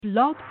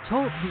Blog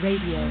Talk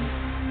Radio.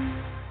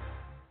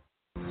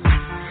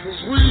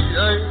 'Cause we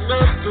ain't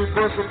nothing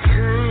but some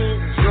true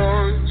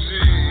young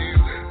G's.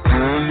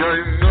 We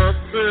ain't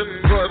nothing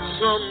but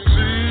some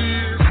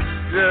G's.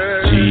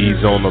 Yeah.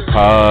 G's on the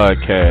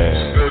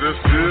podcast. That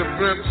is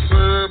dipping,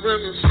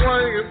 serving,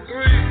 swinging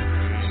threes,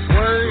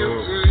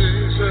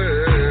 yeah.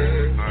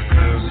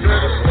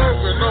 That is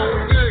smoking on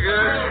big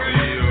ass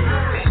trees.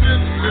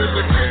 Sitting in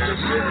the kitchen,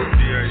 sipping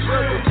teas.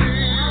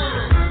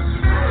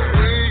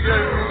 We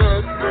ain't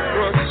nothing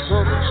but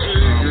some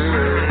G's,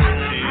 yeah.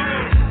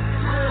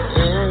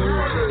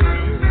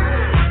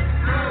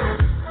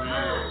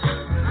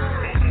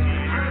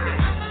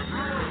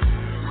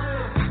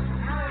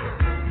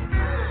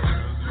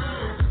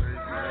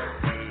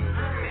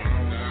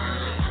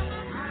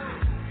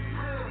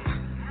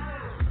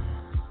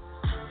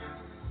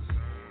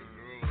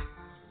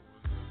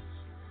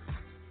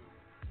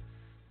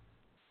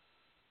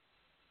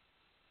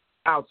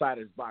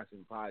 Outsiders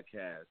Boxing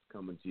Podcast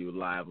coming to you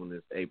live on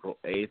this April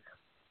 8th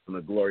on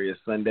a glorious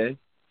Sunday.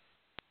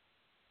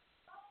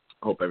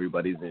 Hope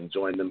everybody's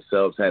enjoying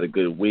themselves, had a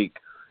good week,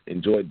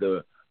 enjoyed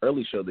the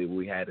early show that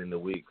we had in the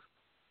week,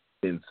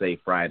 then say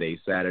Friday,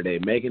 Saturday,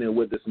 making it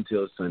with us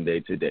until Sunday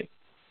today.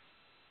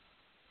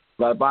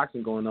 A lot of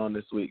boxing going on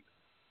this week.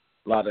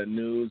 A lot of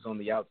news on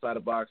the outside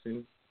of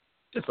boxing.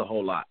 Just a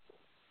whole lot,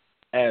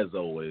 as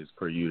always,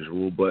 per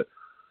usual, but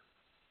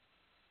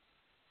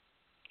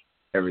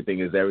everything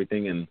is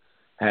everything, and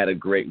had a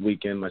great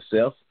weekend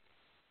myself.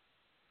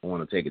 I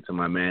want to take it to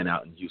my man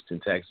out in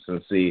Houston, Texas,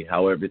 and see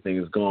how everything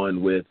is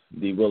going with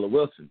the Willa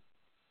Wilson.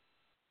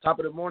 Top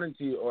of the morning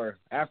to you, or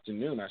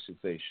afternoon, I should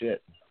say.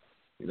 Shit.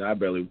 You know, I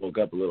barely woke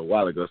up a little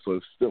while ago, so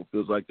it still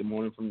feels like the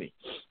morning for me.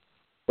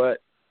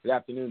 But good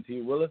afternoon to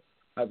you, Willa.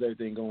 How's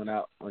everything going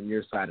out on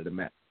your side of the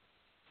mat?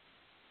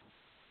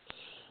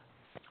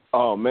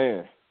 Oh,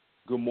 man.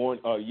 Good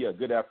morning.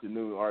 Good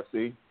afternoon,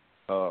 RC.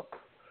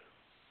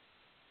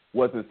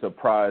 Wasn't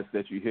surprised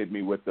that you hit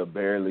me with the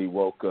barely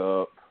woke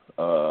up,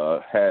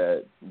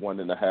 had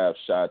 1.5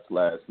 shots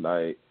last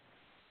night,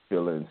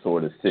 feeling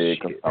sort of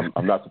sick.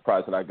 I'm not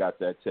surprised that I got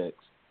that text.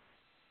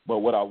 But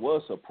what I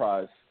was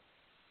surprised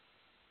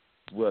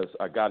was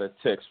I got a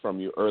text from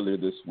you earlier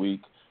this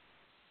week.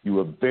 You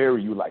were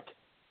very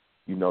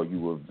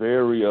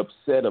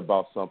upset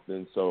about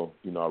something. So,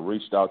 I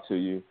reached out to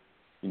you.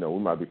 We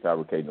might be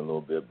fabricating a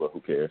little bit, but who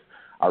cares?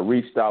 I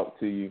reached out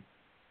to you,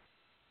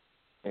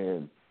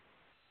 and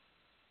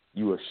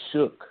you were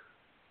shook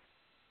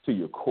to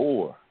your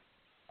core.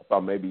 I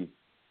thought maybe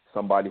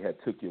somebody had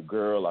took your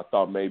girl. I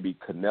thought maybe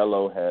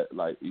Canelo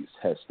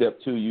had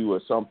stepped to you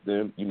or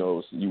something.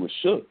 You were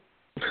shook.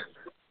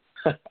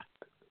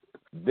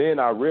 Then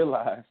I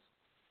realized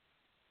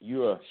you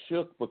were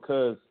shook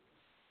because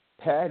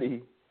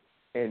Patty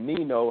and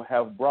Nino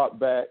have brought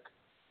back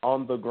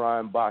On the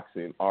Grind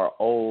Boxing, our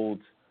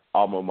old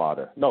alma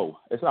mater. No,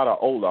 it's not our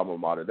old alma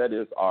mater. That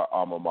is our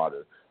alma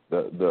mater.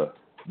 The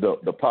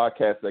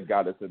podcast that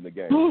got us in the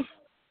game.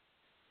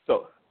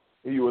 So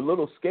you were a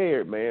little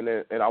scared, man,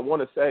 and I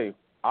want to say,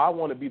 I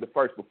want to be the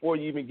first, before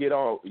you even get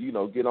on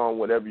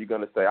whatever you're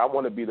going to say, I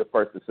want to be the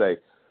first to say,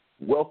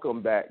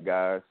 welcome back,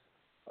 guys.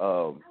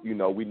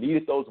 We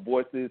needed those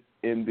voices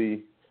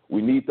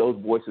we need those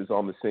voices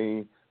on the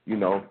scene,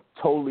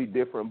 totally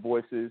different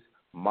voices,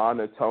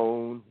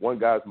 monotone. One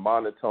guy's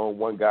monotone,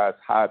 one guy's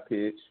high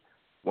pitch,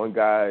 one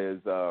guy is,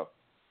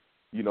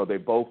 they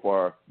both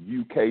are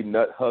UK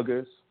nut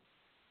huggers.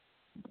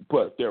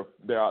 But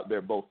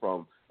they're both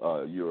from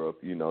Europe,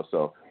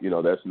 so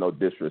there's no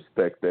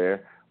disrespect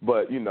there.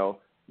 But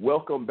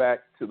welcome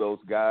back to those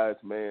guys,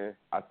 man.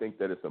 I think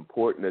that it's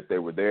important that they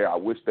were there. I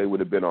wish they would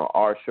have been on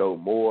our show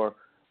more,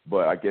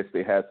 but I guess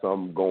they had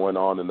something going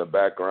on in the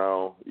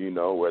background,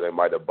 where they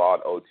might have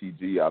bought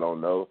OTG. I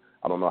don't know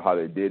how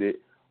they did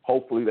it.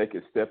 Hopefully they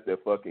can step their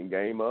fucking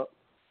game up,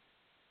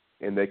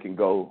 and they can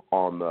go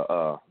on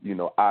the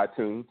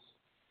iTunes.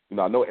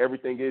 I know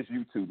everything is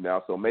YouTube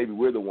now, so maybe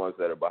we're the ones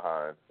that are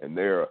behind and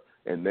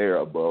they're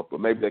above,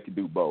 but maybe they can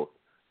do both.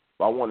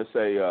 But I want to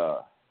say,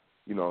 I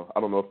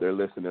don't know if they're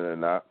listening or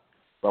not,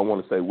 but I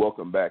want to say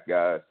welcome back,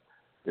 guys.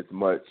 It's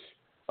much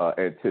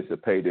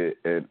anticipated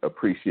and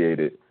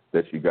appreciated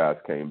that you guys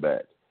came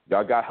back.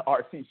 Y'all got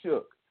RC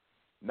shook,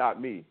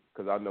 not me,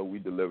 because I know we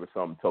delivered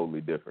something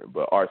totally different,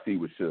 but RC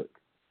was shook.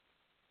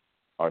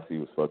 RC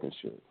was fucking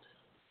shook.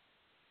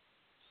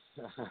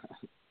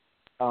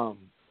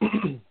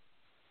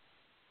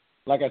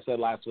 Like I said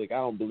last week, I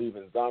don't believe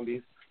in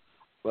zombies,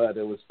 but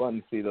it was fun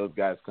to see those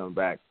guys come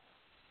back.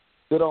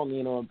 Good old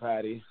Nino and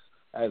Patty,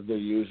 as their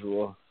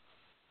usual,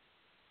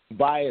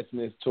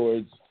 biasness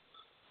towards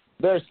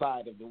their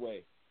side of the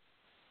way.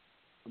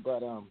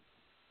 But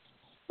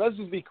let's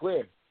just be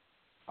clear.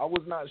 I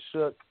was not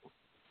shook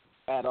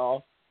at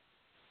all.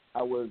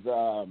 I was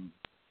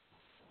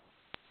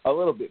a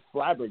little bit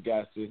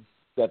flabbergasted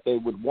that they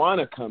would want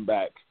to come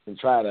back and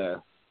try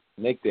to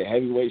make the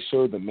heavyweight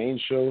show the main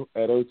show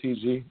at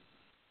OTG.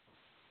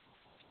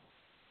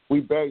 We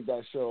buried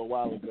that show a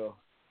while ago,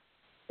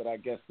 but I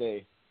guess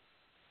they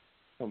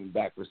coming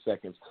back for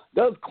seconds.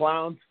 Those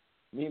clowns,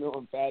 Nino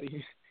and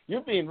Patty,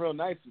 you're being real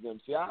nice to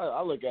them. See,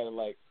 I look at it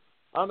like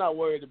I'm not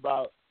worried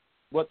about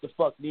what the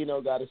fuck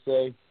Nino got to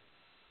say.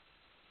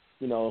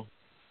 You know,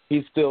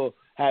 he's still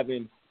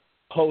having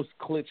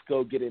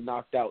post-Klitschko getting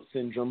knocked out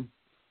syndrome.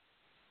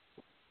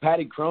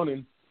 Patty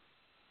Cronin,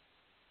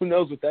 who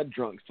knows what that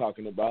drunk's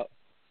talking about?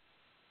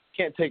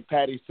 Can't take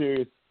Patty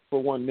serious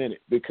for 1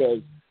 minute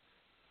because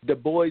the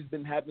boy's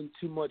been having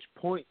too much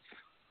points.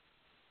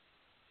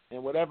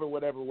 And whatever.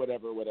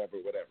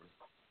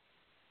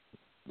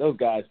 Those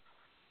guys,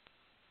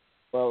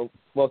 well,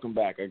 welcome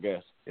back, I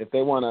guess. If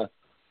they want to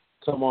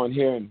come on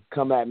here and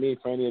come at me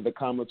for any of the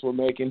comments we're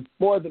making,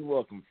 more than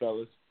welcome,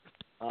 fellas.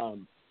 I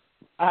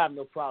have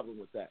no problem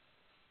with that.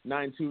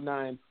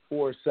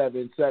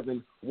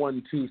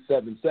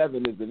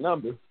 929-477-1277 is the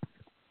number,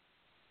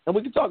 and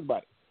we can talk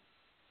about it.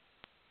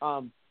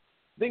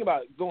 Think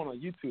about going on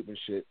YouTube and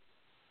shit.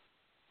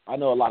 I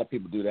know a lot of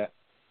people do that,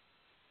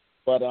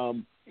 but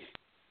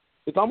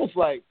it's almost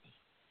like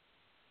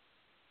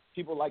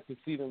people like to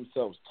see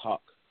themselves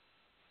talk,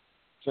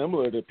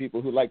 similar to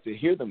people who like to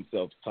hear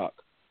themselves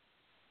talk.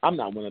 I'm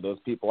not one of those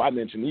people. I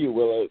mentioned to you,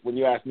 Willa, when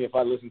you asked me if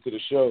I listened to the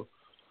show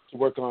to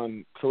work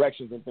on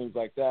corrections and things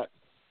like that.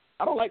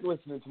 I don't like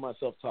listening to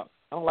myself talk.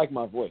 I don't like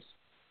my voice.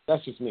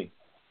 That's just me.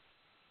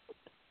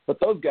 But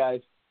those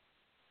guys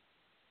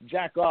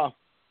jack off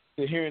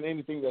to hearing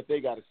anything that they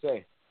got to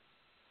say.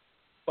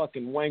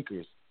 Fucking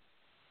wankers.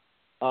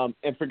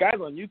 And for guys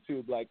on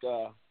YouTube, like,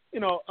 I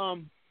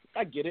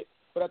get it.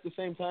 But at the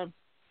same time,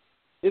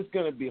 it's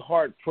going to be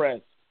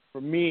hard-pressed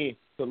for me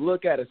to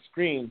look at a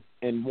screen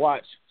and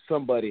watch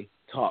somebody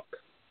talk.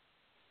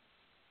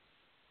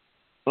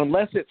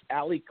 Unless it's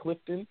Allie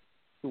Clifton,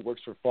 who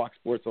works for Fox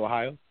Sports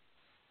Ohio.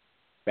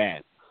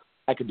 Bad.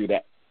 I could do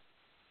that.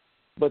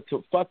 But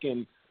to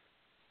fucking...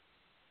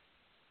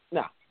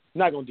 Nah,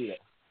 not going to do that.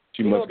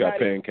 She must got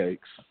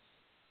pancakes.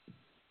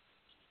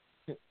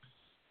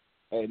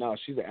 Hey, no,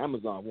 she's an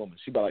Amazon woman.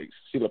 She about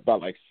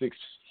like 6'6"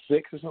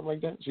 or something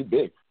like that. She's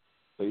big.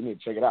 So you need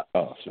to check it out.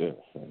 Oh, shit.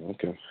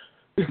 Okay.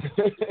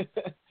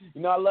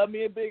 You know, I love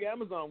me a big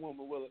Amazon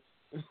woman, Willa.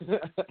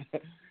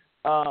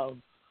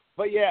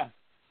 But yeah,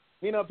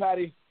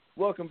 Patty,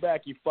 welcome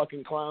back, you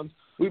fucking clowns.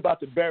 We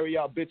about to bury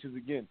y'all bitches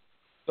again.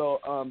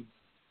 So,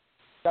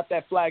 got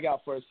that flag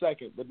out for a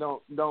second, but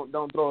don't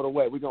throw it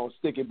away. We're gonna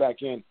stick it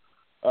back in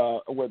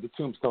where the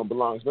tombstone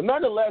belongs. But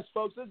nonetheless,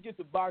 folks, let's get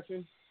to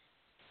boxing.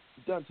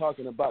 Done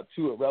talking about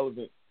two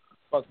irrelevant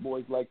fuck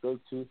boys like those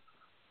two.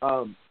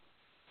 Whole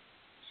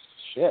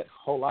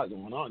lot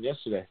going on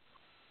yesterday.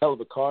 Hell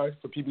of a card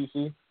for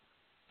PBC.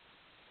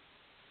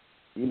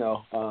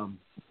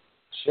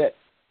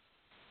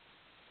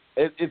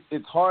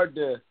 It's hard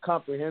to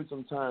comprehend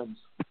sometimes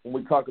when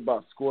we talk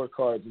about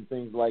scorecards and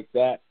things like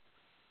that.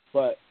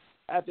 But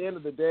at the end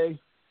of the day,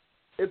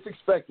 it's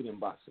expected in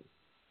boxing,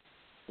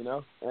 And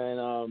I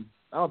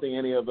don't think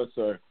any of us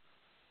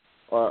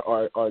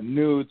are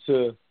new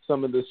to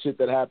some of the shit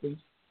that happens.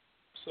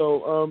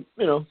 So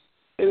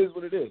it is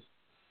what it is.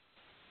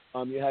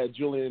 You had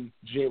Julian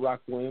J.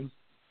 Rock Williams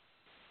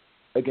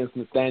against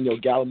Nathaniel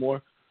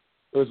Gallimore.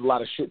 There was a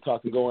lot of shit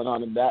talking going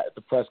on in that at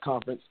the press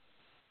conference.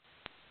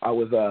 I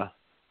was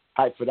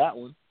hyped for that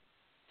one,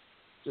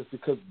 just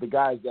because the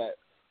guys that,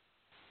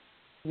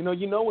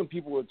 when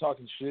people were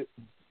talking shit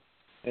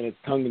and it's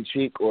tongue in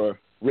cheek or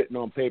written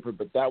on paper,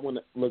 but that one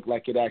looked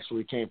like it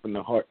actually came from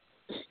the heart.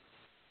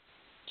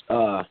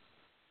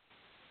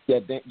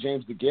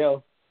 James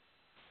DeGale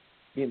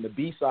being the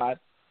B side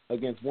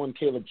against one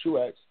Caleb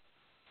Truax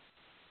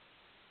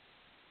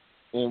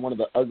in one of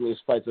the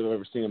ugliest fights I've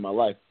ever seen in my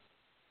life.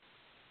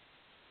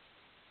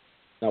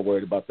 Not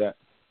worried about that.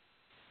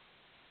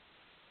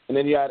 And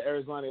then you had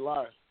Arizona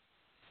Lara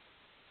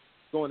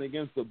going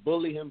against the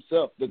bully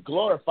himself, the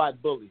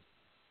glorified bully,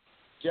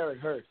 Jared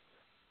Hurd.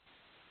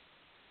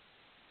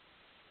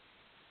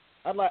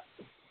 I'd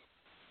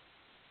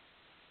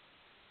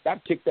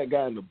kick that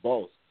guy in the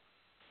balls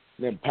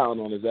and then pound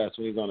on his ass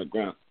when he's on the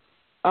ground.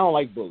 I don't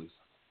like bullies.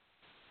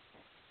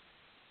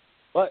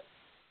 But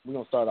we're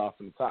going to start off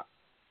from the top.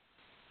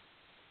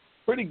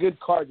 Pretty good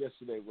card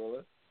yesterday,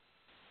 Willa,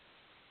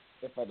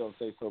 if I don't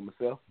say so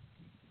myself.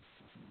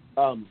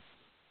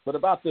 But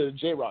about the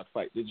J-Rock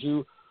fight, did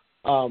you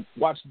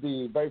watch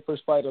the very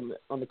first fight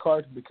on the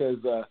card? Because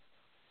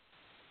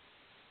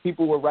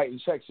people were writing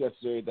checks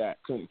yesterday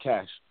that couldn't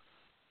cash.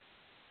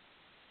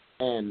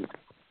 And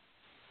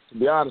to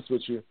be honest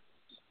with you,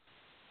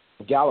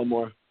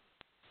 Gallimore,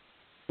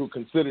 who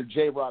considered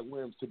J-Rock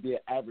Williams to be an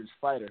average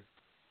fighter,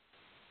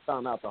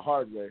 found out the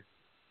hard way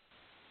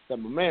that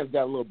my man's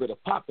got a little bit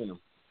of pop in him.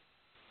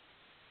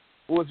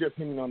 What was your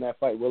opinion on that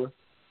fight, Willa?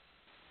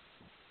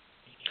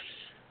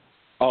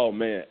 Oh,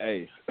 man,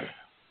 hey.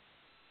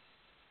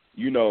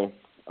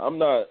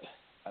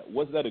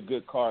 Was that a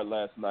good card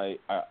last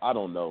night? I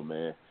don't know,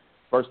 man.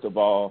 First of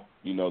all,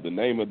 the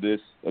name of the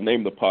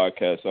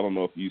podcast, I don't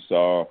know if you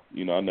saw,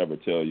 I never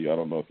tell you, I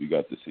don't know if you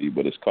got to see,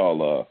 but it's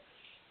called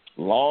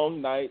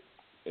Long Night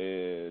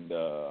and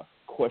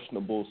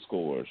Questionable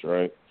Scores,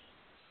 right?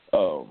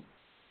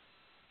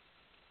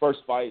 First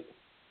fight,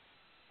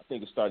 I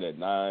think it started at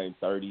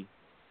 9:30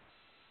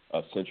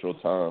 Central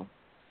Time.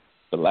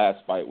 The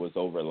last fight was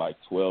over like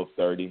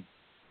 12:30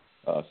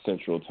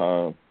 Central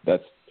Time.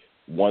 That's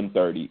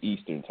 1:30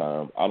 Eastern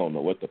Time. I don't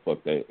know what the fuck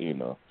I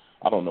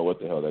don't know what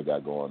the hell they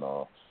got going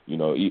on.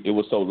 It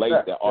was so late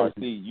that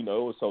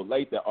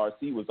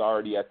RC was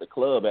already at the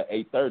club at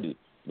 8:30.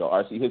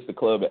 RC hits the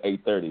club at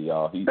 8:30,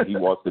 y'all. He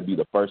wants to be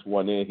the first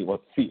one in. He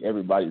wants to see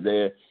everybody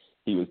there.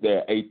 He was there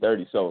at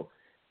 8:30. So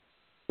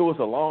it was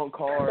a long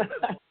card.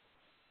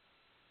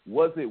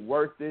 Was it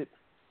worth it?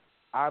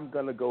 I'm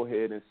gonna go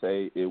ahead and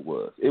say it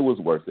was. It was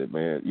worth it,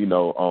 man.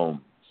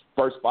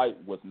 First fight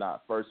was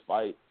not. First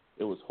fight,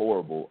 it was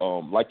horrible.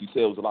 Like you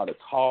said, it was a lot of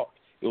talk.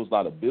 It was a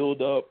lot of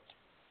build up.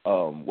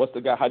 What's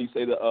the guy? How do you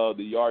say the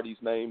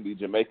Yardie's name? The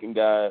Jamaican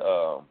guy.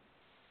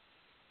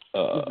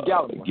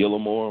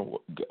 Gallimore.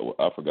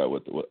 I forgot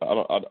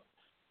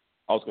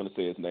I was going to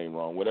say his name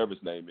wrong. Whatever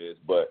his name is,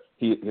 but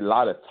he a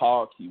lot of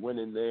talk. He went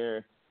in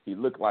there. He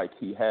looked like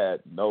he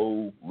had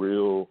no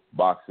real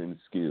boxing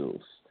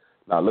skills.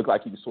 Now it looked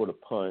like he could sort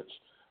of punch,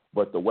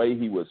 but the way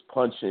he was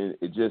punching,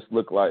 it just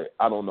looked like,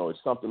 I don't know,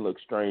 something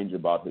looked strange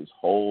about his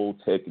whole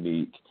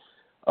technique.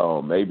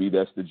 Maybe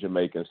that's the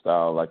Jamaican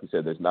style. Like you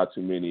said, there's not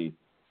too many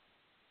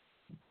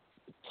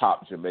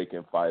top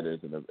Jamaican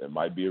fighters, and it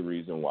might be a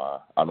reason why.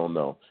 I don't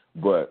know.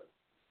 But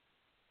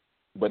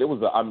it was,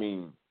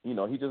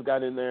 he just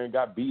got in there and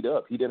got beat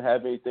up. He didn't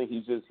have anything.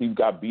 He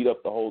got beat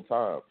up the whole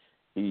time.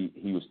 He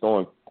was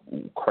throwing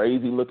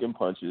crazy looking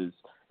punches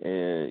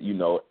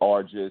and,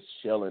 or just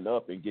shelling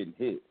up and getting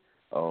hit.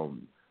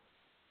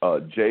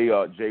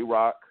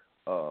 J-Rock,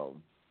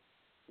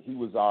 he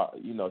was,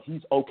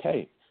 he's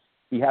okay.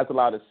 He has a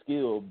lot of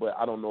skill, but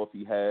I don't know if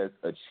he has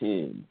a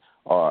chin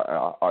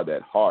or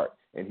that heart.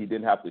 And he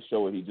didn't have to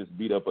show it. He just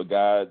beat up a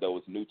guy that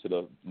was new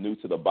to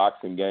the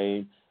boxing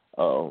game,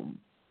 and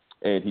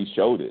he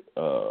showed it.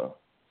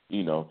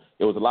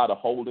 It was a lot of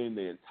holding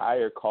the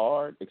entire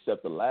card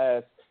except the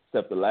last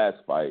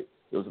fight.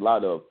 It was a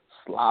lot of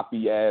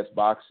sloppy ass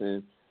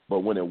boxing. But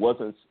when it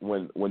wasn't,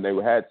 when they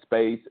had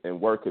space and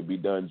work could be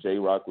done,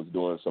 J-Rock was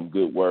doing some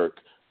good work.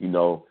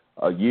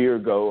 A year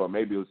ago, or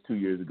maybe it was 2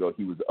 years ago,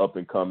 he was up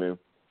and coming.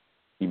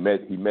 He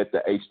met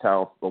the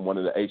H-Town, one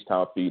of the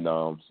H-Town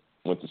phenoms,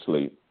 went to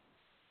sleep.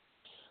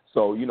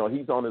 So,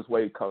 he's on his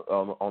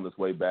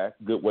way back.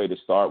 Good way to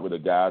start with a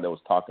guy that was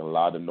talking a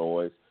lot of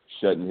noise,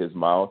 shutting his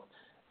mouth.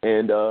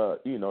 And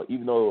even though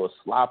it was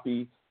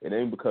sloppy, it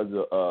ain't because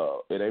of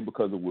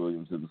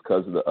Willaims. It was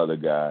because of the other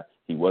guy.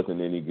 He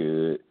wasn't any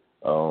good.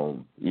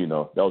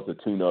 That was a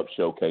tune-up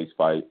showcase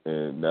fight,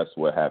 and that's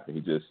what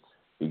happened.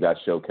 He got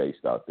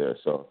showcased out there.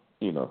 So,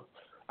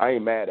 I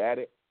ain't mad at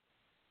it,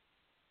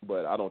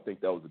 but I don't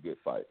think that was a good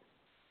fight.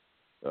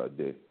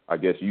 I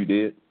guess you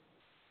did.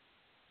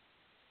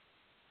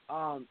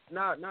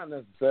 Not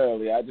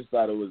necessarily. I just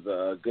thought it was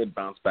a good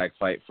bounce back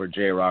fight for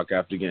J-Rock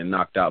after getting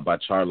knocked out by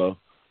Charlo.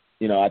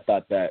 I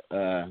thought that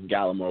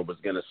Gallimore was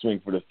going to swing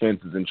for the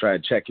fences and try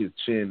to check his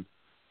chin,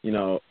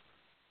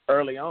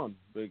 early on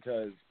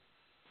because,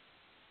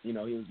 he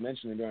was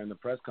mentioning during the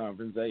press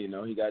conference that,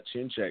 he got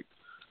chin checked.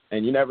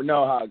 And you never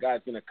know how a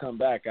guy's going to come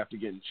back after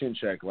getting chin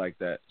checked like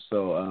that.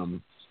 So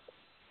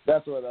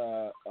that's what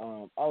I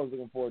was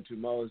looking forward to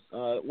most.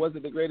 Was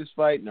it the greatest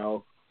fight?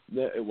 No,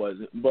 it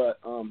wasn't. But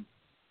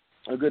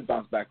a good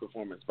bounce back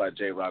performance by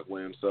J-Rock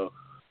Williams. So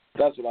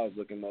that's what I was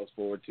looking most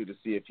forward to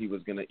see if he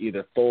was going to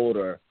either fold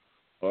or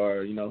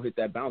hit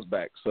that bounce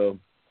back. So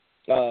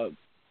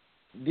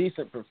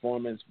decent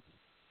performance.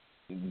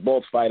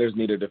 Both fighters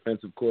need a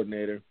defensive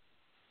coordinator.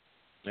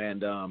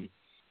 And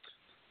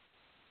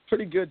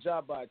pretty good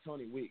job by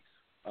Tony Weeks.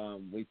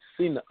 We've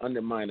seen the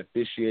undermine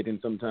officiating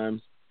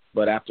sometimes,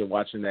 but after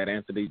watching that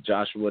Anthony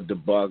Joshua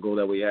debacle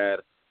that we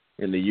had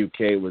in the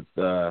UK with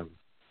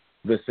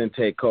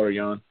Vicente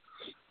Correon,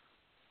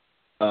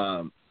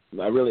 I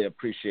really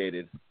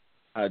appreciated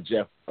how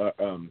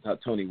how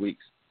Tony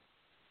Weeks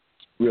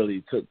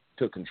really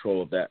took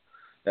control of that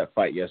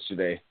fight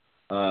yesterday.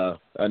 A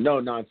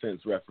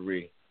no-nonsense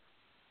referee.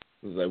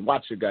 It was like,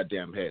 watch your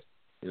goddamn head.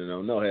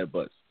 No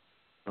headbutts.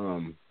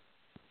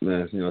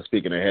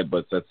 Speaking of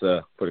headbutts, that's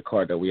for the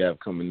card that we have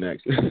coming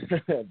next.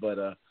 But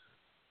it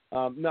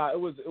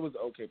was an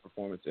okay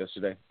performance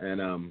yesterday,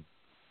 and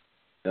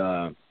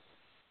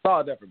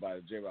solid effort by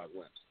J-Rock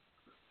Williams.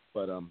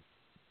 But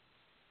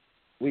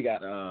we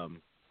got our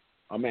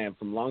man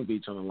from Long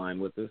Beach on the line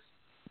with us.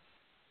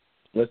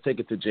 Let's take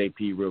it to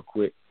JP real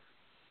quick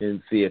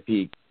and see if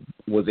he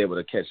was able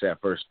to catch that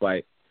first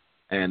fight,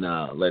 and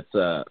let's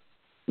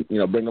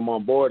bring him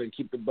on board and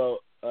keep the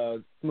boat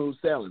smooth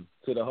sailing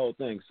to the whole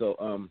thing. So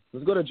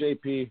let's go to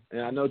JP,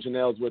 and I know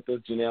Janelle's with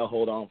us. Janelle,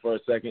 hold on for a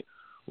second.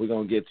 We're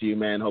going to get to you,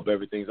 man. Hope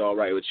everything's all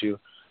right with you.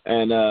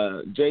 And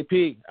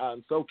JP out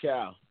in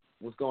SoCal,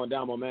 what's going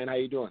down, my man? How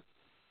you doing?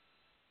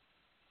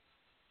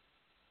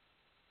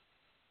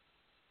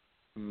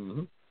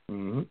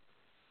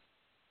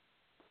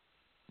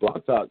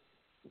 Block Talk.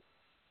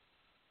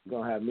 You're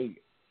going to have me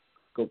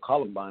go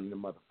Columbine the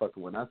motherfucker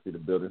when I see the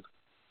building.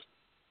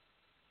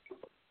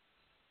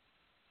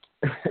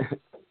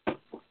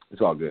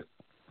 It's all good.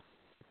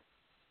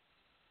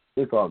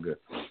 It's all good.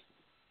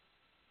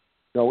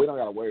 No, we don't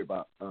got to worry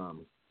about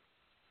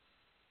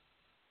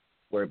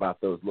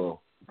those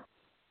little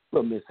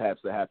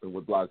mishaps that happen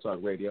with Blog Talk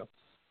Radio.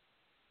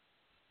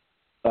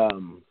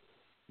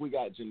 We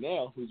got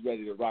Janelle, who's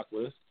ready to rock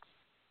with us.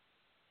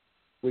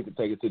 We can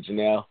take it to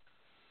Janelle.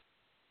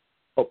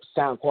 Hope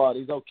sound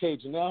quality is okay,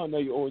 Janelle. I know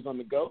you're always on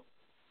the go.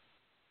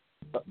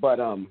 But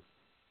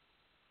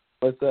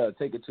let's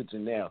take it to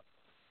Janelle.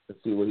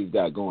 Let's see what he's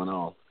got going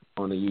on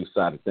the youth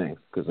side of things.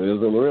 Because it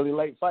was a really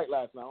late fight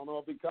last night. I don't know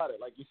if he caught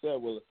it. Like you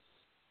said, well,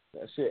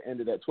 that shit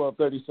ended at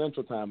 12:30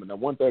 Central Time and at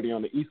 1:30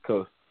 on the East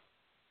Coast.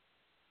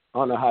 I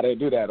don't know how they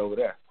do that over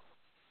there.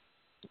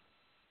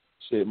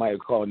 Shit, might have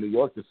called New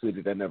York the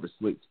city that never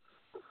sleeps.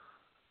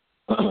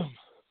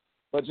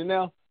 But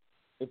Janelle,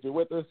 if you're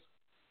with us,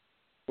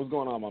 what's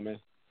going on, my man?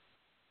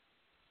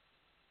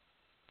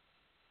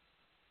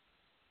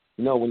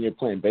 You know when you're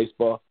playing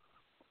baseball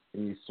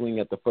and you swing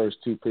at the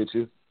first two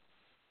pitches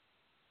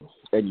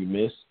and you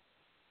miss,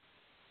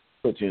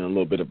 put you in a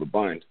little bit of a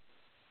bind.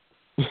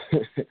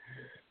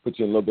 Put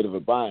you in a little bit of a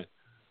bind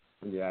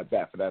when you're at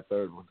bat for that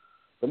third one.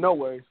 But no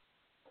worries.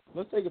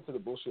 Let's take it to the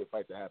bullshit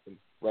fight that happened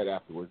right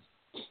afterwards.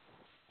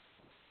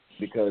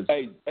 Because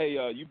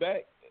you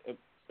back?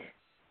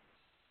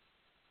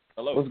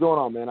 Hello. What's going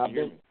on, man? I've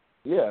been.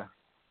 Yeah.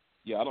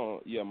 Yeah, I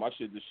don't. Yeah, my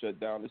shit just shut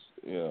down.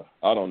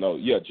 I don't know.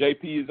 Yeah,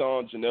 JP is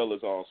on, Janelle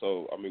is on,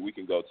 so I mean we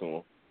can go to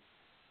him.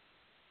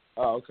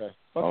 Oh, okay.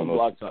 Fucking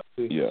Blog Talk.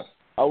 See? Yeah.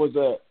 I was.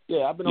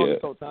 I've been on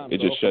this whole time.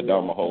 It just shut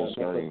down my whole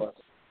screen.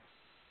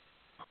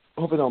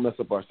 I hope it don't mess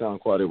up our sound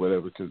quality or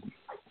whatever, because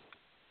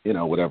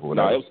whatever.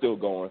 No, it was still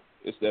going.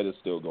 It's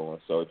still going.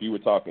 So if you were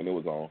talking, it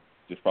was on.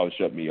 Just probably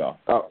shut me off.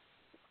 Oh.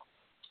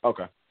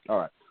 Okay. All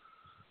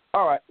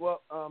right.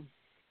 Well,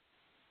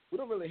 we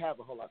don't really have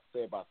a whole lot to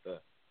say about the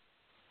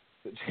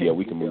yeah,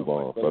 we can move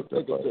on. Fuck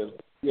that fight.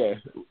 Yeah,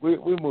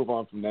 we move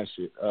on from that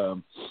shit.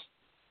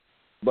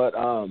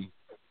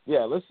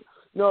 Let's.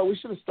 We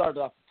should have started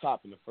off the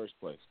top in the first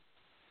place.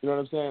 You know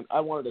what I'm saying? I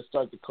wanted to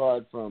start the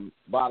card from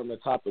bottom to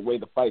top, the way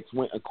the fights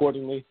went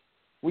accordingly.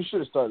 We should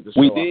have started the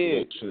show. We off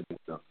did. Should have been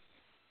done.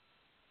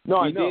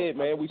 No, we did,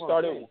 man. We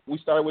started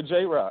with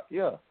J-Rock.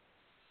 Yeah.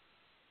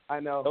 I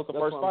know. That was the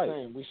That's first what fight. I'm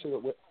saying. We should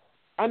have.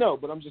 I know,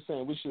 but I'm just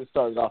saying we should have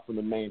started off from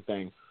the main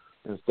thing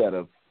instead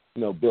of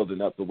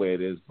building up the way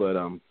it is. But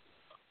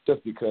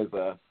just because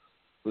it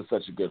was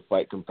such a good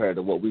fight compared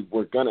to what we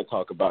were gonna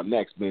talk about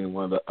next, being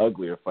one of the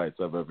uglier fights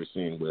I've ever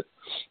seen with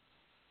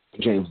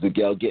James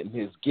DeGale getting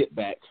his get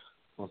back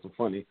on some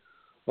funny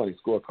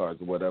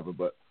scorecards or whatever.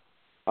 But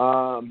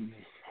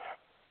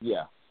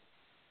yeah,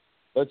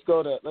 let's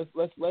do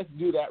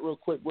that real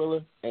quick,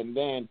 Willa, and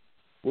then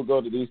we'll go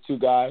to these two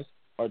guys,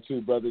 our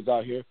two brothers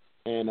out here,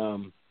 and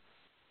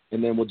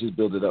then we'll just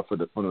build it up for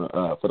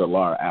the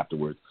Lara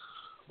afterwards.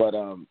 But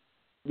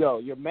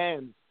your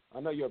man, I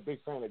know you're a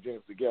big fan of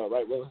James DeGale,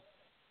 right, Willa?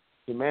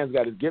 Your man's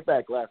got his get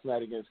back last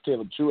night against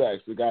Caleb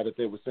Truax, the guy that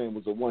they were saying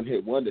was a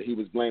one-hit wonder. He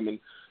was blaming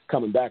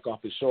coming back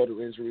off his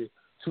shoulder injury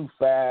too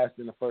fast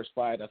in the first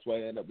fight. That's why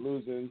he ended up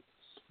losing.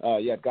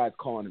 You had guys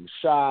calling him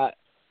shot.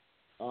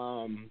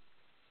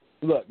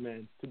 Look,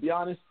 man, to be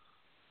honest,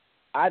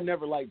 I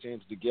never liked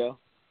James DeGale,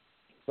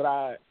 but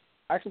I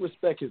can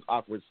respect his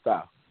awkward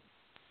style.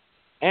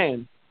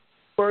 And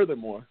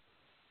furthermore,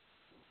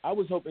 I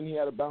was hoping he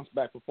had a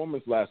bounce-back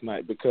performance last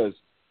night because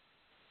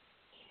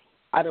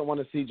I didn't want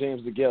to see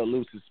James DeGale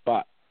lose his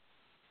spot.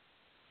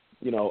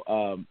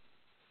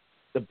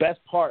 The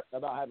best part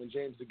about having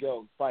James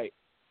DeGale fight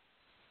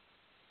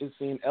is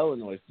seeing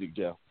Illinois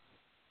DeGale,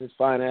 his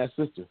fine-ass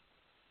sister.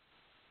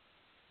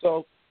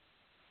 So,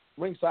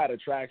 ringside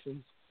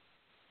attractions,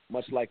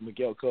 much like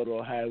Miguel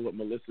Cotto had with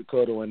Melissa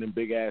Cotto and them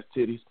big-ass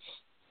titties,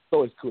 it's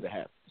always cool to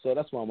have. So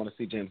that's why I want to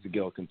see James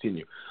DeGale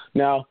continue.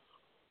 Now,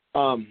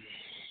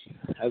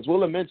 as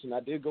Willa mentioned, I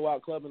did go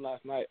out clubbing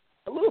last night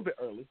a little bit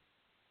early.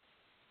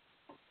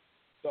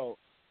 So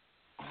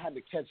I had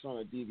to catch on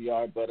a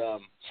DVR, but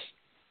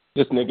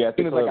this nigga at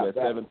the club at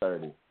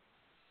 7:30.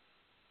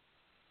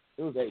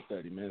 It was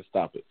 8:30, man.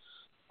 Stop it.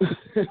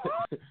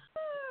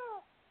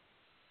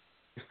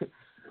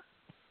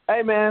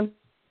 Hey, man.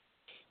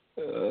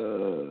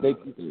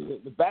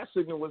 The bat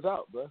signal was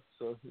out, bro.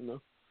 So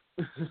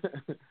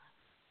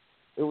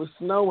it was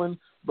snowing,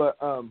 but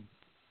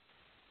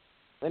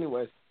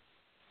anyways,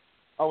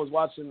 I was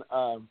watching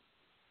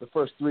the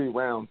first 3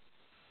 rounds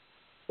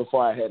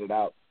before I headed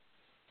out.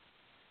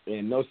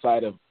 And no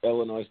sight of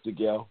Illinois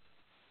DeGale.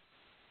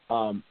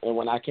 And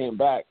when I came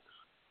back,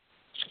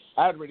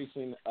 I had already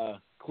seen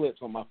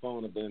clips on my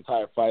phone of the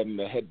entire fight and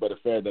the headbutt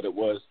affair that it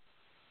was.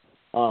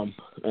 And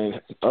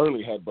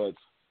early headbutts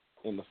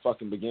in the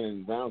fucking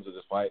beginning rounds of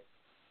this fight.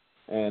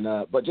 And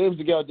but James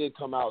DeGale did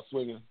come out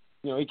swinging.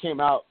 He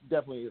came out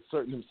definitely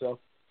asserting himself,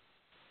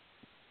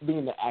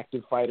 being the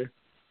active fighter.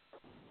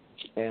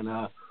 And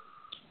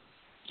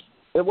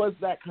it was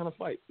that kind of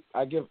fight.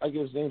 I give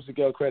James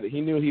DeGale credit.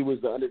 He knew he was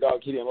the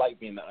underdog. He didn't like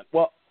being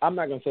well, I'm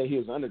not going to say he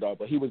was the underdog,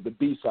 but he was the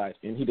B-side,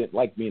 and he didn't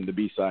like being the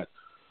B-side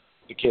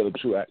to Caleb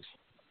Truax.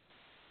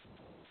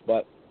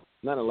 But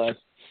nonetheless,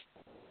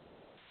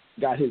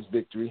 got his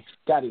victory,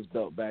 got his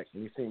belt back,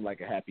 and he seemed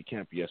like a happy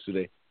camper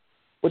yesterday.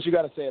 What you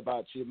got to say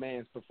about your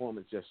man's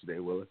performance yesterday,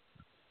 Willa?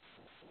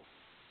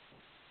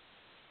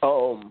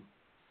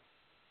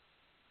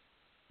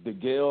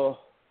 DeGale,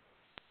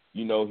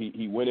 you know,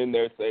 he went in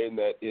there saying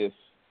that if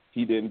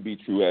he didn't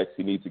beat Truax,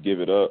 he needs to give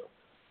it up.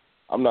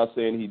 I'm not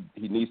saying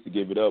he needs to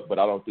give it up, but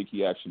I don't think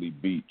he actually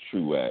beat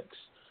Truax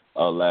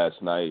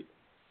last night.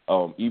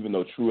 Even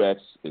though Truax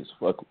is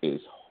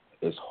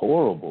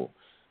horrible.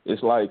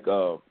 It's like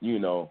you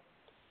know,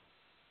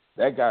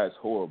 that guy is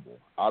horrible.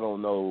 I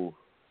don't know.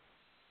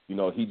 You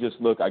know, he just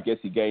looked. I guess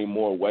he gained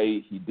more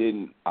weight. He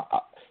didn't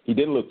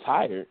look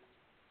tired.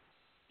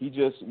 He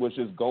just was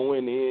just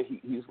going in.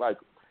 He's like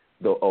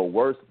a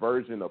worse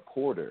version of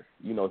Porter.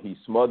 You know, he's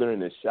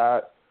smothering his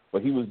shot,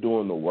 but he was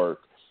doing the work.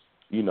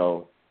 You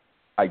know,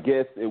 I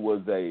guess it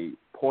was a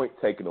point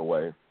taken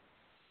away,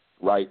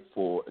 right,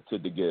 to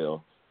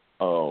DeGale.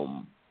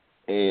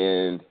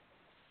 And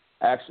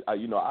actually,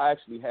 you know, I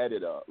actually had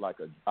it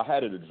I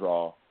had it a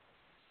draw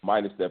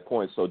minus that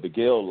point. So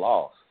DeGale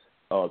lost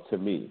to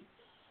me.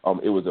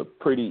 It was a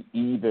pretty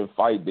even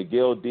fight.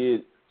 DeGale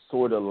did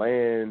sort of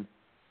land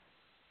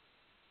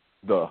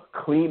the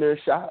cleaner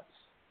shots,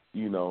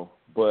 you know,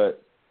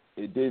 but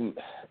it didn't.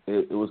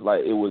 It was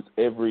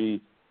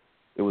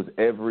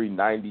every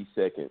 90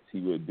 seconds he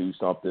would do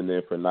something.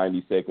 Then for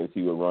 90 seconds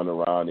he would run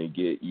around and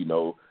get, you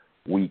know,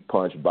 weak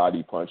punch,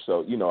 body punch.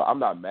 So, you know, I'm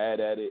not mad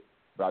at it,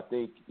 but I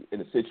think in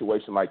a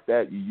situation like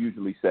that, you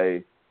usually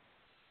say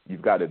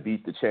you've got to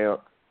beat the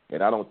champ,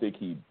 and I don't think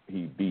he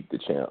beat the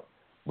champ.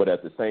 But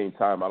at the same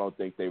time, I don't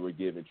think they were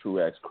giving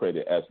Truax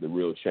credit as the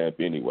real champ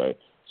anyway.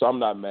 So I'm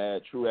not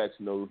mad. Truax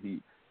knows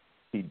he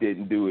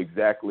didn't do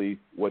exactly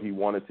what he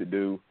wanted to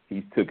do.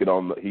 He took it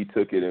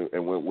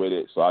and went with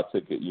it. So I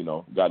took it, you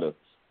know,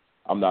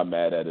 I'm not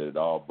mad at it at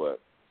all, but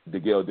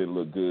DeGale didn't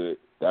look good.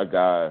 That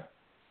guy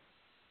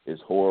is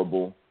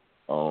horrible.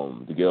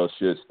 DeGale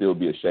should still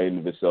be ashamed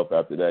of himself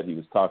after that. He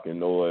was talking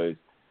noise.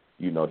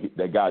 You know,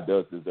 that guy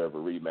does deserve a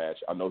rematch.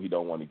 I know he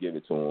don't want to give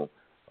it to him.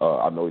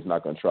 I know he's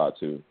not going to try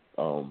to.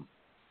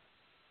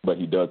 But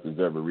he does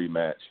deserve a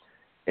rematch.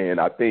 And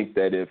I think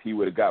that if he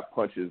would have got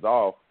punches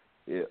off,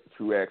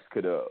 Truax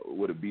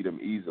would have beat him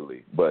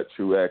easily. But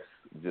Truax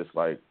just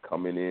like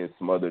coming in,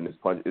 smothering his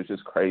punch. It's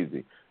just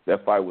crazy.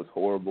 That fight was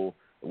horrible.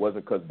 It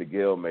wasn't because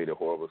DeGale made it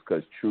horrible. It's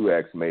because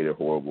Truax made it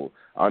horrible.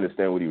 I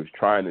understand what he was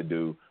trying to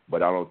do,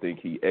 but I don't think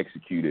he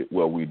executed.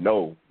 Well, we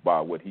know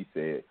by what he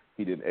said,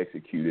 he didn't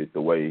execute it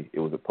the way it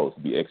was supposed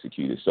to be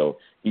executed. So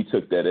he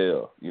took that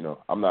L. You know,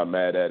 I'm not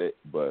mad at it,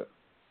 but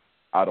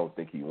I don't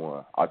think he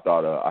won. I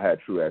thought I had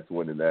Truax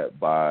winning that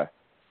by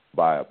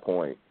a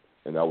point,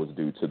 and that was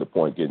due to the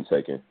point getting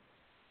taken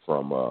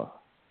from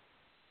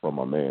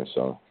my man.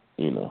 So,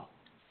 you know,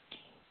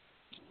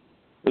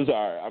 it was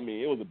all right. I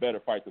mean, it was a better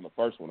fight than the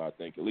first one, I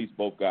think. At least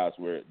both guys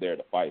were there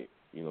to fight.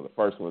 You know, the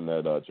first one,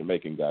 that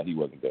Jamaican guy, he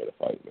wasn't there to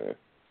fight, man.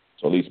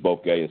 So at least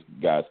both guys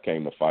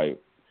came to fight.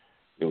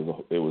 It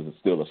was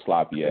still a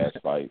sloppy-ass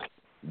fight,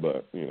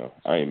 but, you know,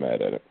 I ain't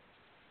mad at it.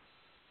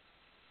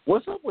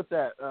 What's up with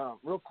that?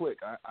 Real quick,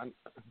 I'm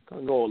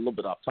going to go a little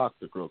bit off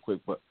topic real quick,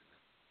 but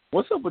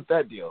what's up with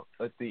that deal?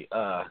 Like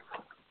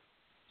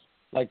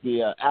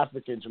the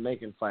African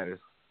Jamaican fighters.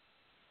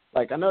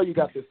 Like, I know you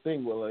got this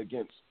thing, Willa,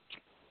 against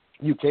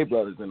UK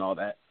brothers and all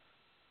that.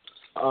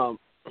 But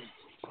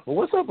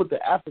what's up with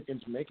the African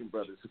Jamaican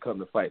brothers who come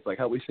to fight? Like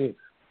how we see,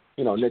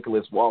 you know,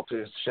 Nicholas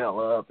Walters shell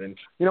up, and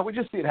you know we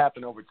just see it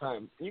happen over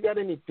time. You got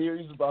any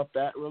theories about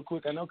that, real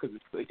quick? I know because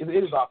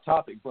it is off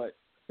topic, but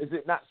is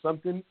it not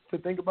something to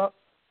think about?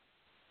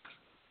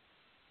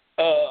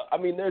 I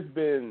mean,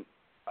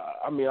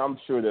 I'm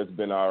sure there's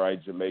been all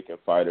right Jamaican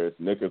fighters.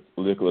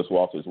 Nicholas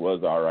Walters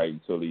was all right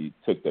until he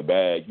took the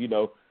bag. You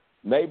know,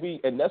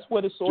 maybe, and that's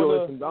what it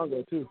sort of. Julius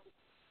Ndongo too.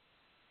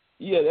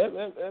 Yeah,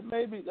 that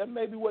may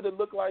be what it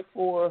looked like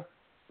for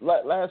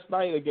last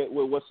night again.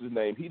 Well, what's his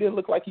name? He didn't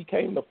look like he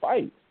came to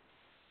fight.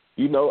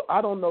 You know,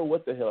 I don't know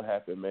what the hell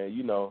happened, man.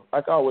 You know,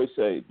 like I always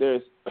say,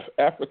 there's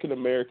African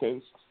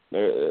Americans.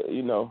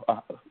 You know,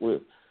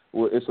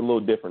 it's a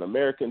little different.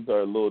 Americans are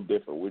a little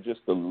different. We're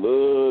just a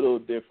little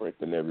different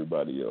than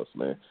everybody else,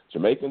 man.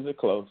 Jamaicans are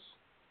close.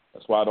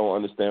 That's why I don't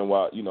understand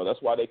why. You know,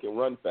 that's why they can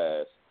run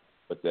fast,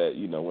 but that,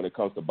 you know, when it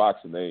comes to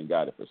boxing, they ain't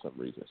got it for some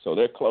reason. So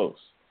they're close.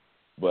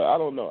 But I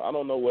don't know. I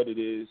don't know what it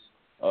is.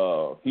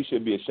 He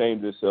should be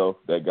ashamed of himself,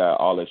 that guy,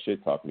 all that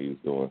shit talking he was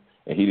doing,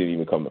 and he didn't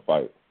even come to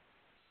fight.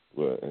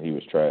 And he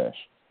was trash.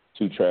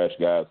 Two trash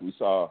guys. We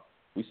saw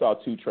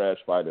two trash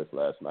fighters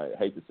last night. I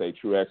hate to say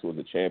Truax was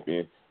a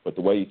champion, but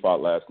the way he fought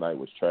last night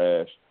was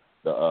trash.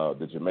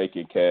 The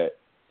Jamaican cat,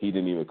 he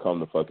didn't even come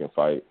to fucking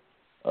fight.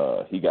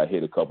 He got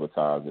hit a couple of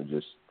times and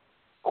just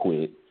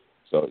quit.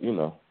 So, you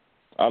know,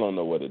 I don't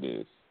know what it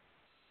is.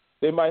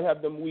 They might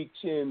have them weak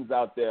chins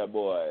out there,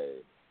 boy.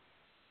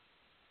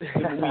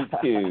 Them weak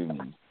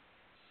chins.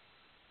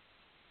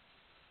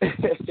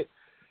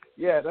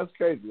 Yeah, that's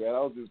crazy, man. I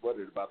was just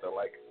wondering about that.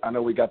 Like, I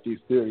know we got these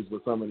theories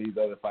with some of these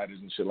other fighters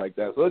and shit like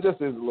that, so it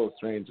just is a little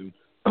strange,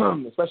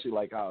 and especially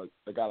like how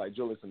a guy like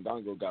Julius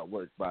Ndongo got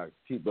worked by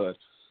T-Bud.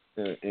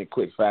 in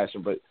quick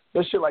fashion. But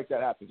there's shit like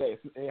that happens. Hey,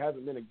 it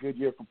hasn't been a good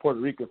year for Puerto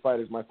Rican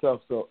fighters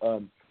myself, so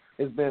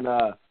it's been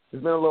a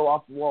little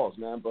off the walls,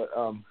 man. But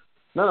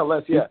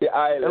nonetheless, yeah. The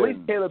island. At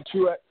least Caleb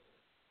Truax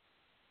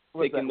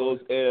taking those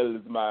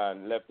L's,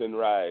 man, left and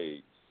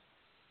right.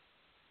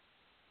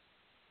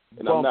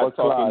 And I'm not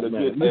talking the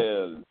good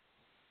L's.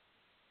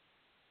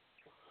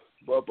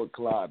 Bubba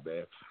Clyde,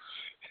 man.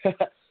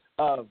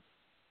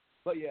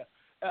 But yeah,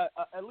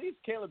 at least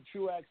Caleb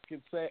Truax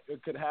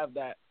could have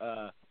that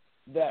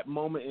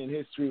moment in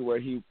history where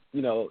he,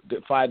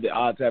 defied the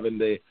odds, having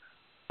the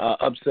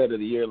upset of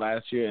the year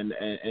last year,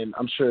 and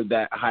I'm sure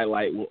that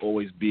highlight will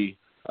always be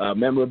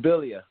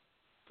memorabilia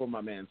for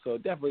my man. So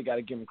definitely got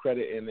to give him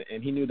credit,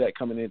 and he knew that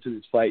coming into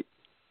this fight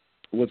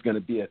was going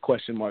to be a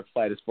question mark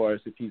fight as far as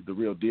if he's the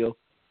real deal,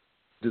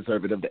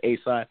 deserving of the A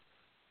side.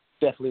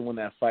 Definitely won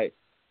that fight.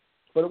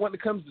 But when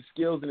it comes to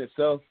skills in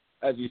itself,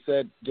 as you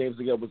said, James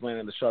DeGale was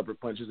landing the sharper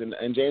punches,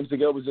 and James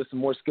DeGale was just a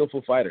more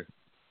skillful fighter.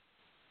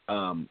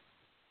 A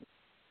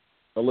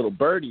little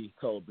birdie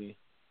told me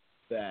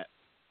that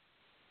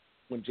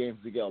when James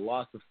DeGale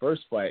lost the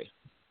first fight,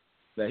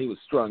 that he was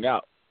strung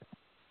out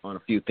on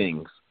a few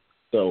things.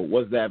 So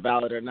was that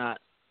valid or not?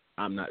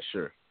 I'm not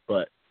sure.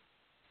 But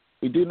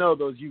we do know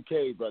those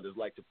UK brothers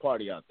like to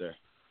party out there.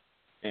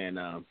 And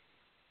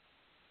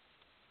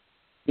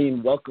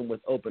being welcomed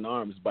with open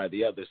arms by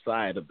the other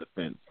side of the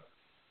fence,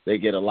 they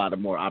get a lot of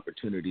more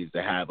opportunities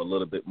to have a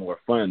little bit more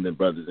fun than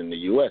brothers in the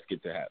U.S.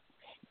 get to have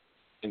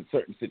in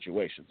certain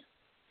situations.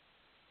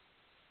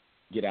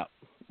 Get out.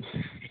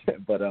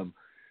 But,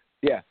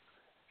 yeah,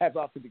 hats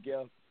off to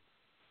DeGale.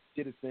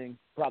 Did his thing.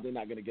 Probably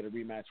not going to get a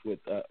rematch with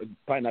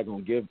probably not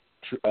going to give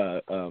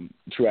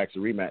Truax a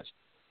rematch.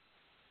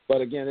 But,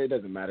 again, it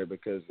doesn't matter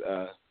because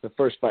the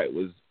first fight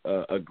was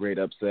a great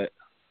upset.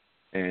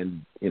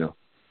 And,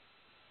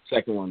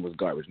 second one was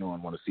garbage. No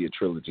one want to see a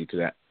trilogy to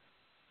that.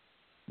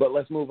 But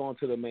let's move on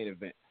to the main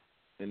event,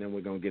 and then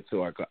we're going to get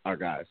to our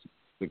guys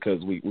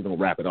because we're going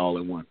to wrap it all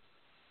in one.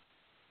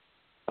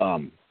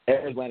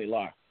 Lanny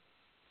Lara.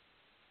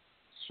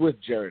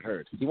 Swift Jared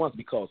Hurd. He wants to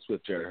be called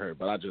Swift Jared Hurd,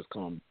 but I just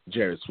call him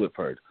Jared Swift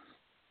Hurd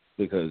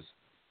because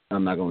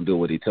I'm not going to do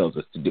what he tells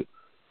us to do.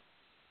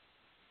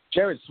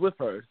 Jared Swift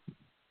Hurd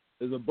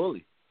is a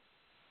bully.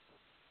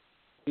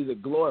 He's a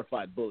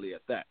glorified bully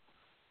at that.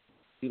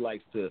 He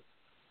likes to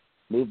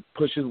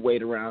push his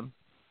weight around,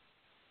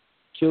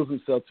 kills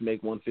himself to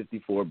make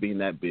 154 being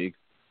that big.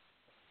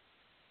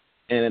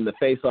 And in the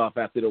face-off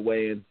after the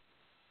weigh-in,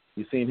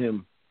 you've seen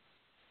him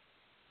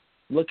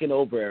looking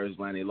over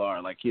Lanny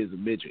Lara like he is a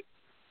midget.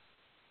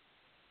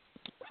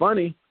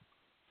 Funny.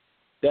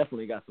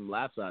 Definitely got some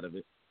laughs out of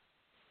it.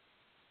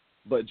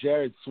 But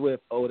Jared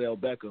Swift, Odell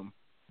Beckham,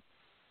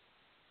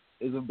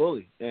 is a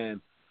bully.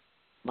 And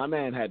my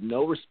man had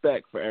no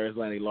respect for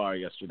Lanny Lara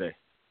yesterday.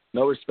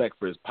 No respect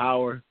for his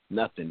power,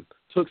 nothing.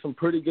 Took some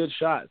pretty good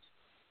shots.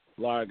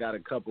 Lara got a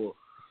couple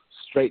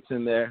straights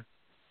in there,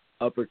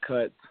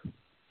 uppercuts.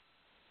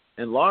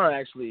 And Lara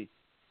actually,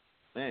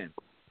 man,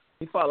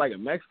 he fought like a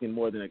Mexican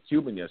more than a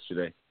Cuban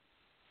yesterday.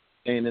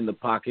 Staying in the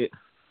pocket,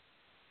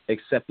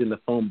 accepting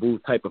the phone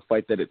booth type of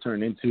fight that it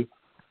turned into.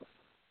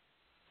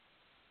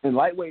 And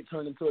lightweight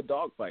turned into a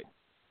dogfight.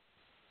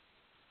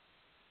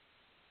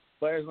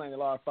 But Lanny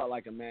Lara fought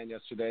like a man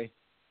yesterday.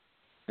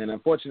 And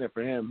unfortunate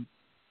for him,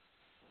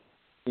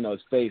 his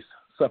face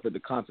suffered the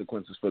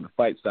consequences for the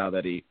fight style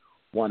that he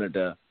wanted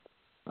to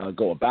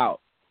go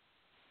about.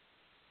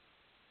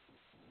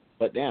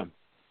 But damn,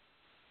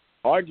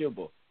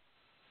 arguable.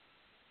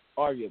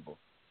 I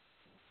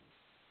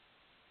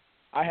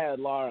had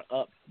Lara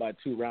up by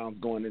 2 rounds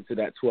going into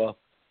that 12th,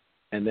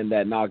 and then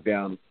that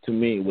knockdown to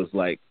me was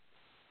like,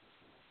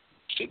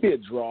 should be a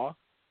draw.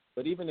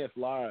 But even if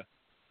Lara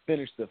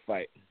finished the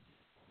fight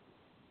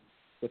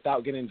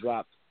without getting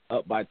dropped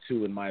up by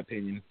 2, in my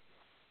opinion,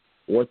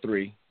 or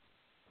 3,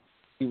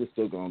 he was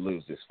still going to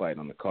lose this fight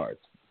on the cards.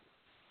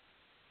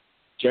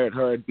 Jared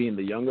Hurd, being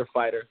the younger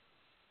fighter,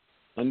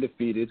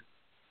 undefeated,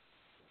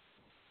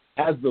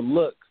 has the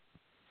look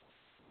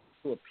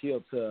to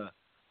appeal to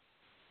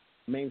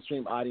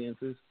mainstream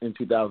audiences in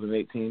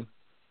 2018.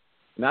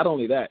 Not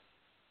only that,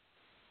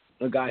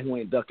 a guy who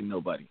ain't ducking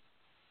nobody.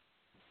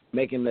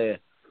 Making the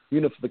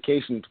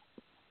unification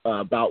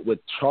bout with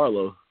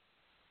Charlo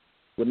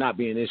would not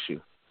be an issue.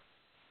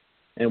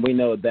 And we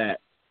know that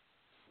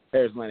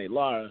Lanny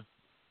Lara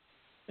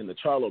and the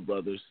Charlo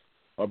brothers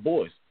are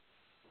boys.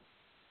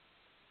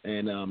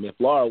 And if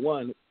Lara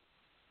won,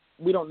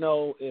 we don't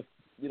know if,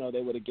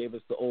 they would have gave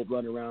us the old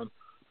runaround,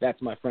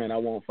 that's my friend, I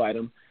won't fight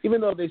him. Even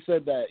though they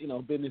said that,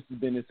 business is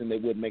business and they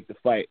would make the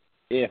fight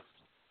if,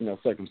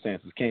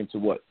 circumstances came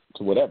to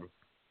whatever.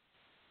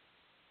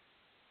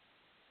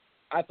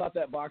 I thought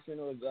that boxing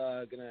was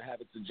going to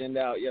have its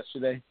agenda out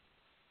yesterday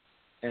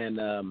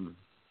and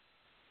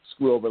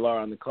screw over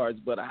Lara on the cards,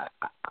 but I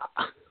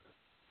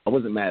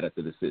wasn't mad at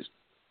the decision.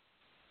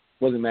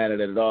 Wasn't mad at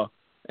it at all,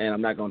 and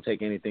I'm not going to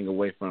take anything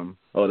away from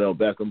Odell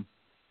Beckham.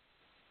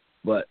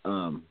 But,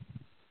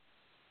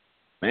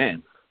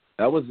 man,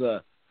 that was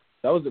a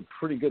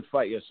pretty good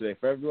fight yesterday.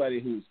 For everybody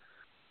who's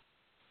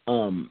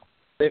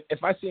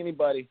If I see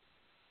anybody,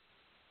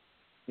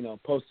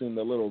 posting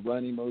the little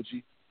run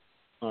emoji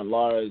on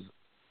Lara's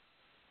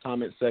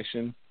comment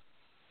section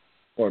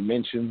or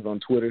mentions on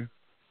Twitter,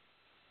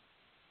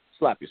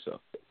 slap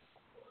yourself.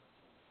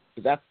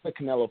 Because after the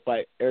Canelo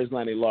fight,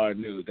 Erislandy Lara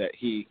knew that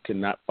he could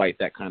not fight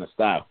that kind of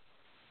style.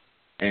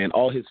 And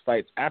all his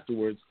fights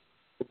afterwards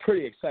were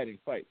pretty exciting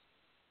fights.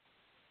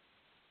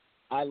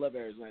 I love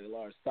Erislandy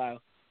Lara's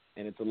style,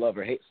 and it's a love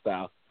or hate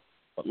style.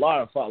 But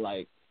Lara fought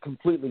like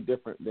completely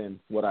different than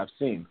what I've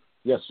seen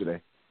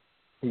yesterday.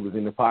 He was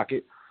in the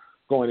pocket,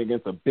 going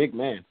against a big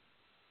man,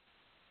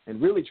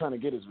 and really trying to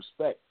get his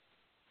respect,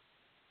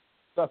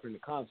 suffering the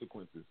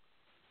consequences.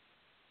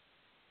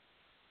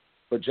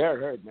 But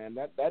Jared Hurd, man,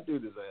 that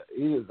dude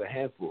is a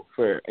handful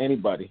for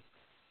anybody.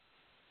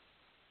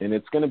 And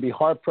it's going to be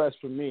hard-pressed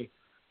for me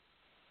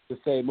to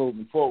say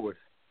moving forward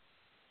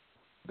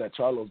that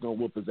Charlo's going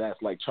to whoop his ass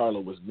like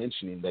Charlo was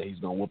mentioning that he's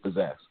going to whoop his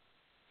ass.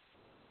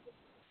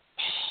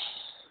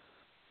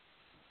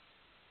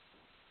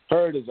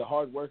 Hurd is a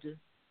hard worker,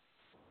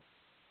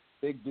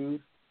 big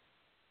dude,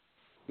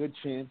 good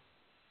chin,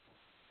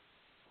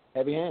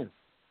 heavy hands.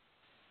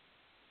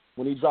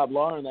 When he dropped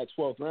Lara in that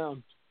 12th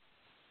round,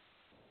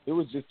 it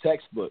was just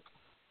textbook.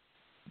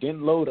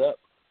 Didn't load up,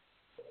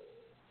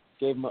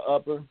 gave him an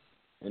upper,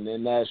 and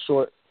then that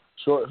short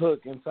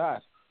hook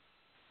inside.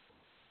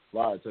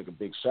 Lara took a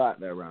big shot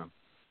that round,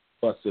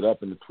 busted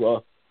up in the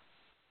 12th.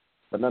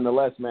 But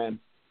nonetheless, man,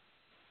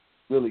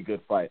 really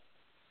good fight.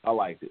 I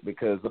liked it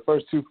because the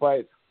first two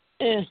fights,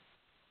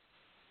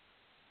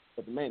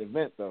 But the main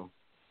event, though,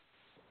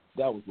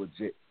 that was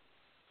legit.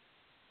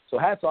 So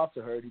hats off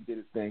to Hurd. He did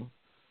his thing.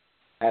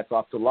 Hats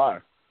off to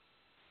Lara.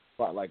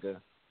 Fought like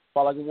a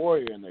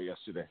warrior in there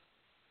yesterday.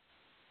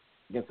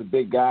 Against a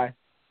big guy.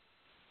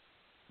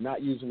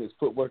 Not using his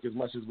footwork as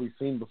much as we've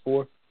seen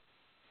before.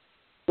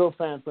 Still a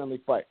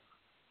fan-friendly fight.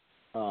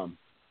 I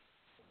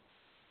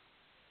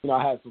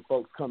had some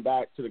folks come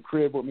back to the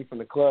crib with me from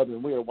the club,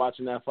 and we were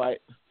watching that fight,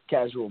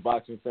 casual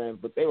boxing fans,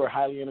 but they were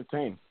highly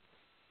entertained.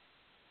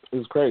 It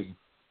was crazy.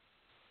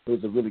 It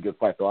was a really good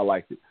fight, though. I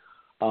liked it.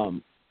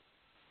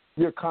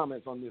 Your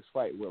comments on this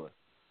fight, Willa,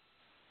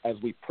 as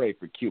we pray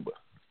for Cuba.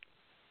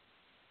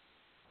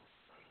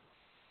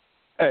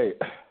 Hey,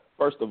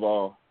 first of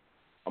all,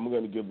 I'm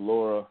going to give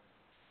Lara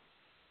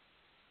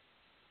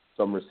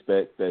some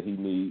respect that he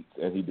needs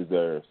and he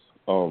deserves.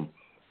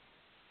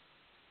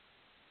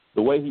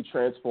 The way he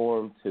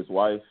transformed his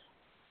wife,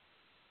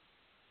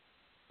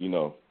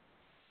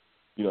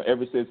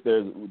 ever since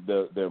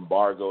the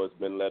embargo has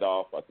been let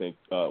off, I think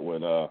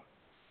when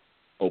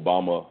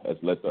Obama has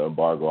let the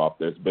embargo off,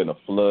 there's been a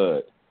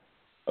flood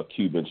of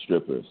Cuban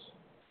strippers.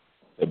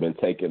 They've been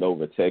taking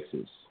over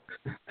Texas,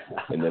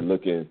 and they're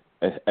looking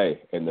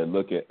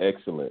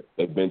excellent.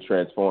 They've been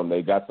transformed.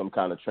 They got some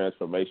kind of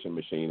transformation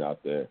machine out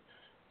there.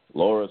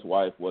 Laura's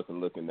wife wasn't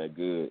looking that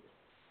good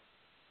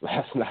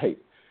last night.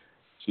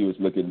 She was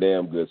looking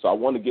damn good. So I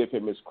want to give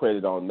him his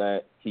credit on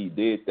that. He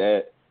did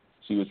that.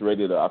 She was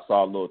ready to – I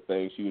saw a little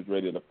thing. She was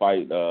ready to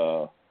fight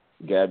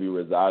Gabby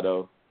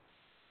Rosado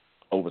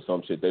over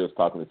some shit. They was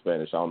talking in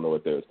Spanish. I don't know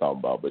what they was talking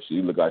about, but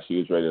she looked like she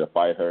was ready to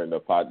fight her and their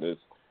partners.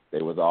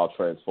 They was all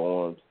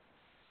transformed.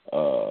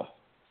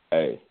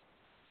 Hey,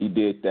 he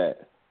did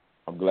that.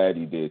 I'm glad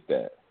he did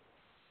that.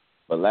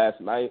 But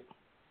last night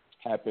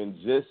happened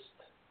just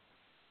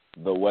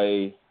the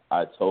way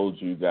I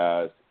told you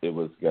guys it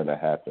was going to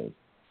happen.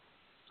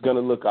 It's going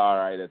to look all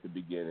right at the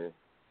beginning.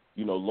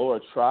 Lara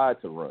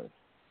tried to run.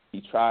 He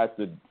tried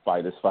to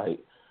fight his fight,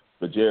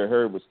 but Jared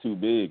Hurd was too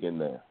big in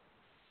there.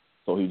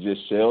 So he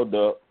just shelled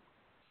up.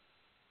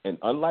 And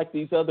unlike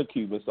these other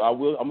Cubans, I'm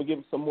going to give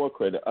him some more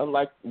credit.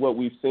 Unlike what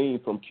we've seen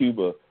from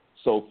Cuba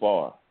so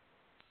far,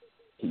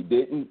 he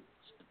didn't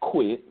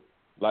quit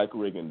like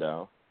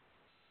Rigondeaux.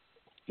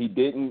 He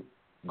didn't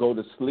go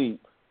to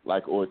sleep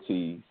like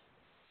Ortiz.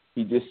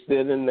 He just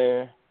stood in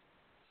there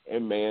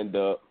and manned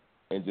up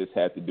and just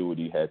had to do what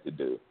he had to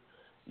do.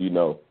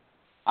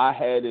 I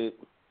had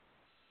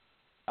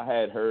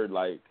Hurd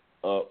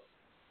up.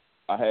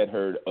 I had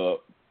Hurd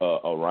up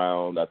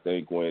around, I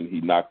think, when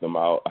he knocked him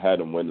out. I had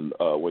him when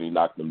he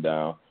knocked him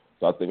down.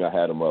 So I think I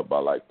had him up by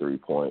like 3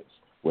 points,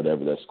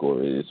 whatever that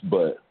score is.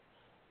 But,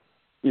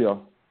 he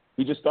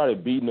just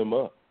started beating him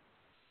up.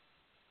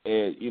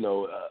 And,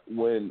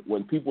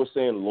 when people were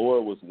saying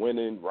Lara was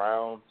winning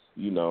rounds,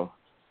 he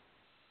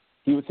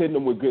was hitting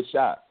them with good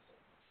shots.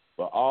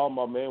 But all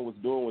my man was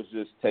doing was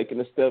just taking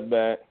a step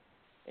back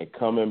and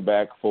coming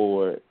back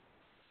forward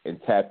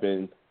and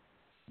tapping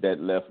that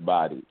left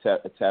body,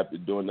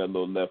 doing that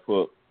little left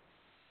hook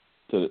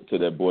to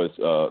that boy's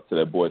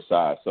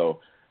side. So,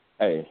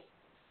 hey,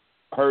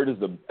 Hurd is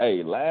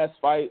last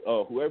fight,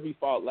 whoever he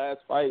fought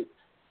last fight,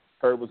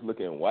 Hurd was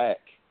looking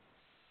whack.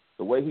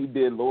 The way he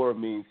did Lara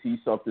means he's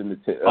something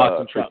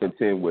to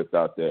contend with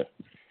out there.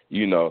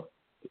 He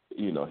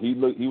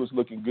was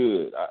looking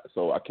good.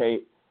 So I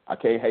can't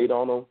hate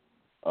on him.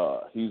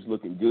 He's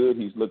looking good.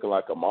 He's looking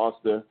like a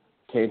monster.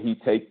 Can he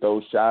take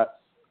those shots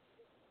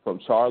from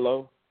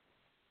Charlo?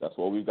 That's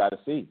what we've got to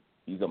see.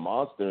 He's a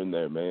monster in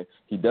there, man.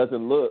 He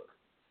doesn't look,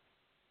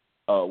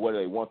 what are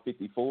they,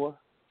 154?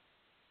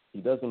 He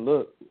doesn't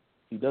look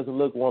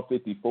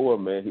 154,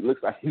 man. He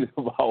looks like he's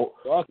about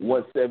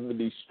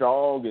 170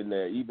 strong in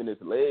there. Even his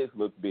legs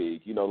look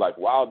big. You know, like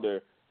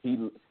Wilder, he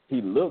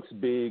looks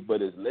big,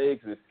 but his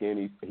legs are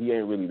skinny. He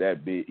ain't really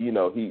that big. You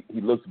know, he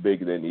looks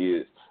bigger than he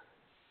is.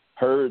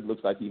 Hurd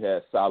looks like he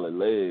has solid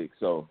legs,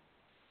 so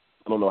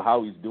I don't know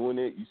how he's doing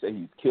it. You say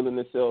he's killing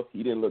himself.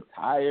 He didn't look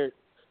tired.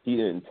 He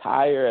didn't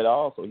tire at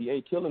all, so he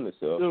ain't killing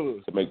himself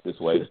to make this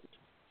weight.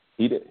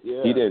 He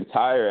didn't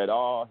tire at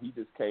all. He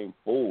just came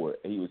forward,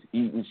 and he was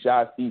eating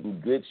shots,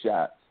 eating good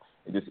shots,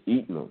 and just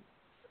eating them.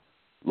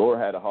 Lara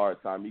had a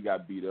hard time. He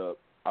got beat up.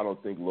 I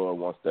don't think Lara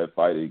wants that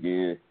fight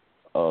again.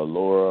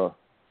 Lara,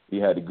 he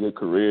had a good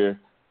career,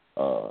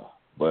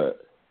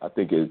 but I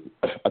think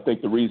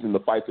the reason the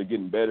fights are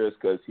getting better is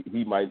because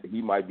he might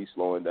be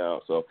slowing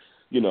down. So,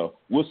 you know,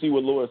 we'll see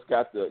what Lara's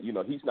got.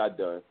 He's not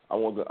done.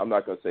 I'm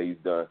not gonna say he's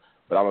done,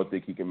 but I don't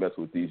think he can mess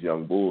with these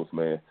young bulls,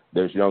 man.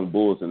 There's young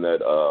bulls in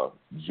that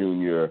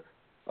junior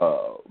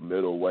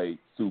middleweight,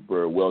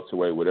 super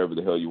welterweight, whatever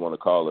the hell you want to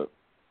call it.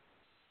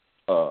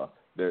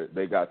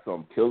 They got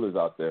some killers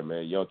out there,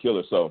 man, young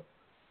killers. So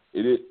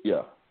it is,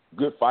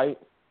 good fight,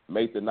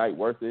 made the night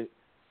worth it.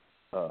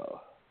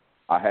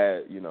 I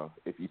had,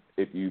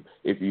 if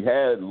you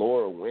had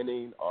Lara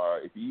winning, or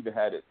if you even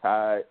had it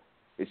tied,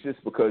 it's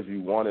just because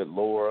you wanted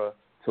Lara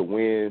to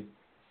win,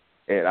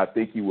 and I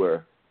think you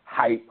were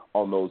hype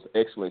on those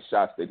excellent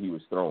shots that he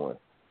was throwing,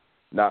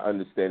 not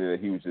understanding that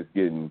he was just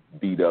getting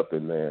beat up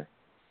in there.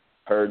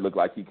 Hurd looked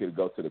like he could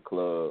go to the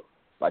club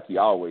like he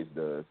always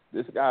does.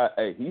 This guy,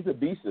 hey, he's a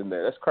beast in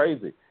there. That's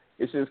crazy.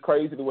 It's just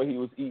crazy the way he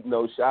was eating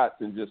those shots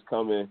and just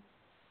coming,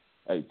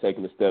 hey,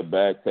 taking a step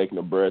back, taking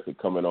a breath, and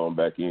coming on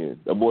back in.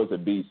 That boy's a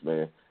beast,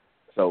 man.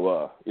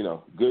 So,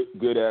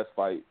 good ass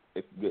fight.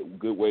 It's a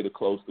good way to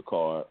close the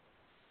card.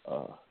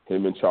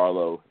 Him and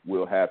Charlo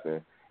will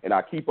happen. And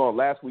I keep on,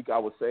 last week I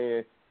was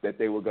saying that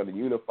they were going to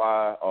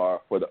unify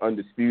for the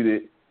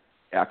undisputed.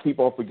 And I keep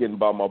on forgetting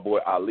about my boy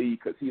Ali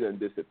because he done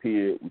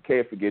disappeared. We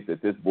can't forget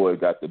that this boy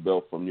got the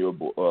belt from your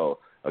boy,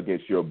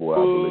 against your boy, I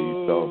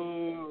believe.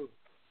 So,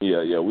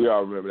 yeah, we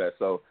all remember that.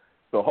 So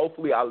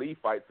hopefully Ali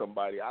fights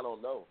somebody. I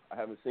don't know. I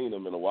haven't seen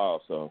him in a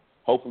while. So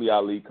hopefully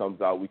Ali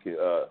comes out. We can.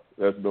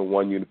 There's been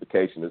one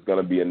unification. There's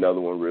going to be another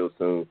one real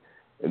soon.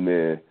 And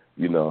then,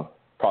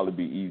 probably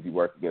be easy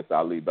work against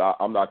Ali. But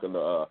I'm not going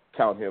to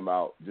count him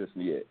out just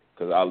yet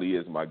because Ali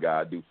is my guy.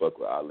 I do fuck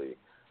with Ali.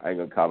 I ain't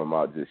going to count him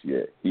out just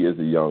yet. He is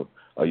a young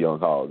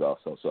hog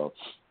also. So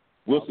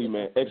we'll see,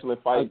 man.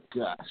 Excellent fight.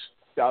 Oh,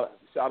 gosh.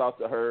 Shout out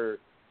to Hurd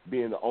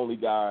being the only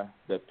guy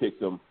that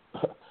picked him.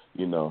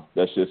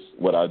 That's just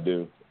what I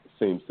do. It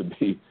seems to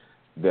be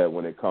that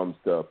when it comes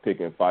to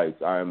picking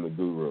fights, I am the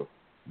guru.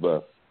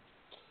 But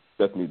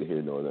that's neither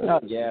here nor there. Oh,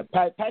 yeah.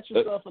 Pat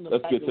yourself on the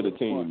back. Let's get to the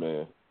team,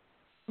 man.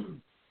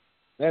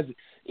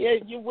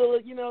 You will.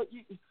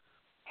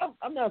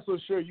 I'm not so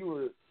sure you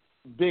were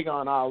big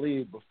on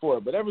Ali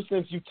before, but ever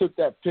since you took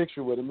that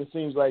picture with him, it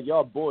seems like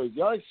y'all boys,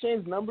 y'all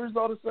exchange numbers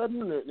all of a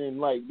sudden and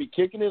like be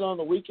kicking it on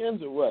the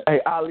weekends or what? Hey,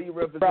 Ali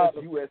represents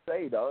the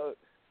USA, dog.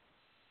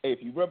 Hey,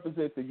 if you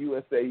represent the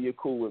USA, you're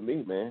cool with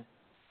me, man.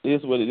 It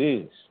is what it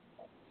is.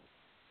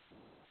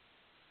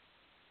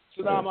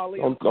 Saddam Ali,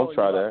 don't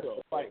try that.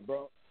 Fight,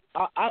 bro.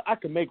 I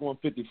can make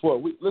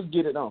 154. Let's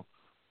get it on.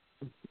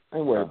 I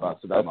ain't worried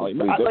about Saddam Ali.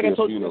 Like I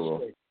told you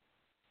yesterday.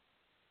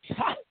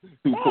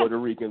 2 Puerto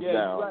Ricans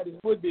down. Right.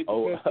 It would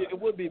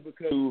be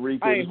because 2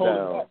 Ricans I ain't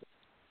down.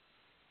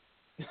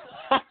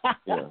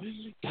 Yeah,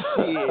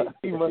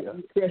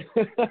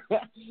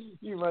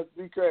 you must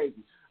be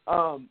crazy.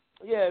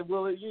 Yeah,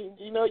 well,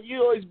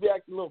 you always be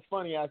acting a little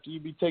funny after you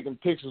be taking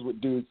pictures with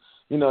dudes.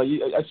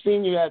 I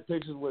seen you had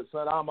pictures with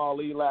Saddam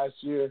Ali last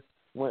year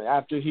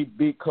after he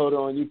beat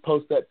Cotto, and you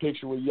post that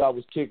picture where y'all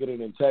was kicking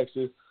it in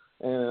Texas.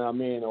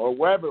 And or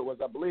wherever it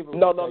was, I believe it was.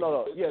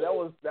 No. Yeah, that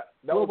was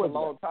a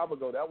long time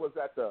ago. That was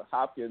at the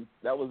Hopkins.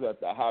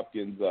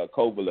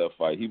 Kovalev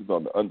fight. He was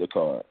on the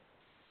undercard.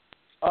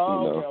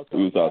 Oh, okay.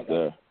 He was out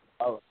there.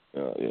 All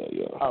right.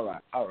 Yeah.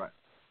 All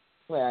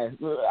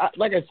right.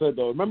 Like I said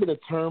though, remember the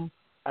term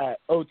at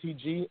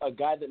OTG, a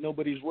guy that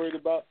nobody's worried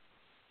about?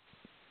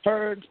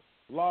 Hurd,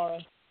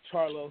 Lara,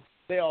 Charlo,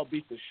 they all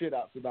beat the shit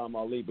out of Saddam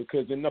Ali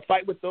because in the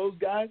fight with those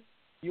guys,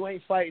 you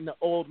ain't fighting the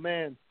old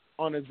man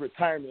on his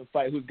retirement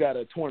fight who's got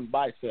a torn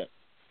bicep.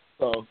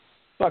 So,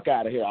 fuck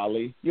out of here,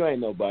 Ali. You ain't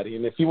nobody.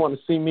 And if you want to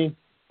see me,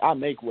 I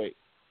make weight.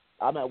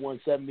 I'm at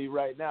 170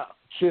 right now,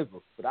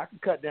 chisel. But I can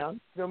cut down,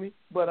 feel me?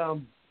 But,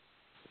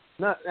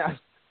 not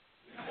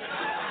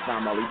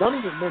Ali. Don't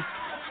even mention.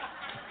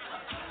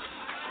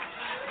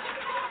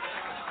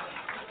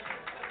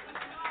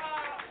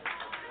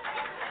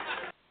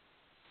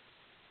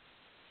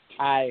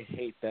 I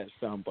hate that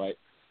soundbite.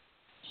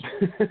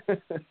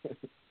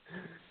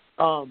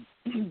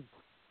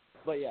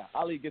 But yeah,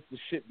 Ali gets the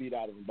shit beat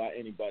out of him by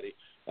anybody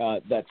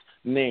that's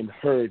named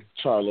Hurd,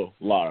 Charlo,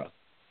 Lara.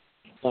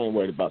 I ain't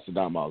worried about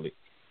Saddam Ali.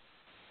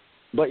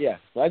 But yeah,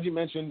 as you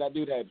mentioned, that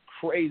dude had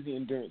crazy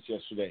endurance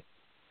yesterday.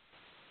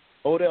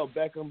 Odell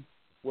Beckham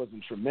was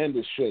in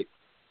tremendous shape.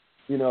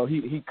 You know,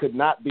 he could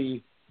not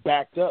be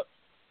backed up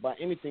by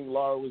anything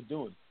Lara was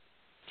doing.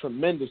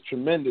 Tremendous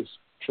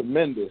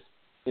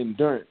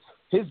endurance.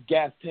 His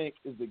gas tank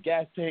is the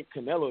gas tank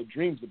Canelo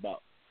dreams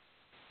about.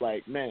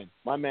 Like, man,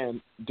 my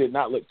man did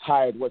not look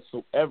tired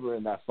whatsoever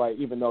in that fight,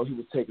 even though he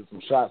was taking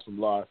some shots from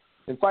Lara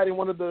and fighting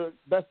one of the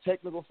best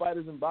technical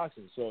fighters in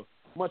boxing. So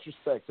much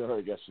respect to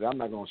Hurd yesterday. I'm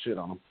not going to shit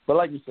on him. But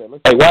like you said,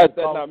 hey, why is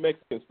that not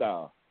Mexican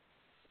style?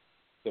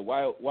 So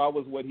why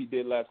was what he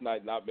did last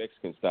night not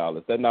Mexican style?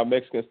 Is that not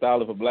Mexican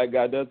style if a black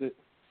guy does it?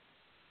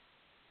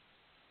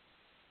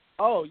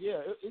 Oh,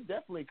 yeah, it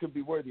definitely could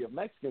be worthy of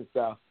Mexican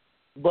style.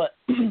 But,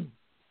 you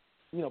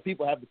know,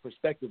 people have the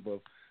perspective of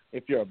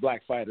if you're a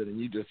black fighter, then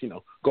you just, you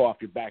know, go off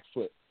your back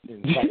foot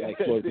and fight like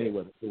Floyd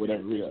Mayweather for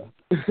whatever reason.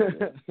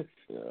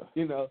 Yeah.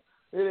 You know,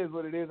 it is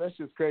what it is. That's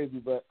just crazy.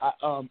 But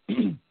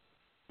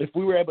if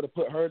we were able to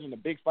put Hurd in a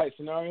big fight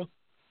scenario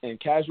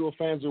and casual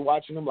fans are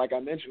watching him, like I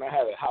mentioned, I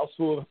had a house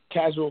full of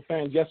casual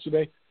fans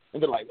yesterday,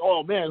 and they're like,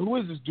 oh, man, who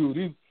is this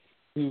dude?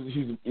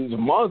 He's a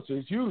monster.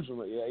 He's huge. I'm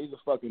like, yeah, he's a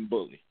fucking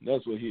bully.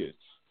 That's what he is.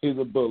 He's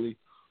a bully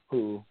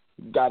who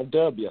got a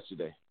dub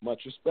yesterday.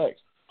 Much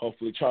respect.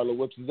 Hopefully Charlo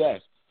whips his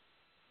ass.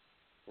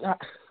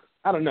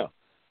 I don't know.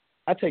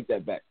 I take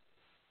that back.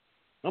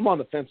 I'm on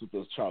the fence with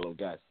those Charlo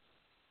guys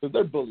because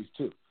they're bullies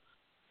too.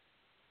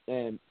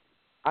 And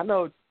I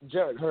know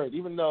Jarrett Hurd,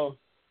 even though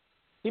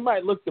he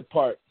might look the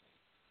part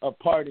of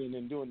partying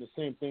and doing the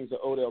same things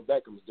that Odell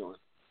Beckham's doing,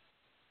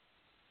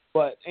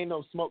 but ain't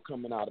no smoke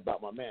coming out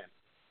about my man.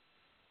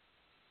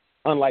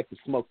 Unlike the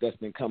smoke that's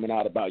been coming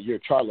out about your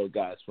Charlo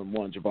guys from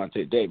one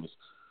Gervonta Davis.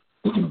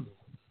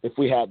 If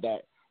we had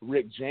that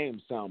Rick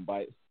James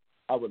soundbite,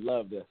 I would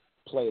love to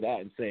play that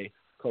and say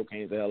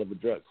cocaine's a hell of a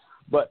drug.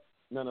 But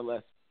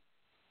nonetheless,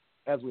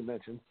 as we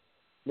mentioned,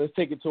 let's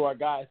take it to our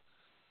guys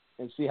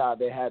and see how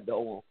they had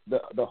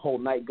the whole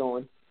night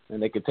going,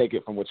 and they could take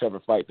it from whichever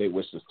fight they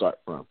wish to start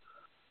from.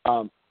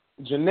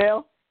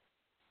 Janelle,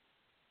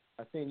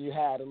 I think you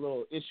had a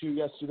little issue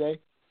yesterday.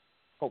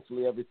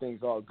 Hopefully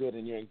everything's all good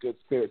and you're in good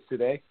spirits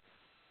today.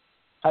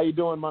 How you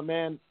doing, my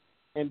man?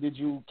 And did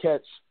you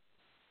catch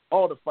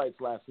all the fights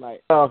last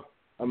night?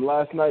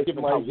 Last night,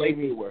 given how late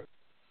we were.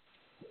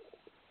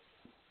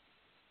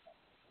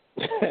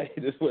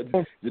 This what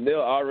Janelle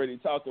already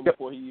talking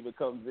before he even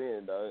comes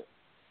in, dog.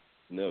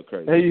 Janelle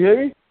crazy. Hey, you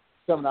hear me?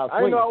 Coming out I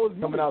didn't know I was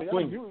coming out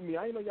swinging. muting me.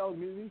 I didn't know y'all was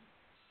muting me.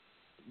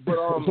 But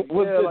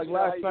yeah, like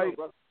last night.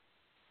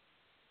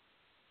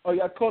 Oh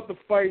yeah, I caught the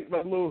fight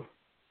like a little.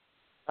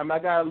 I mean, I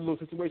got a little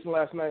situation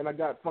last night, and I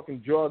got fucking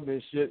drugged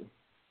and shit.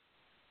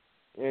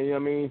 And you know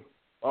what I mean?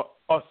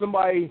 Or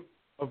somebody,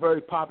 a very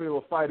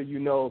popular fighter, you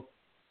know,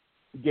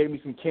 gave me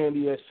some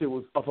candy. That shit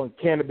was up on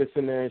cannabis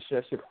in there and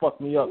shit. That shit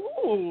fucked me up.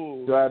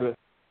 Ooh. So I had to,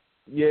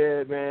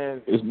 yeah,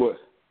 man. It's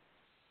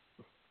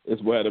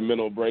what had a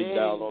mental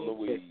breakdown on the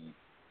weed.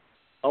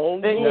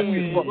 On the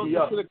weed. Fucked me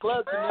up. To the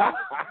club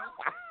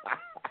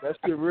that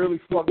shit really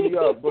fucked me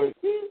up, but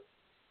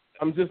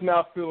I'm just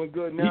now feeling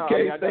good now. You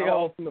can't I stay got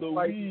off from the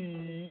fight.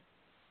 weed.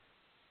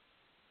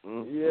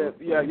 Yeah.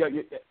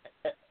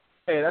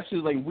 Hey, that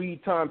shit's like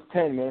weed times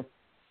 10, man.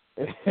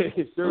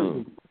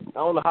 Seriously. I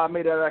don't know how I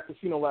made that at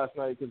casino last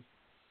night because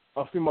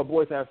I seen my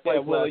boys have fights. Yeah,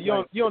 Willa, last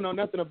night. you don't know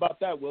nothing about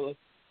that, Willa.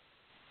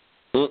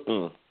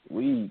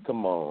 Weed,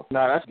 come on.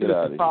 Nah, that's Get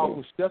out of powerful.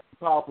 here. That's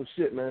powerful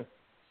shit, man.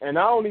 And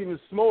I don't even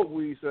smoke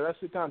weed, so that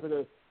shit kind of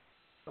took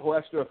a whole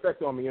extra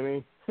effect on me. I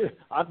mean,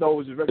 I thought it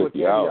was just regular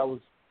candy.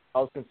 I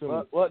was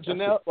consuming. Well,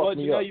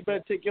 Janelle, you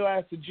better take your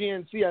ass to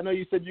GNC. I know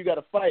you said you got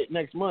a fight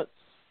next month,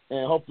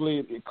 and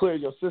hopefully it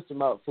clears your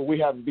system out for we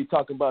haven't be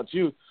talking about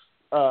you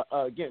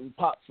getting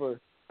popped for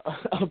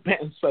a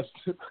banned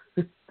substance.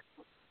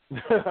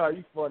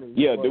 You funny.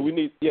 Yeah, do we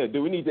need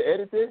to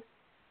edit this?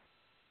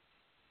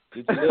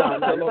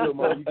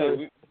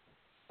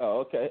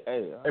 Oh, okay.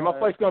 Hey, my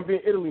fight's gonna be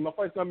in Italy. You know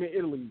what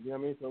I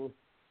mean? So,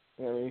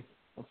 you know what I mean?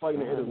 I'm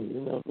fighting in Italy. You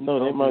never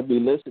know. They might be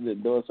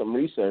listening, doing some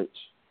research.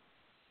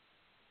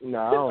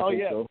 Nah, I don't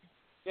think so.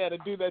 Yeah, the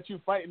dude that you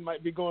fighting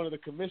might be going to the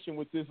commission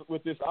with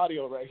this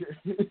audio right here.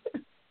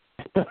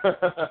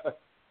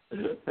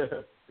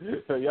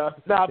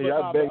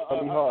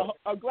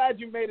 I'm glad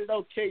you made it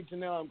okay,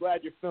 Janelle. I'm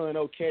glad you're feeling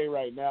okay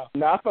right now.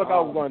 Nah, I thought I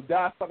was gonna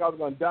die. I was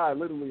gonna die,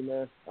 literally,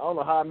 man. I don't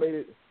know how I made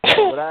it,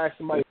 but I asked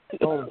somebody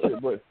on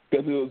shit, but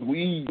because it was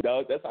weed,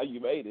 dog. That's how you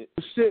made it.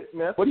 Shit,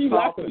 man. What are you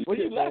laughing? What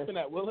are you laughing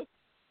at, Willa?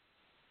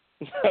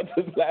 I'm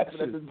just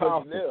laughing at this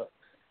Janelle.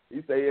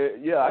 You say,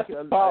 yeah,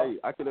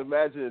 I can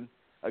imagine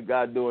a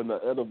guy doing the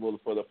edible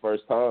for the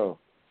first time,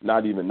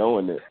 not even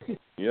knowing it.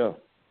 Yeah.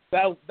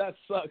 That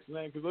sucks,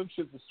 man, because them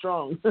shits are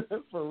strong.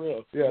 For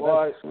real. Yeah,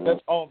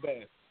 that's all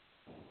bad.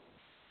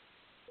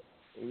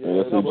 Yeah,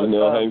 that's what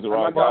Janelle hangs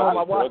around.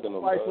 I watched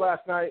the fight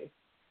last night.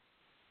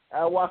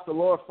 I watched the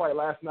Lara fight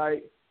last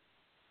night,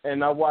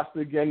 and I watched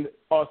it again,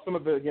 or some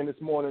of it again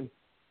this morning.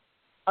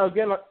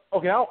 Again,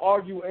 okay, I don't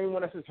argue with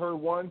anyone that says Hurd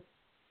won,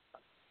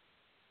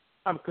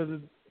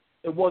 because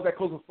it was that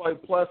close a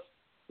fight. Plus,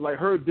 like,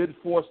 Hurd did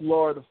force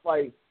Lara to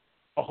fight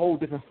a whole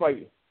different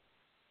fight.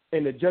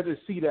 and the judges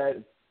see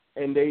that,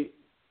 and they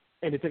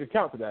take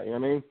account of that. You know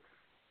what I mean?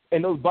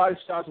 And those body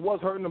shots was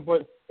hurting him,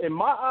 but in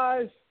my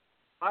eyes,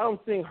 I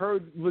don't think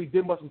Hurd really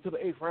did much until the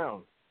 8th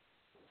round.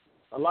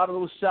 A lot of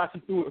those shots he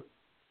threw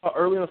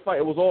early in the fight,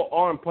 it was all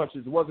arm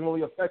punches. It wasn't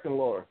really affecting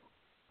Lara.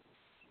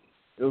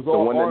 It was all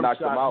the one arm that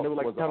knocked shots, him out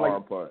was was an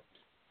arm punch.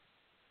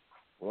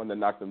 The one that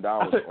knocked him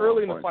down was an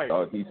early in arm the punch.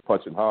 fight. He's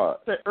punching hard.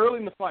 I said early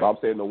in the fight. So I'm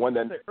saying the one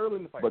that, early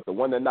in the fight. but the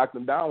one that knocked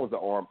him down was an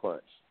arm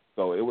punch.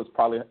 So it was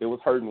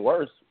hurting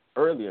worse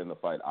earlier in the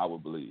fight, I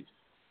would believe.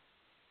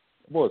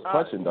 The boy was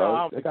punching,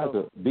 dog. They got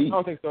the beat. I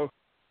don't think so.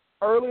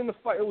 Early in the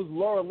fight, it was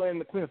Lara landing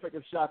the clean,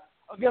 effective shots.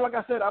 Again, like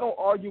I said, I don't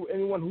argue with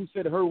anyone who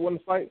said Hurd won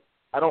the fight.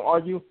 I don't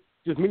argue.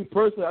 Just me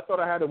personally, I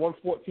thought I had a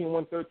 114,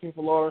 113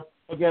 for Lara.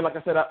 Again, like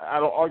I said, I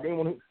don't argue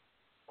anyone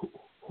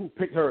who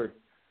picked Hurd.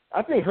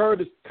 I think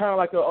Hurd is kind of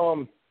like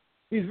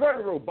he's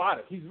very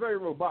robotic.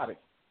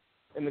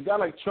 And the guy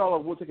like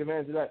Charlo will take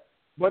advantage of that.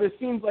 But it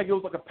seems like it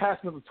was like a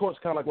passing of the torch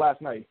kind of like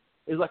last night.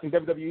 It's like in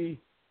WWE.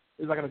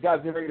 It's like a guy's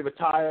getting ready to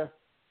retire,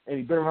 and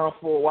he's been around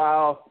for a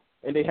while,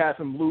 and they have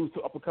him lose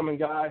to up-and-coming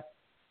guy.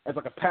 It's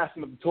like a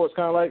passing of the torch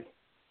kind of like.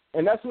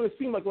 And that's what it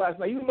seemed like last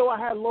night. Even though I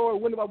had Lara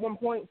winning by 1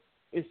 point,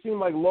 it seemed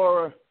like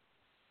Lara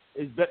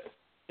is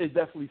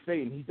definitely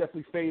fading. He's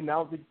definitely fading. I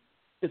don't think,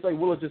 it's like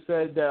Willa just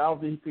said, that I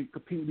don't think he could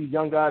compete with these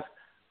young guys.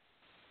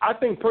 I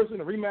think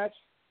personally in a rematch,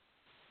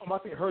 I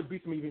think Hurd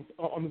beats him even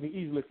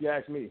easily if you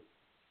ask me.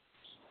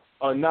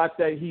 Not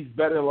that he's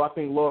better. I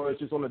think Lara is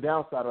just on the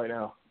downside right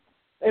now.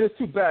 And it's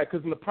too bad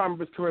because in the prime of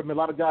his career, a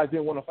lot of guys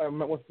didn't want to fight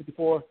him at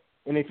 154.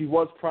 And if he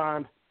was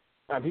primed,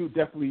 he would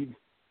definitely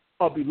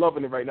be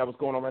loving it right now, what's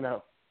going on right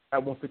now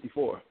at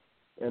 154.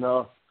 And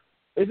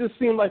it just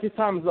seemed like his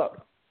time is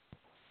up.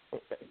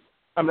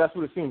 That's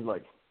what it seems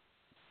like.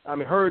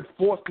 Hurd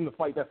forced him to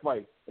fight that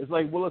fight. It's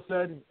like Willa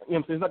said,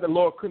 it's not that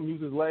Lara couldn't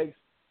use his legs,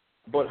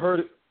 but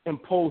Hurd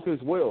imposed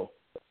his will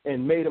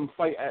and made him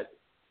fight at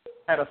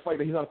a fight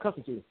that he's not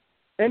accustomed to.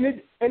 And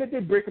it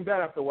did break him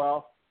down after a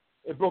while.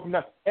 It broke him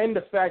down. And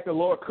the fact that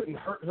Lara couldn't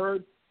hurt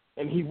Hurd,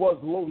 and he was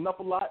loading up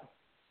a lot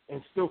and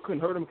still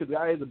couldn't hurt him because the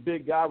guy is a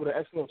big guy with an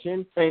excellent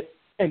chin,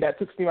 and that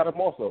took steam out of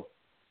him also,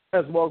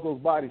 as well as those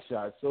body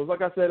shots. So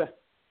like I said,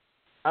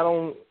 I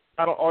don't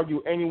argue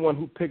with anyone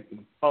who picked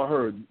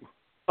Hurd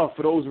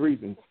for those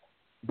reasons.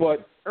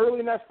 But early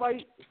in that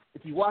fight,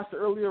 if you watch the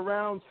earlier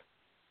rounds,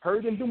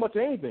 Hurd didn't do much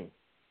of anything.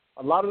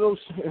 A lot of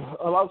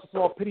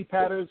small pity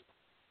patters,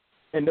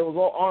 and there was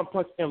all arm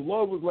punches, and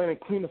Lara was landing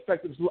clean,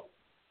 effective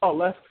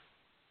left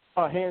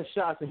hand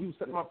shots, and he was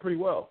setting them up pretty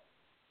well.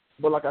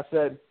 But like I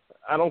said,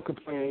 I don't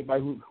complain to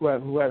anybody who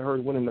had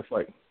Hurd winning the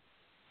fight.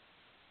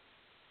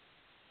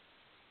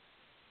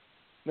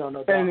 No.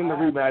 And in the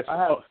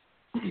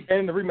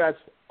rematch,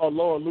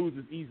 Lara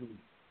loses easily.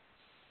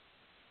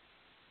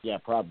 Yeah,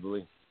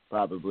 probably.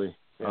 Yeah.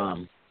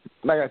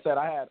 Like I said,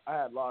 I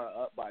had Lara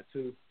up by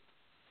 2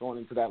 going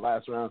into that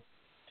last round,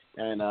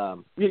 and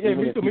me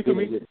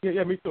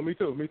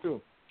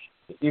too.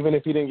 Even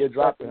if he didn't get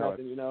dropped or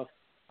nothing,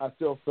 I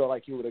still felt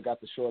like he would have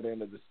got the short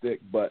end of the stick.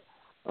 But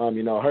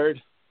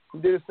Hurd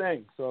did his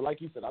thing. So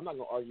like you said, I'm not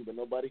gonna argue with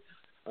nobody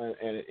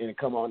and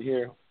come on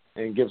here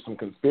and give some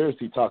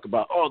conspiracy talk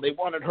about they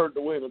wanted Hurd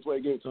to win. That's why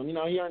he gave it to him.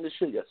 He earned his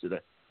shit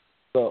yesterday.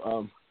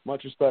 So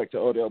much respect to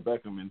Odell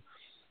Beckham, and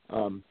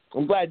I'm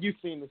glad you've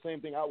seen the same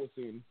thing I was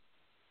seeing,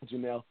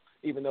 Janelle,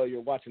 even though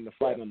you're watching the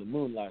fight on the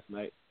moon last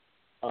night.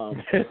 But,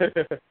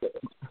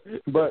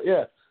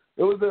 yeah,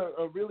 it was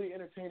a really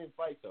entertaining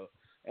fight, though.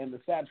 And the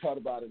sad part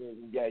about it is,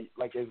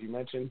 like as you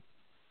mentioned,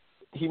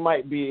 he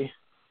might be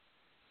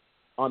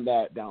on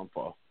that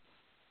downfall.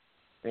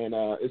 And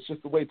it's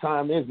just the way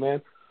time is,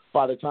 man.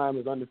 Father Time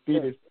is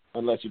undefeated,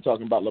 unless you're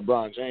talking about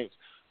LeBron James.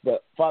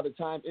 But Father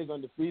Time is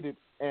undefeated,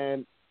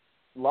 and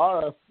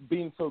Lara,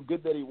 being so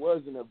good that he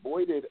was and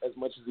avoided as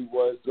much as he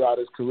was throughout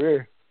his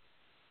career,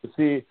 to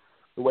see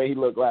the way he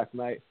looked last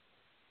night,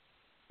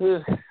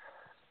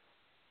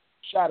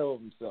 shadow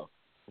of himself,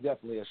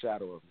 definitely a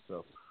shadow of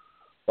himself.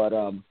 But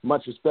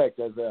much respect,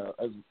 as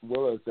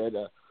Willa said,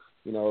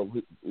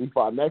 we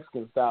fought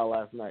Mexican style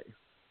last night,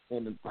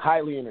 and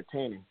highly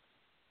entertaining.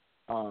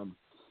 I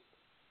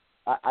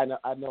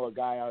know a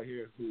guy out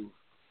here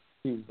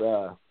he's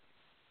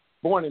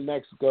born in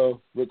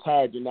Mexico,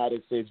 retired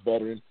United States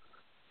veteran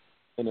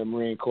in the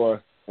Marine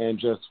Corps, and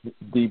just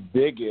the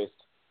biggest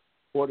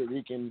Puerto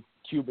Rican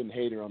Cuban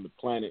hater on the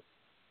planet,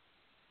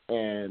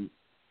 and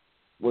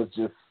was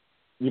just,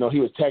 he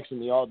was texting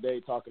me all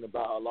day talking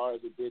about how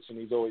Lara's a bitch and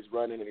he's always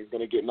running and he's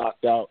going to get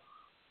knocked out.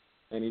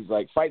 And he's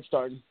like, fight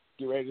starting,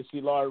 get ready to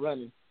see Lara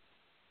running.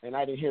 And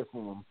I didn't hear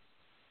from him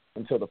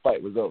until the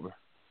fight was over.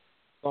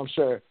 So I'm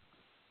sure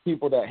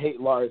people that hate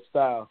Lara's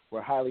style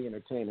were highly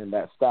entertained in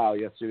that style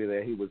yesterday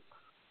that he was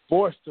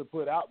forced to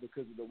put out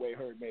because of the way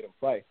Hurd made him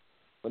fight.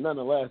 But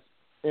nonetheless,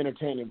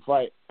 entertaining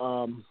fight.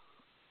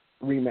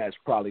 Rematch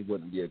probably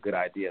wouldn't be a good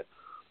idea.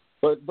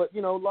 But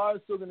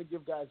Lara's still going to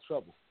give guys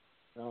trouble.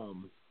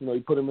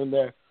 You put him in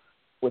there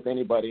with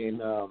anybody,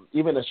 and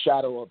even a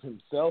shadow of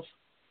himself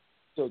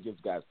still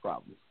gives guys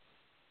problems.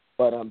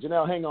 But,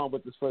 Janelle, hang on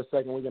with us for a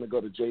second. We're going to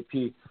go to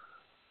JP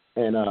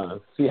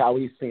and see how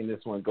he's seen this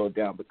one go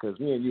down, because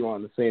me and you are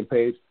on the same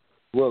page.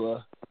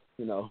 Willa,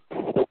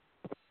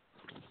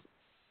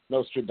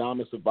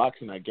 Nostradamus of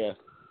boxing, I guess.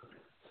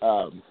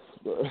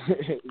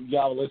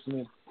 Y'all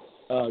listening,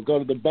 go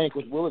to the bank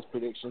with Willa's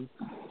predictions,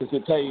 because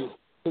he'll tell you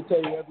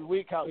every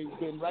week how he's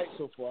been right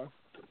so far.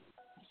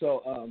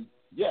 So,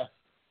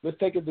 let's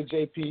take it to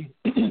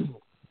JP,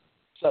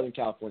 Southern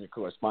California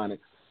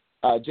correspondent.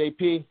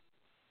 JP,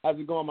 how's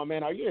it going, my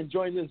man? Are you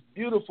enjoying this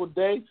beautiful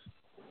day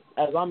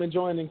as I'm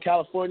enjoying in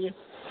California?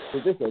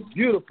 It's just a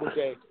beautiful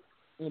day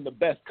in the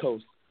best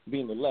coast,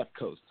 being the left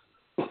coast.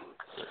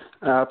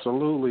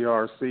 Absolutely,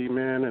 RC,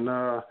 man,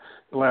 and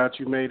glad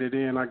you made it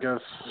in. I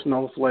guess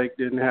Snowflake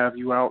didn't have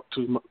you out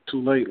too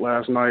late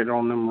last night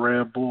on them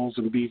Red Bulls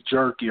and beef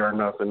jerky or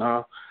nothing,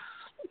 huh?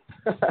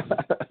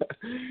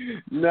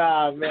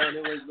 Nah, man,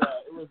 it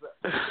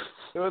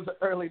was an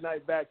early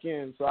night back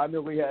in, so I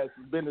knew we had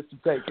some business to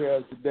take care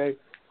of today,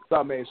 so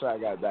I made sure I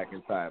got back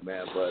in time,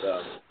 man. But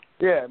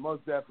yeah,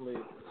 most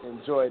definitely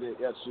enjoyed it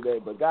yesterday,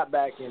 but got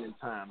back in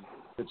time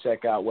to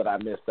check out what I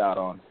missed out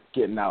on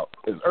getting out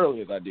as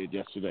early as I did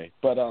yesterday.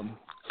 But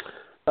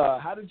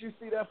how did you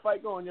see that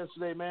fight going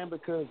yesterday, man?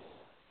 Because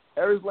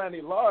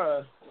Erislandy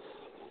Lara,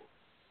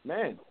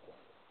 man,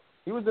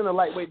 he was in a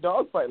lightweight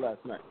dogfight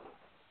last night.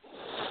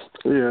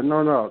 Yeah,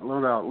 no doubt.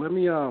 Let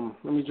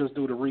me just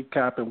do the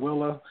recap. And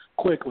Willa,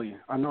 quickly,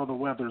 I know the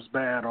weather's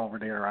bad over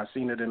there. I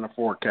seen it in the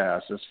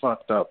forecast. It's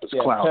fucked up. It's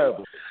cloudy.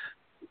 Terrible.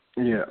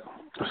 Yeah.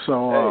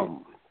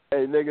 So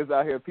Hey, niggas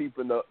out here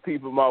peeping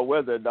my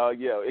weather, dog.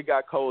 Yeah, it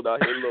got cold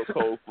out here. A little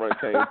cold front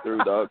came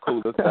through, dog.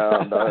 Cool us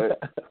down, dog.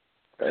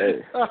 Hey,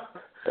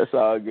 that's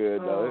all good,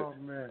 dog. Oh,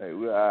 man. Hey,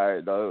 we're all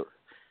right, dog.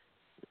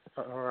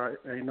 All right.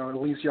 Hey, at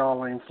least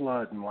y'all ain't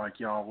flooding like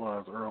y'all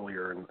was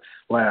earlier in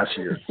last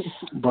year.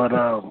 But,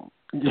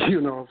 you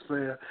know what I'm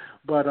saying?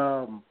 But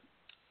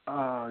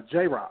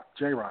J-Rock.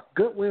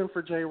 Good win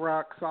for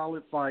J-Rock.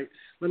 Solid fight.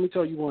 Let me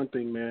tell you one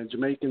thing, man.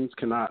 Jamaicans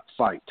cannot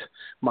fight.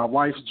 My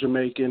wife's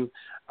Jamaican.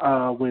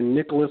 When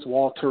Nicholas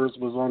Walters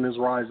was on his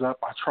rise up,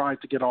 I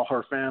tried to get all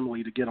her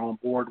family to get on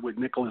board with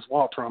Nicholas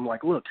Walter. I'm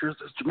like, look, here's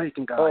this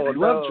Jamaican guy.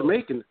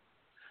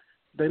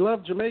 They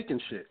love Jamaican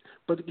shit.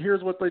 But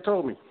here's what they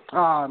told me.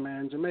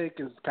 Man,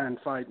 Jamaicans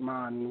can't fight,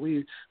 man.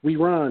 We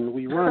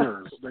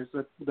runners. They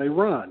said they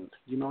run.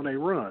 They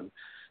run.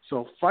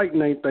 So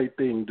fighting ain't they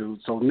thing, dude.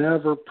 So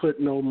never put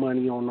no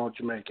money on no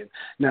Jamaican.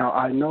 Now,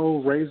 I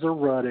know Razor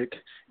Ruddock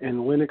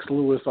and Lennox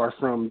Lewis are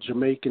from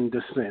Jamaican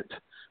descent,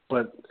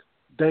 but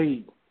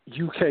they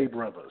UK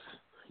brothers.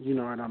 You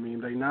know what I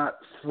mean? They not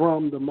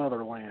from the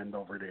motherland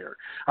over there.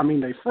 I mean,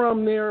 they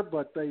from there,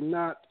 but they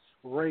not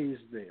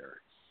raised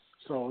there.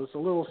 So it's a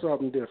little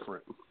something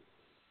different.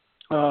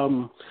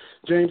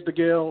 James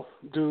DeGale,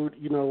 dude,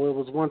 it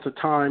was once a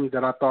time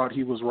that I thought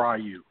he was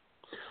Ryu.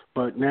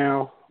 But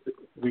now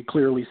we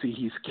clearly see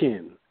he's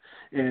kin.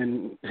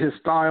 And his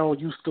style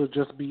used to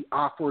just be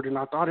awkward, and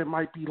I thought it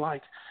might be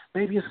like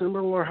maybe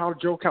similar how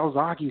Joe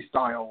Calzaghe's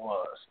style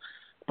was.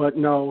 But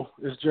no,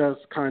 it's just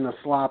kind of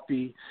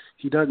sloppy.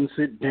 He doesn't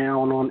sit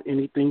down on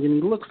anything, and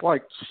he looks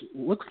like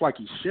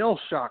he's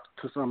shell-shocked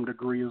to some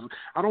degree.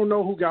 I don't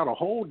know who got a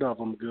hold of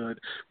him good,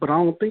 but I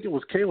don't think it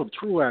was Caleb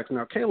Truax.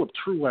 Now, Caleb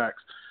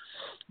Truax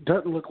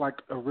doesn't look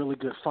like a really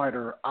good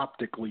fighter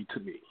optically to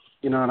me.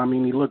 You know what I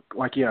mean? He looked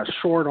like he has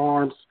short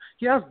arms.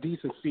 He has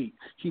decent feet.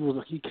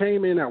 He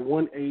came in at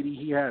 180.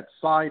 He had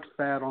side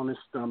fat on his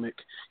stomach.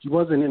 He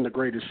wasn't in the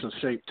greatest of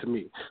shape to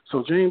me.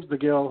 So James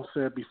DeGale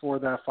said before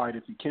that fight,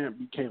 if he can't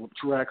beat Caleb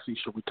Truax, he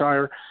should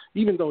retire.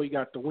 Even though he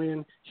got the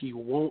win, he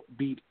won't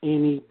beat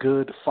any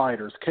good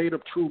fighters.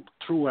 Caleb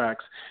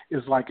Truax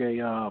is like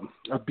a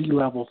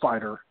B-level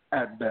fighter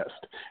at best,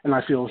 and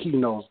I feel he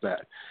knows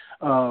that.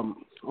 On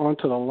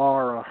to the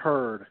Lara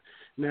Hurd.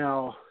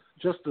 Now,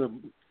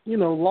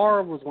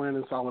 Lara was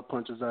landing solid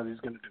punches as he's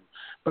going to do.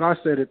 But I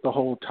said it the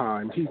whole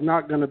time. He's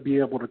not going to be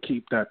able to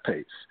keep that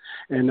pace.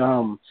 And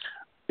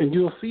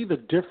you'll see the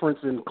difference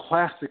in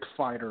classic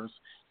fighters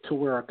to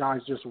where a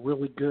guy's just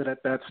really good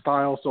at that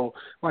style. So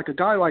like a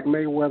guy like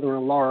Mayweather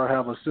and Lara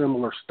have a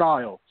similar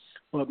style,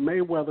 but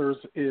Mayweather's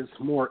is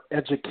more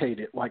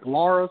educated. Like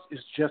Lara's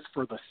is just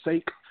for the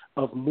sake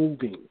of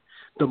moving.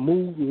 The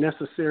move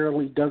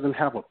necessarily doesn't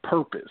have a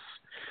purpose.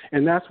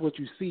 And that's what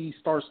you see. He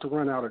starts to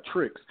run out of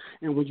tricks.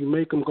 And when you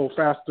make him go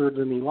faster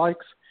than he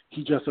likes,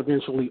 he just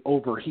eventually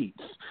overheats.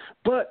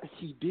 But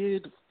he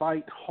did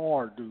fight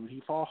hard, dude.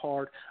 He fought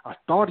hard. I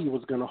thought he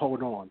was going to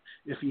hold on.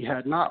 If he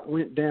had not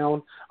went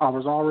down, I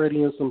was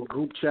already in some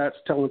group chats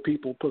telling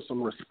people put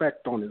some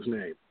respect on his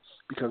name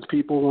because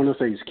people want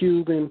to say he's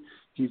Cuban,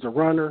 he's a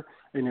runner,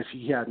 and if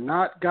he had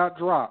not got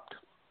dropped,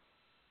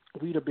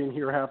 we'd have been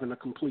here having a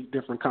complete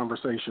different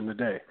conversation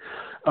today.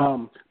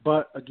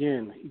 But,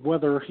 again,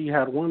 whether he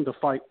had won the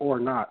fight or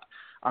not,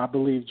 I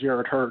believe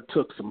Jarrett Hurd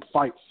took some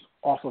fights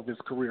off of his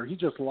career. He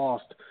just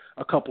lost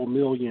a couple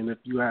million, if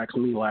you ask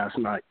me, last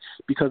night.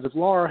 Because if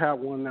Lara had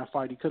won that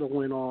fight, he could have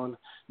went on,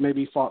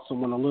 maybe fought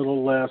someone a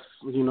little less,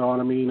 you know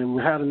what I mean, and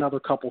we had another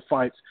couple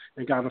fights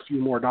and got a few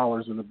more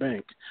dollars in the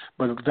bank.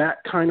 But that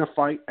kind of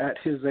fight at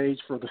his age,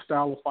 for the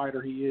style of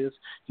fighter he is,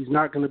 he's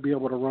not going to be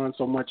able to run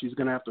so much. He's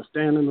going to have to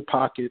stand in the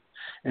pocket,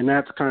 and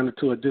that's kind of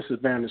to a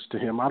disadvantage to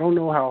him. I don't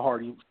know how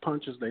hard he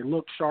punches. They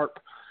look sharp,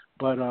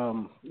 but,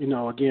 you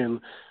know,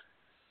 again,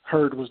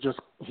 Hurd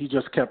he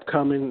just kept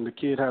coming. The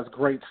kid has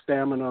great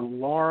stamina.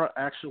 Lara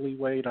actually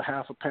weighed a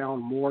half a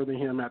pound more than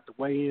him at the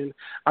weigh-in.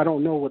 I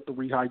don't know what the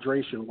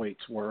rehydration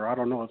weights were. I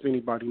don't know if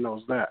anybody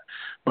knows that.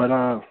 But,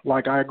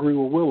 like, I agree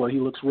with Willa.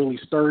 He looks really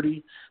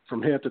sturdy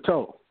from head to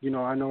toe. You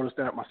know, I noticed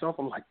that myself.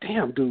 I'm like,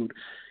 damn, dude,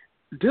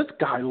 this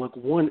guy looked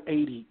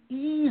 180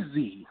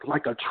 easy,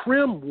 like a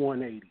trim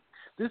 180.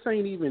 This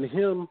ain't even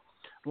him,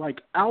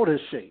 like, out of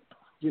shape.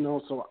 You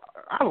know, so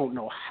I don't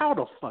know how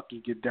the fuck he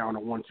get down to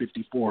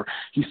 154.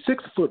 He's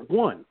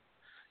 6'1".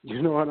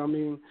 You know what I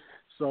mean?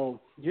 So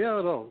yeah,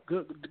 though,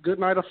 good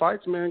night of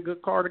fights, man.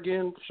 Good card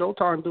again.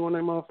 Showtime doing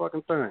their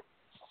motherfucking thing.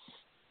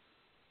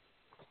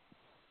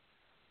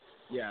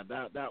 Yeah,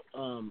 that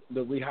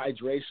the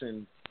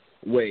rehydration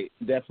weight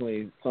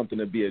definitely something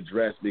to be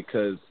addressed,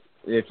 because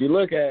if you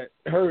look at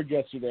Hurd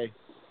yesterday,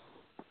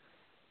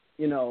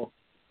 you know,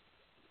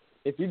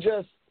 if you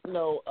just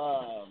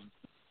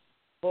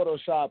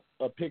Photoshop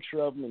a picture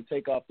of him and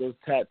take off those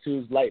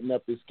tattoos, lighten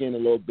up his skin a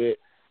little bit,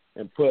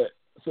 and put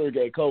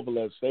Sergey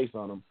Kovalev's face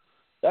on him.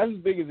 That's as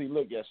big as he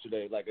looked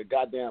yesterday, like a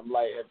goddamn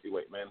light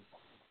heavyweight, man.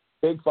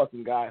 Big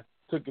fucking guy,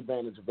 took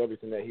advantage of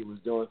everything that he was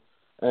doing.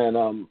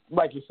 And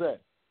like you said,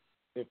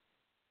 if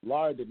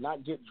Lara did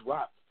not get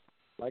dropped,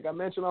 like I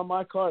mentioned on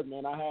my card,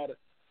 man, I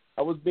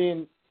was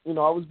being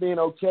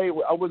okay.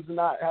 I was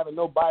not having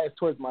no bias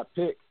towards my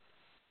pick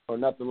or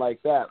nothing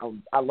like that.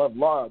 I love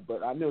Lara,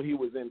 but I knew he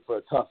was in for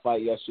a tough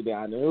fight yesterday.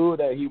 I knew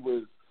that he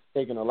was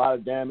taking a lot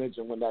of damage,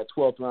 and when that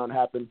 12th round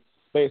happened,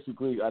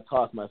 basically I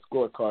tossed my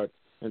scorecard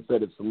and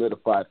said it's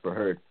solidified for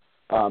Hurd.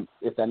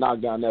 If that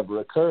knockdown never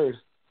occurred,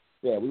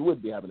 yeah, we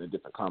would be having a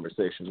different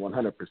conversation,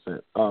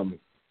 100%.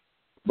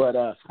 But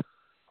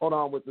hold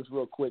on with this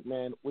real quick,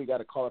 man. We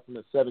got a caller from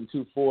the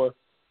 724,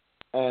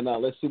 and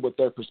let's see what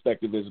their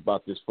perspective is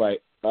about this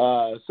fight.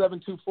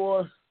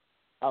 724,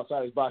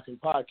 Outsiders Boxing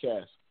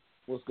Podcast.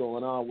 What's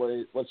going on?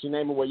 What's your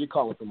name and where you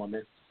calling from, my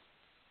man?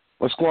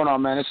 What's going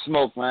on, man? It's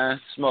Smoke, man.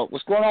 Smoke.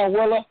 What's going on,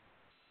 Willa?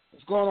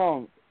 What's going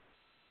on?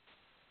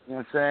 You know what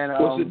I'm saying?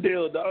 What's the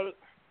deal, dog?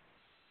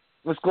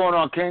 What's going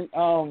on, King?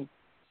 I'm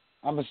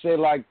gonna say it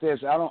like this.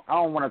 I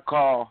don't want to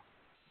call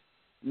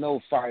no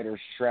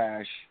fighters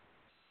trash,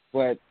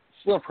 but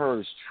Flip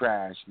Hurd's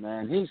trash,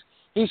 man.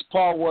 He's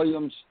Paul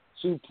Williams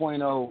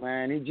 2.0,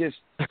 man. He just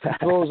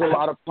throws a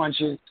lot of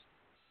punches.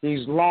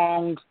 He's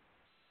long.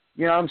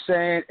 You know what I'm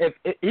saying?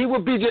 If he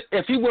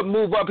would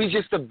move up, he's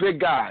just a big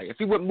guy. If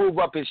he would move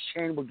up, his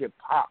chain would get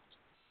popped.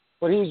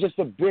 But he's just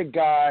a big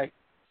guy.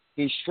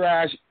 He's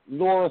trash.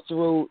 Lara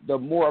threw the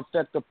more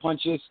effective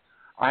punches.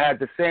 I had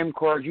the same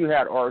card you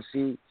had,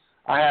 RC.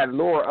 I had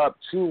Lara up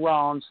 2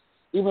 rounds.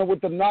 Even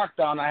with the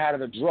knockdown, I had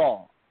it a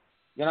draw.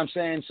 You know what I'm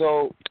saying?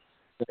 So,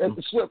 I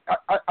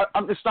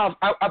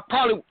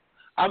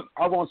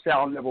won't say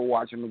I'll never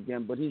watch him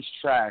again, but he's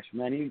trash,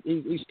 man.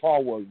 He's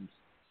Paul Williams.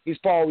 He's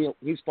Paul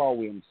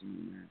Williams,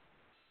 man.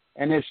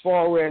 And as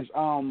far as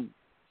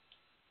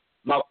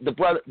the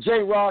brother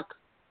J-Rock,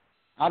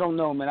 I don't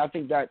know, man. I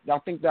think that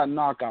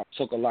knockout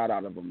took a lot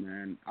out of him,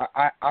 man.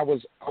 I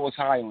was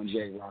high on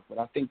J-Rock, but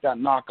I think that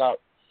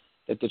knockout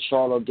that the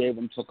Charlo gave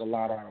him took a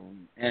lot out of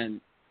him.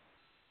 And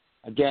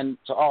again,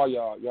 to all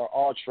y'all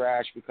all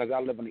trash, because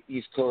I live on the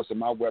East Coast and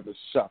my weather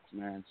sucks,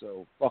 man.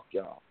 So fuck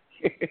y'all.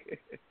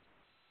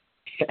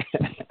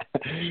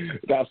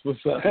 That's what's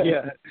up.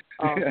 Yeah,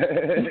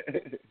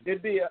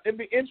 it'd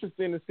be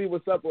interesting to see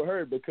what's up with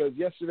Hurd, because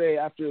yesterday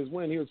after his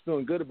win, he was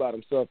feeling good about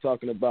himself,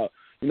 talking about,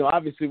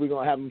 obviously we're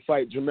gonna have him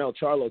fight Jermell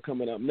Charlo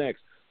coming up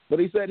next, but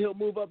he said he'll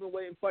move up and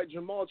wait and fight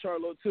Jermall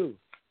Charlo too.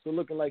 So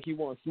looking like he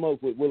wants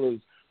smoke with Willa's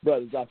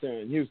brothers out there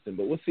in Houston,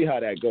 but we'll see how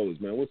that goes,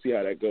 man. We'll see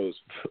how that goes.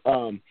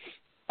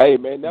 Hey,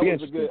 man, that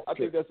was a good. I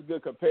think that's a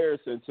good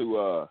comparison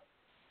to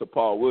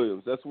Paul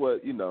Williams. That's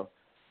what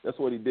That's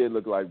what he did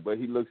look like, but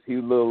he's a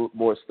little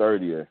more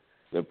sturdier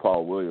than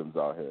Paul Williams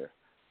out here.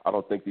 I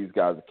don't think these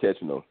guys are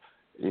catching him.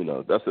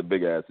 That's a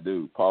big ass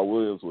dude. Paul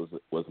Williams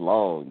was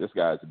long. This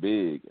guy's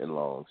big and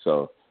long.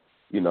 So,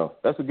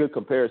 that's a good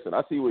comparison.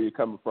 I see where you're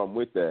coming from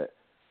with that,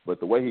 but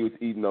the way he was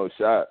eating those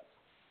shots,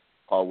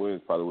 Paul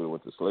Williams probably would have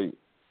went to sleep.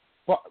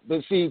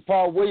 But see,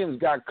 Paul Williams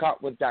got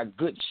caught with that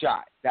good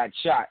shot, that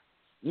shot.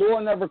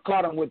 Lara never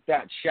caught him with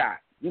that shot.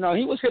 He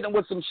was hitting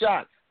with some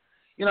shots.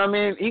 You know what I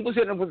mean? He was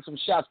hitting him with some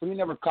shots, but he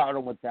never caught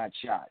him with that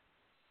shot.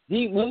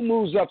 He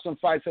moves up some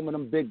fights, some of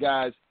them big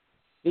guys.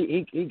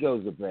 He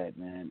goes to bed,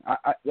 man.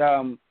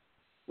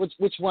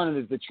 Which one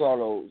is the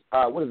Charlo?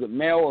 What is it,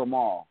 Male or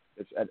Maul?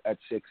 It's at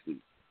 60.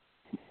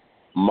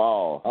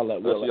 Maul.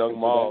 That's young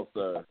Maul,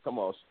 sir. Come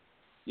on.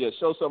 Yeah,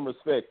 show some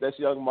respect. That's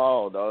young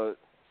Maul, dog.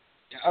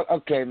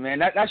 Okay, man,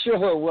 that's your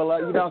hood, Willa.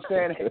 You know what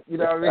I'm saying? You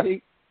know what I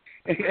mean?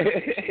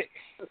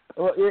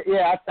 Well,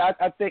 yeah,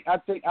 I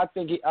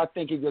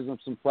think he gives him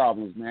some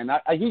problems, man.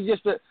 He's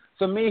just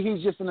to me,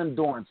 he's just an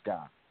endurance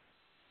guy.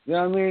 You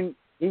know what I mean?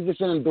 He's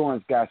just an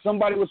endurance guy.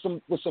 Somebody with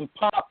some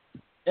pop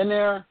in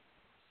there,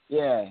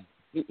 yeah,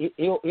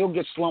 he'll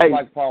get slumped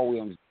like Paul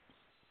Williams.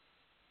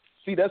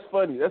 See, that's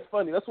funny.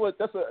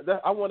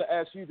 I want to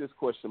ask you this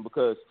question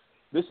because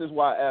this is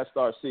why I asked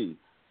RC.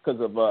 Because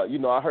of,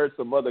 I heard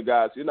some other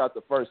guys. You're not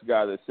the first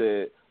guy that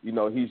said,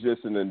 he's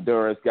just an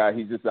endurance guy.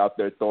 He's just out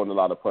there throwing a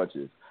lot of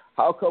punches.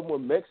 How come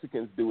when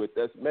Mexicans do it,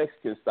 that's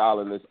Mexican style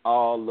and it's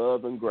all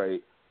love and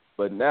great.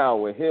 But now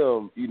with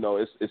him,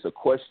 it's a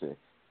question.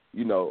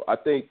 I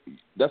think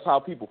that's how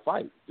people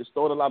fight. Just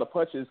throwing a lot of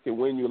punches can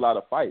win you a lot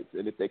of fights.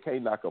 And if they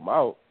can't knock them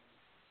out,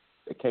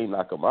 they can't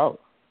knock them out.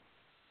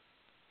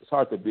 It's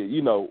hard to be,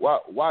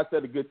 why is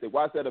that a good thing?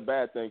 Why is that a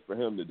bad thing for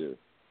him to do?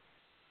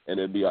 And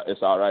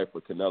it's all right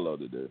for Canelo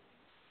to do,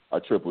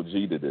 or Triple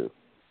G to do.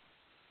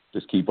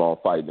 Just keep on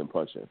fighting and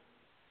punching.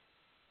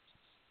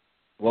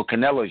 Well,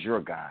 Canelo's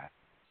your guy.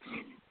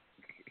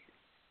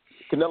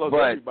 Canelo's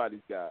everybody's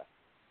guy.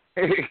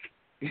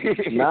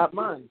 Not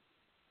mine.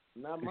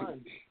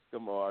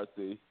 Come on,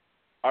 RC.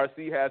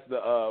 RC has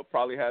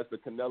probably has the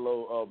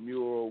Canelo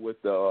mural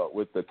with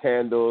the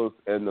candles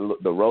and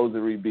the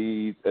rosary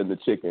beads and the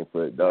chicken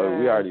foot. Dog.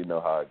 We already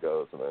know how it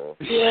goes, man.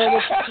 Yeah,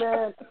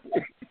 man.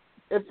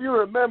 If you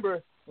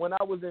remember, when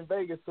I was in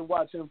Vegas to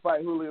watch him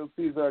fight Julio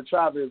Cesar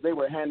Chavez, they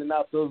were handing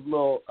out those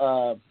little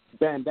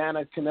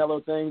bandana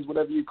Canelo things,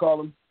 whatever you call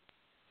them.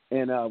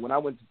 And when I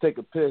went to take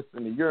a piss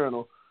in the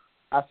urinal,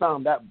 I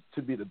found that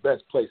to be the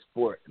best place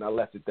for it, and I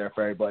left it there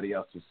for everybody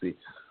else to see.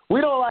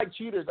 We don't like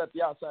cheaters at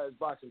the Outsiders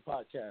Boxing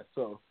Podcast,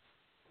 so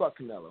fuck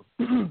Canelo.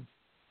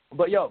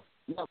 But, real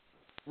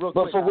quick.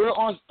 But for real,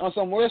 on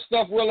some real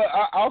stuff, Willa,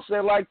 I'll say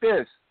it like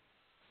this.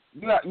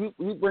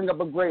 You bring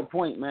up a great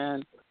point,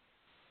 man.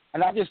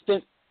 And I just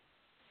think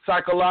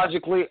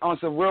psychologically on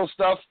some real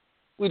stuff,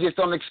 we just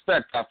don't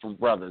expect that from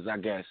brothers, I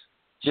guess.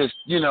 Just,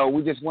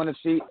 we just want to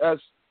see us,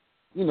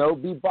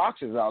 be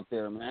boxers out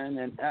there, man.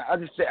 And I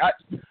just say,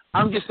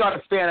 I'm just not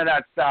a fan of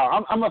that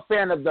style. I'm a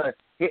fan of the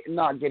hit and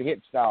not get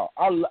hit style.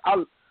 I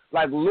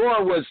like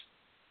Lara was,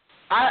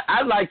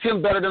 I liked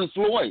him better than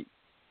Floyd.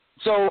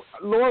 So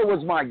Lara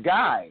was my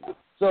guy.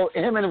 So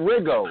him and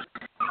Rigo.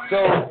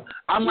 So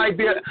I might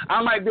be a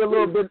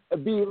little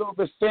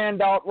bit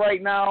fanned out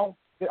right now.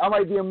 I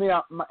might be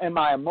in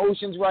my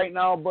emotions right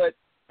now, but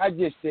I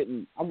just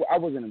didn't. I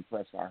wasn't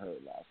impressed by Hurd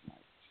last night.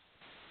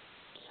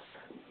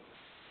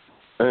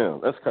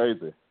 Damn, that's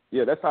crazy.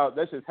 Yeah, that's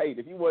just hate.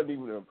 If you wasn't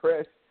even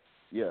impressed,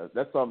 yeah,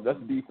 that's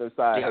defense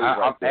side hate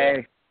right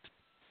there.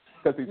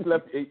 Because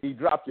he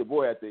dropped your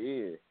boy at the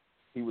end.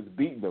 He was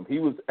beating him. He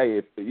was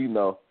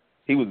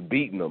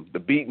beating him. The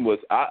beating was.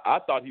 I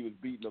thought he was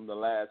beating him the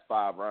last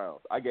 5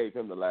 rounds. I gave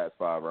him the last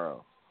 5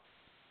 rounds.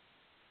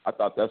 I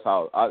thought that's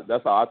how I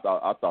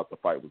thought the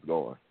fight was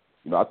going.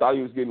 I thought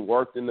he was getting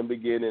worked in the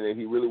beginning and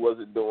he really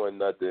wasn't doing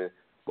nothing.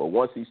 But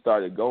once he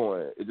started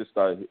going, it just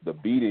started. The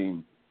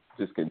beating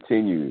just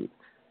continued.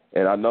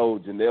 And I know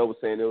Janelle was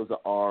saying it was an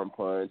arm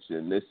punch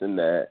and this and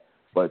that,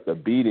 but the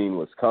beating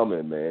was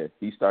coming, man.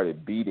 He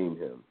started beating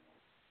him.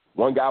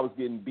 One guy was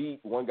getting beat,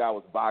 one guy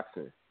was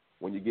boxing.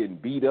 When you're getting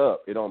beat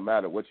up, it don't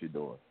matter what you're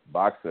doing,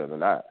 boxing or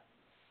not.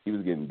 He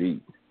was getting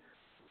beat.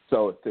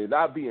 So to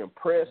not be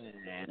impressed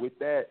with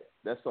that,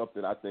 that's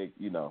something I think,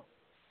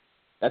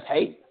 that's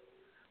hate.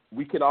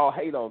 We can all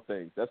hate on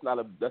things. That's not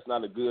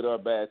a good or a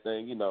bad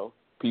thing,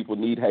 People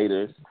need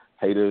haters.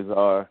 Haters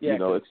are,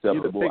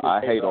 acceptable. I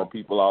hate on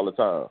people all the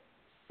time.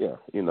 Yeah,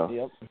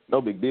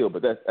 no big deal,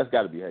 but that's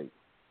got to be hate.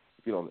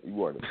 If you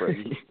weren't impressed.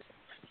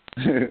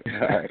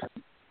 All right.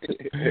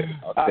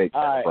 I'll take that,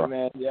 all bro. right,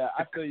 man. Yeah,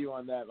 I feel you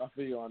on that.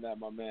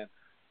 My man.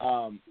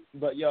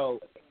 But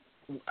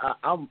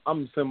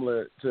I'm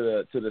similar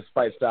to the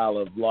fight style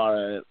of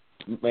Lara,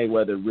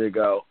 Mayweather,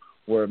 Rigo,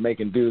 where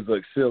making dudes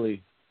look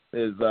silly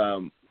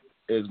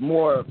is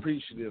more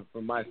appreciative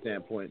from my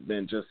standpoint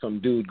than just some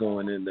dude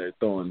going in there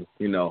throwing,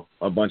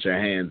 a bunch of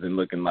hands and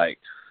looking like,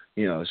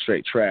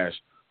 straight trash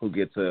who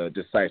gets a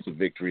decisive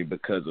victory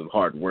because of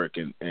hard work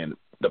and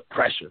the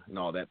pressure and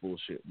all that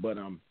bullshit. But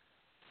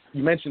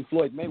you mentioned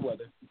Floyd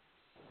Mayweather,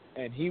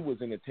 and he was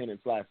in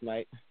attendance last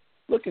night,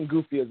 looking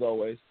goofy as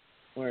always,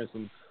 wearing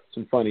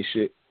some funny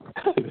shit.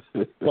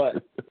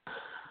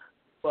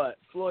 But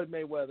Floyd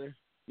Mayweather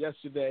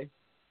yesterday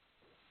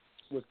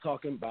was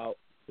talking about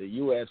the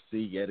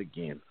UFC yet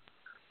again.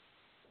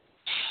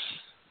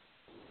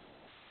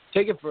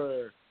 Take it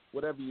for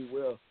whatever you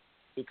will,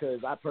 because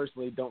I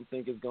personally don't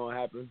think it's going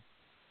to happen.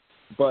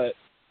 But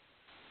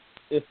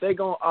if they're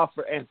going to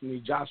offer Anthony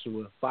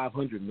Joshua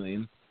 $500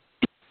 million,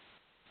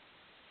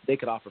 they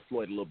could offer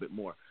Floyd a little bit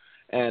more.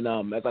 And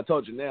as I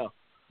told you now,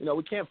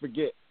 we can't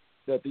forget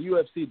that the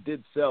UFC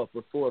did sell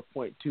for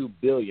 $4.2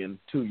 billion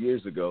 2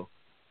 years ago.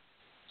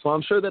 So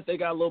I'm sure that they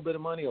got a little bit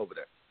of money over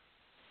there.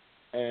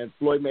 And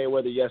Floyd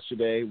Mayweather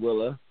yesterday,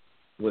 Willa,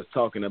 was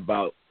talking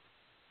about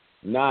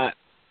not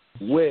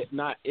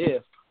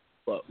if,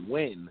 But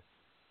when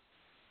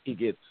he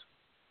gets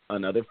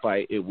another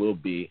fight, it will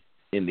be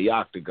in the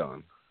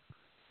octagon.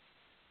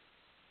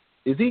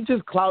 Is he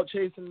just clout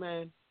chasing,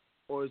 man,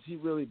 or is he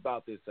really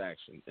about this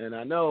action? And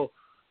I know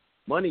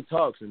money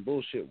talks and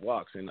bullshit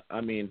walks. And,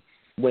 I mean,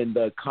 when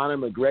the Conor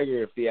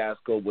McGregor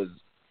fiasco was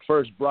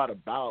first brought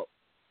about,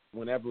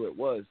 whenever it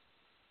was,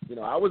 you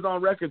know, I was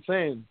on record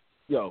saying,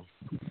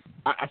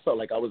 I felt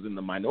like I was in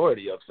the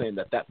minority of saying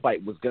that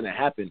fight was going to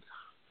happen.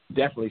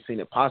 Definitely seen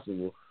it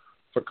possible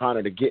for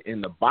Conor to get in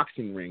the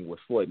boxing ring with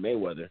Floyd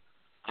Mayweather.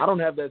 I don't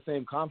have that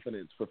same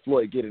confidence for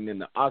Floyd getting in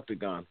the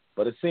octagon,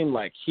 but it seemed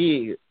like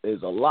he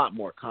is a lot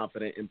more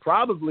confident and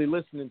probably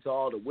listening to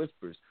all the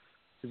whispers.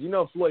 Because, you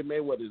know, Floyd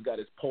Mayweather's got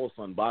his pulse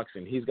on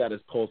boxing. He's got his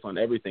pulse on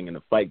everything in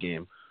the fight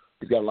game.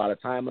 He's got a lot of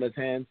time on his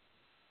hands,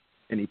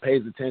 and he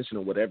pays attention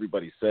to what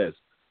everybody says.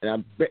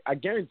 And I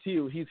guarantee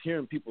you he's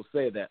hearing people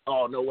say that,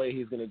 oh, no way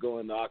he's going to go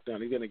in the octagon.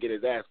 He's going to get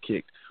his ass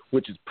kicked,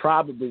 which is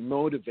probably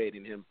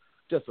motivating him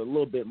just a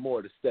little bit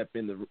more to step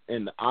in the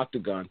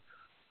octagon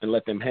and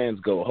let them hands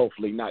go,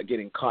 hopefully not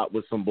getting caught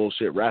with some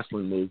bullshit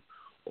wrestling move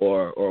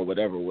or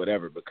whatever,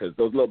 because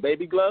those little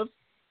baby gloves,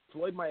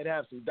 Floyd might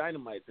have some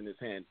dynamites in his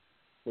hand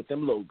with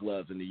them little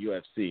gloves in the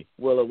UFC.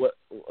 Willa,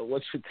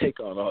 what's your take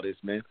on all this,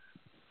 man?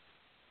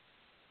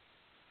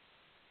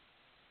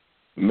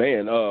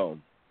 Man,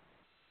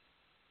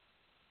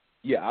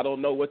 yeah, I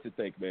don't know what to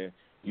think, man.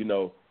 You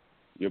know,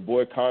 your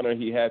boy Conor,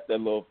 he had that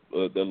little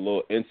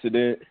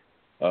incident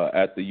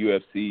at the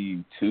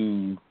UFC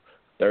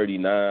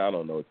 239. I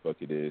don't know what the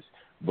fuck it is,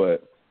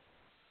 but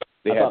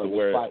they had to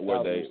where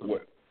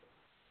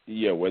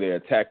they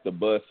attacked the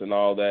bus and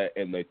all that,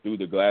 and they threw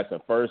the glass.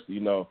 At first, you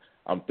know,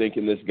 I'm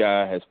thinking this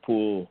guy has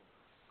pulled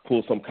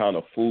some kind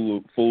of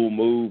fool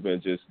move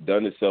and just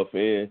done himself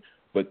in.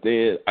 But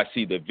then I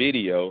see the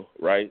video,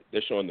 right?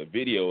 They're showing the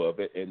video of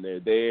it, and they're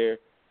there.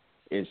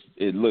 It's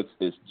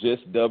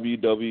just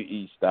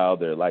WWE style.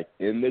 They're like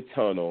in the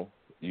tunnel,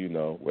 you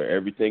know, where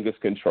everything is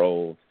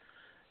controlled.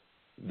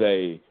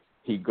 He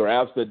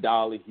grabs the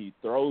dolly, he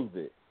throws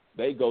it.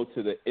 They go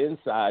to the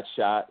inside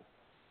shot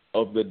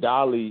of the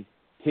dolly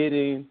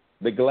hitting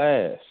the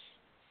glass.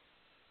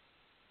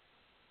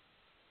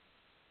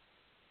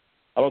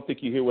 I don't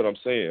think you hear what I'm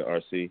saying,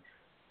 RC.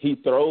 He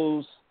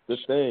throws the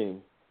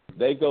thing.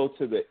 They go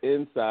to the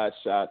inside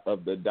shot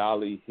of the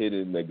dolly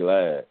hitting the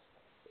glass.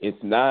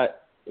 It's not.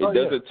 It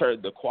doesn't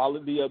turn. The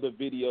quality of the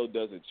video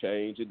doesn't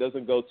change. It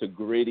doesn't go to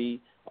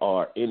gritty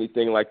or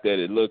anything like that.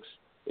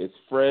 It's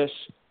fresh,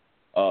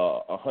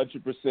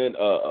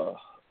 100%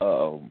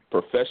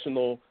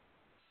 professional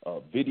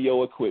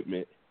video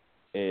equipment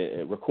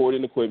and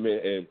recording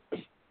equipment, and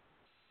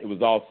it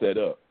was all set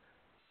up.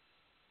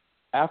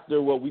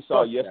 After what we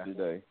saw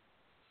yesterday,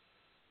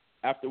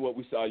 I'm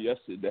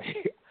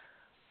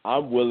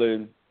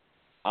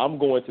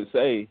going to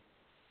say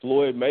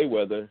Floyd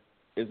Mayweather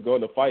is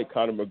going to fight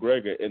Conor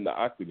McGregor in the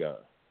octagon.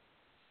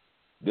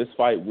 This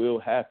fight will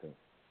happen,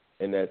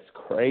 and that's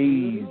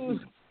crazy.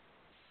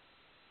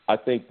 I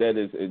think that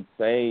is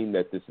insane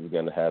that this is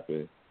going to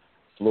happen.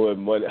 Floyd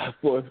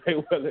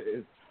Mayweather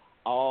is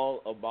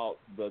all about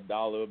the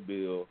dollar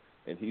bill,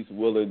 and he's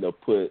willing to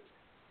put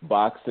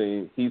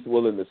boxing. He's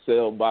willing to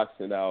sell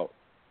boxing out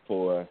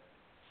for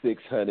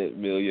 $600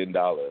 million,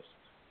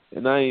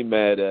 and I ain't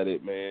mad at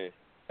it, man.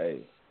 Hey,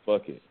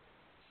 fuck it.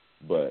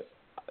 But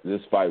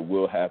this fight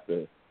will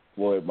happen.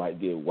 Floyd might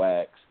get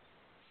waxed.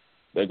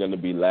 They're going to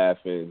be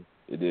laughing.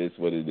 It is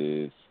what it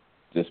is.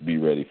 Just be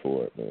ready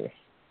for it, man.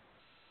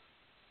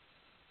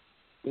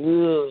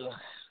 Ugh.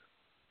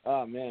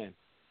 Oh, man.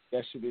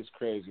 That shit is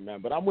crazy,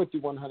 man. But I'm with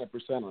you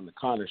 100% on the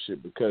Conor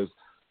shit because,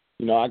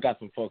 you know, I got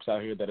some folks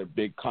out here that are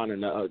big Conor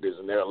nut-huggers,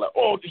 and they're like,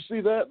 oh, did you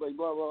see that? Like,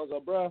 blah, blah, blah,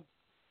 blah.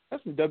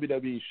 That's some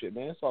WWE shit,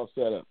 man. It's all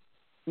set up.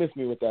 Miss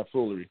me with that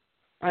foolery.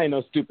 I ain't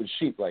no stupid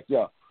sheep like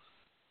y'all.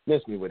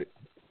 Miss me with it.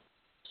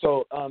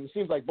 So it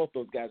seems like both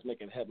those guys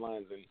making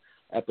headlines and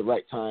at the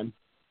right time.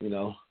 You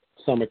know,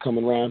 summer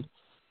coming around,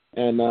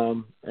 and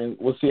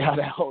we'll see how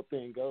that whole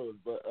thing goes.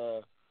 But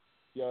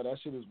yo, that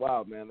shit is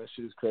wild, man. That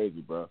shit is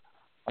crazy, bro.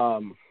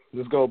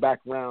 Let's go back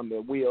around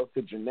the wheel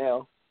to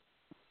Janelle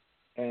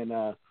and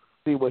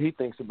see what he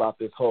thinks about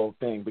this whole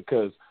thing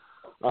because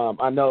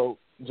I know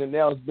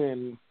Janelle's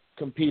been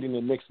competing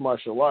in mixed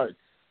martial arts,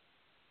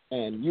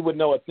 and you would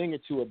know a thing or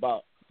two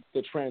about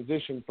the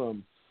transition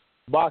from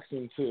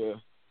boxing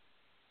to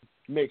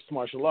mixed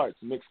martial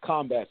arts, mixed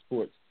combat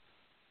sports.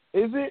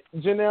 Is it,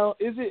 Janelle,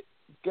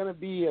 going to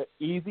be an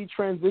easy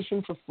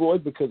transition for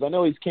Floyd? Because I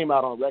know he's came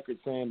out on record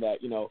saying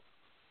that, you know,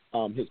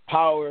 his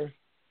power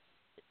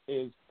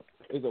is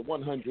a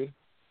 100.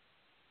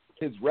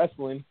 His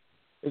wrestling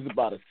is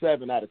about a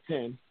 7 out of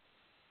 10.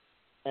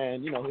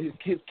 And, you know, his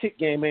kick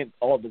game ain't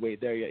all the way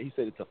there yet. He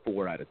said it's a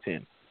 4 out of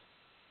 10.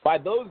 By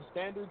those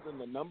standards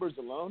and the numbers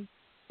alone,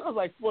 sounds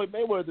like Floyd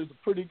Mayweather's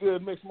a pretty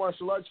good mixed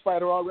martial arts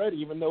fighter already,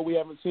 even though we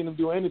haven't seen him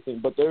do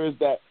anything. But there is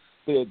that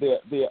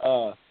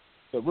the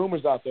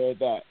rumors out there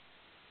that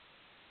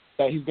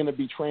he's going to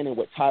be training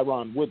with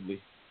Tyron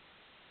Woodley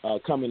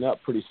coming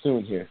up pretty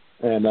soon here.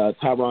 And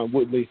Tyron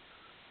Woodley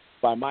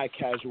by my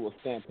casual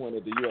standpoint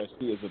of the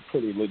UFC, is a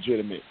pretty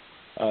legitimate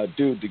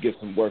dude to get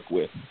some work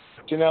with.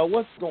 Janelle,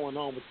 what's going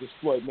on with this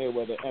Floyd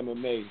Mayweather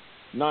MMA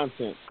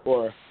nonsense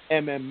or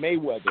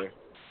Mayweather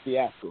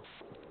fiasco?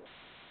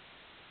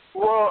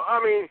 Well,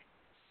 I mean,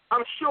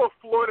 I'm sure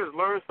Floyd has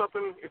learned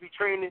something if he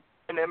trained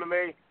in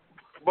MMA,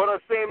 but on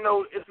the same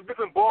note, it's a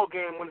different ball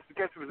game when it's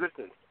against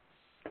resistance.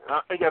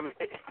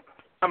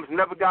 I'm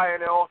another guy in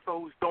there also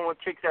who's throwing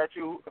kicks at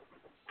you,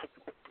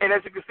 and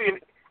as you can see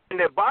in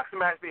their boxing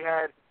match they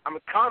had, I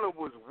mean, Conor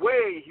was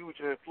way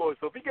huger than Floyd.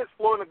 So if he gets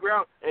Floyd on the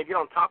ground and get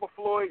on top of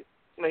Floyd,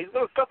 you know, he's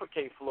going to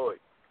suffocate Floyd.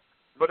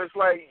 But it's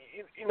like,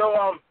 you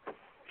know,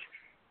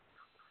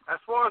 as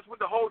far as with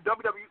the whole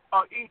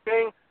WWE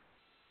thing,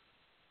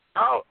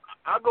 I'll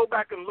go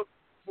back and look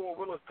for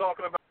what Will was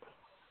talking about.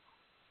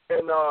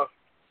 And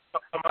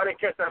I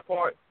didn't catch that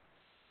part.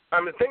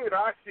 I mean, the thing that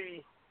I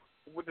see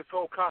with this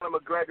whole Conor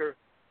McGregor,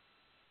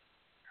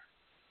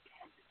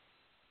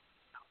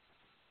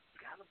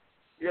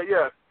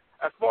 yeah.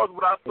 As far as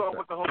what I saw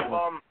with the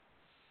whole,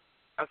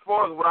 as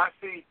far as what I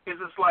see,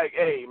 is just like,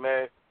 hey,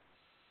 man,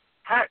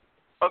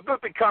 a good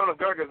thing Conor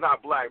McGregor is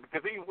not black, because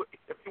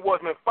if he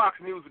was, man,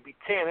 Fox News would be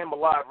tearing him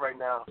alive right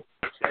now.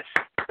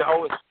 The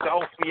whole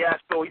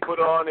fiasco he put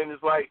on, and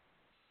it's like,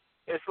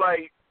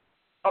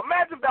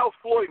 imagine if that was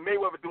Floyd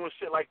Mayweather doing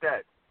shit like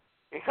that.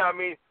 You know what I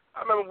mean?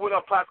 I remember when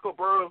Plaxico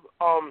Burrell,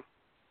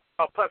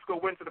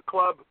 Plaxico went to the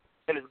club,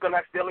 and his gun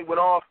accidentally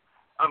went off.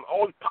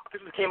 All the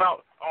politicians came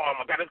out, oh,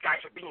 my God, this guy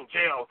should be in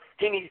jail.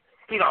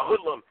 He's a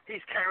hoodlum.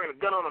 He's carrying a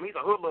gun on him. He's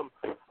a hoodlum.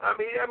 I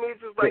mean, it's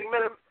just like,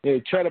 man.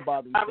 Yeah, Cheddar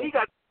Bob himself. I mean, he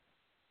got,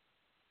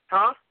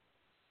 huh?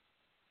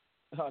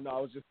 Oh, no,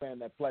 I was just saying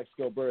that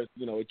Plaxico Burrell,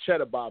 you know, he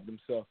Cheddar Bobbed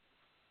himself.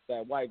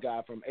 That white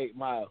guy from 8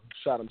 Mile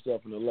shot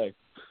himself in the leg.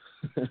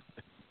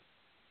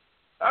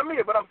 I mean,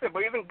 but I'm saying,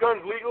 but isn't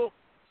guns legal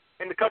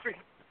in the country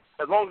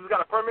as long as it's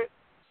got a permit?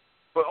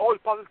 But all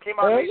these politicians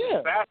came out and they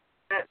just bashed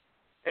that.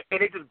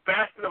 And they just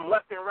blasted him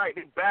left and right.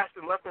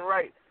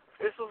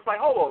 It's just like,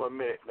 hold on a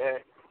minute,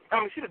 man. I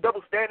mean, see the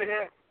double standard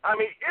here? I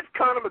mean, if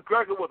Conor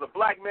McGregor was a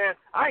black man,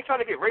 I ain't trying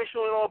to get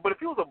racial and all, but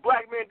if he was a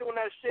black man doing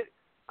that shit,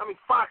 I mean,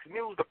 Fox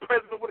News, the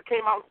president would have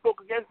came out and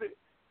spoke against it.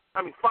 I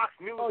mean, Fox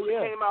News would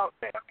have came out.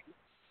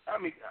 I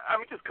mean,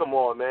 just come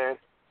on, man.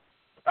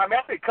 I mean,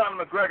 I think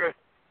Conor McGregor,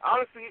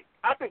 honestly,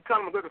 I think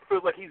Conor McGregor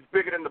feels like he's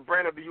bigger than the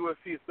brand of the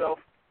UFC itself.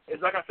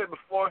 It's like I said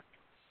before,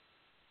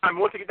 I mean,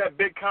 once he get that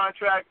big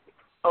contract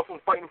from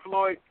fighting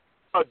Floyd,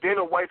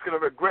 Dana White's going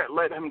to regret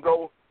letting him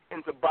go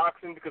into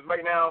boxing, because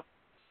right now,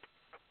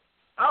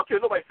 I don't care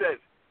what nobody says,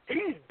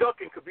 he's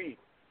ducking Khabib.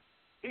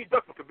 It's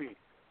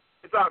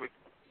obvious.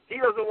 He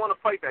doesn't want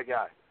to fight that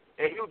guy,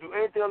 and he'll do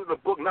anything under the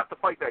book not to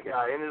fight that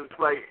guy. And it's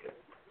like,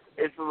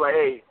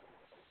 hey,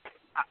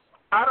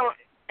 I don't.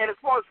 And as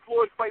far as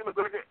Floyd fighting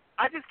McGregor,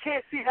 I just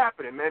can't see it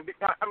happening, man.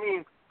 I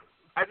mean,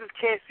 I just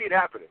can't see it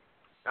happening.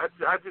 I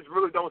just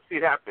really don't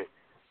see it happening.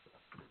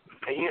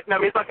 And, I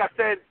mean, it's like I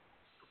said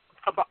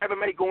about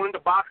MMA going into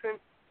boxing,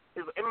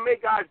 is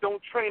MMA guys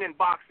don't train in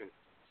boxing.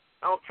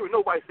 I don't care what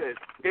nobody says.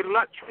 They do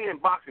not train in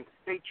boxing.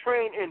 They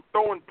train in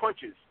throwing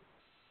punches.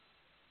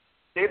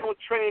 They don't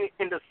train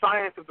in the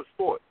science of the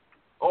sport.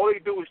 All they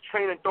do is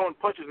train in throwing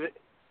punches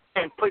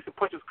and placing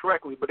punches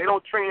correctly, but they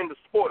don't train in the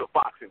sport of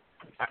boxing.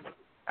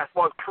 As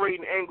far as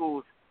creating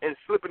angles and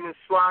slipping and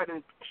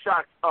sliding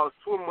shots,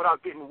 swimming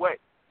without getting wet.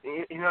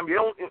 You know what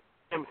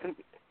I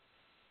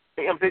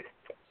mean?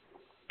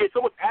 It's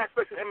so much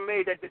aspects of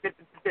MMA that they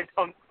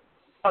don't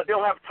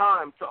have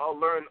time to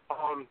learn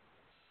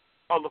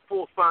the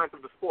full science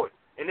of the sport.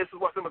 And this is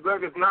what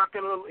McGregor's not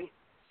going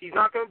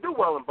to do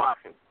well in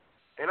boxing.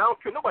 And I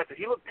don't care nobody says.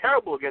 He looked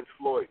terrible against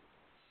Floyd.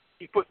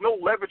 He puts no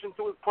leverage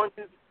into his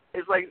punches.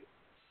 It's like,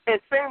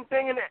 and same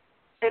thing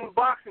in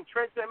boxing,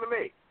 trench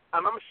MMA.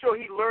 I'm sure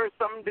he learned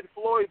something than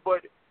Floyd,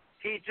 but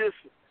he just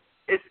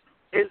it's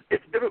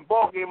a different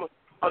ball game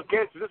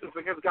against resistance,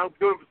 against a guy who's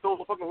doing it for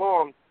so fucking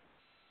long,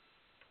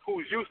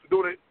 who's used to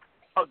doing it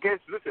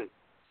against resistance.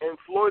 And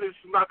Floyd is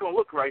not going to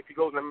look right if he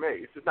goes in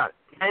MMA. It's just not.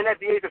 And at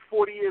the age of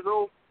 40 years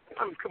old,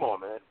 I mean, come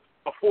on, man.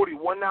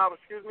 41 now,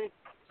 excuse me.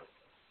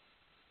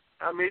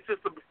 I mean, it's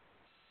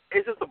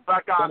just a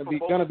black guy.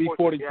 Gonna be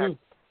 42. Yeah.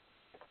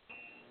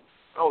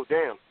 Oh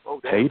damn.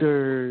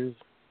 Haters.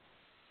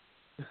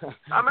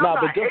 I mean,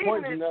 but good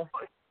point, you know.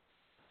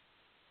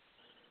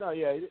 No,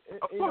 yeah,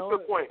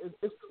 good point.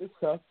 It's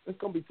tough. It's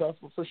gonna be tough,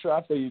 for sure.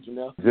 I feel you,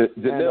 Janelle.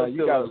 Janelle,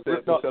 you got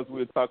upset because we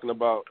were talking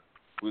about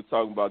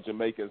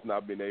Jamaicans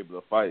not being able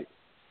to fight.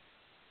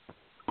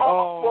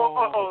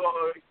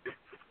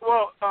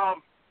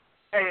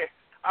 Hey,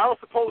 I don't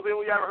suppose we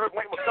ever heard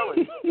Wayne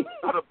McCullough,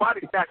 the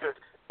body snatcher.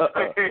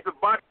 The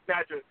body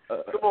snatcher.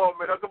 Come on,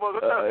 man. Come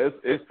on.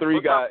 It's three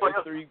guys.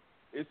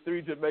 It's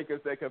three Jamaicans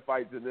that can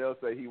fight. Janelle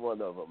say he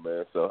one of them,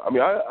 man. So I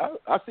mean,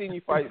 I seen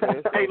you fight,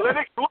 man. Hey,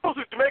 Lennox Lewis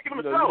is Jamaican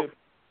himself.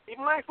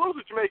 Even Lennox Lewis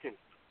is Jamaican.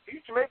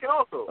 He's Jamaican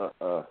also.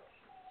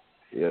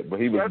 Yeah, but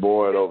he was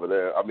born over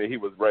there. I mean, he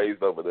was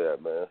raised over there,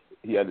 man.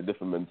 He had a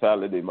different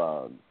mentality,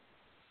 man.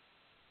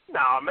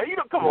 Nah, man,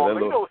 come on,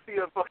 man. You don't see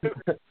a fucking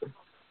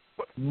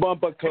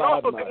bumper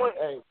club, man.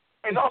 Hey,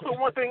 And also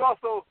one thing,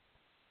 the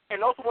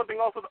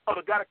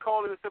guy that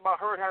called in and said about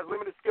Hurd has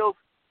limited skills,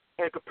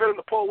 and compared him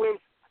to Paul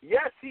Williams,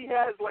 yes, he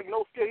has like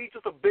no skill. He's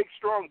just a big,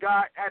 strong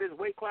guy at his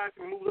weight class.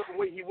 He moves up in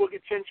weight. He will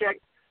get chin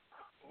checked.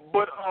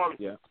 But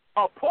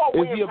Paul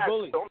Williams has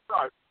skill. I'm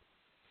sorry.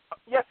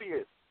 Yes, he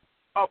is.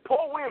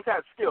 Paul Williams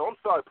had skill. I'm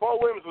sorry. Paul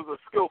Williams was a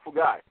skillful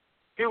guy.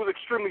 He was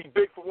extremely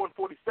big for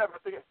 147.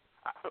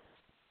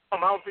 I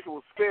don't think it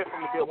was fair for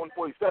him to be at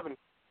 147.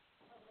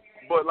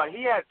 But like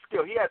he had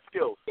skill. He had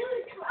skills.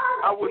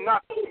 I would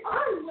not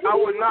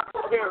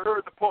compare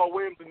Hurd to Paul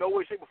Williams in no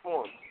way, shape, or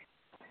form.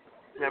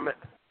 Yeah, man.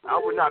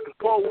 I would not, because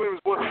Paul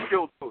Williams was a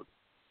skilled dude.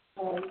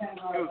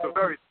 He was a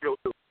very skilled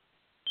dude.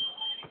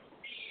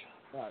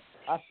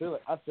 I feel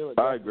it.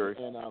 I agree.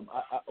 And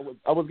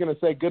I was gonna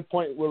say, good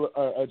point,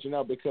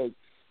 Janelle, because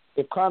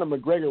if Conor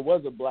McGregor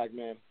was a black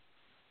man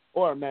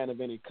or a man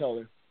of any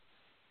color,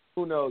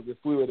 who knows if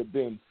we would have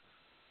been,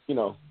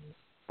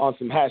 on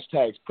some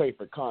hashtags pray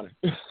for Conor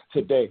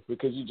today,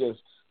 because you just,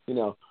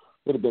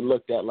 would have been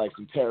looked at like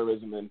some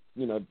terrorism, and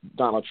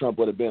Donald Trump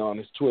would have been on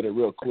his Twitter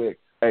real quick.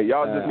 Hey,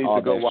 y'all just need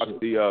to go watch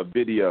the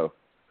video.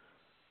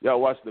 Y'all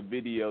watch the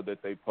video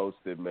that they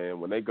posted, man.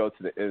 When they go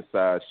to the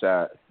inside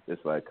shot,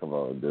 it's like, come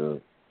on,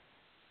 dude.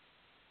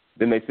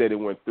 Then they said it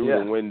went through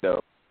the window.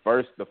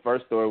 The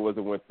first story was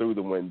it went through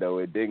the window.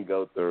 It didn't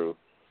go through.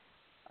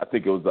 I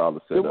think it was all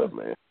the setup,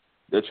 man.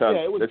 They're trying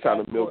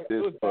to milk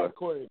this. It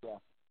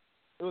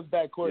was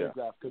bad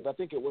choreographed because I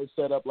think it was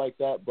set up like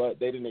that, but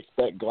they didn't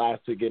expect glass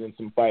to get in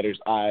some fighters'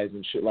 eyes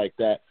and shit like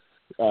that,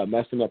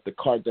 messing up the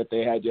card that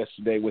they had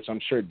yesterday, which I'm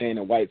sure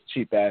Dana White's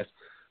cheap ass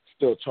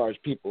still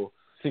charged people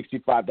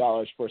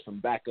 $65 for some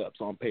backups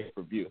on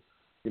pay-per-view.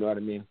 You know what I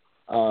mean?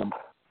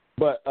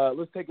 But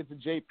let's take it to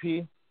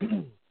JP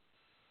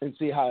and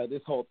see how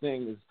this whole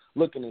thing is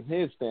looking in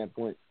his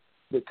standpoint,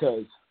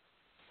 because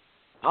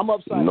I'm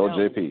upside down. No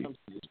JP.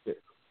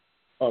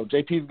 Oh,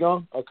 JP's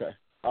gone? Okay.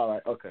 All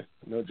right. Okay.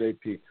 No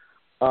JP.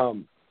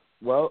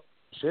 Well,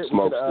 shit.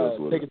 Smoke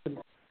still with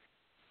us.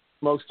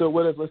 Smoke still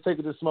with us. Let's take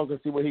it to Smoke and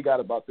see what he got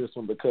about this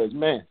one, because,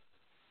 man,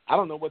 I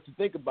don't know what to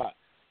think about.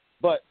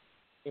 But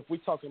if we're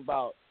talking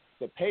about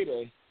the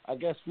payday, I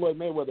guess Floyd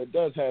Mayweather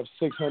does have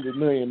 600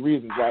 million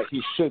reasons why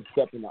he should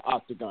step in the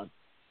octagon.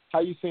 How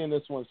you seeing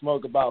this one,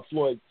 Smoke, about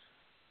Floyd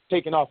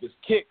taking off his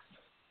kicks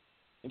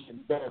and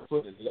getting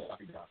barefooted in the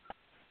octagon?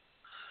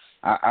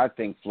 I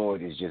think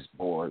Floyd is just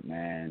bored,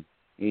 man.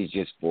 He's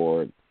just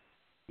bored.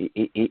 He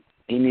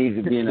needs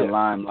to be in the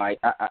limelight.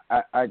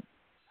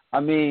 I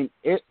mean,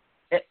 it.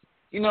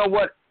 You know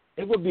what?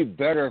 It would be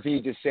better if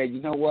he just said,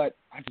 you know what?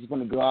 I just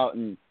want to go out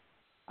and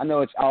I know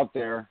it's out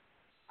there.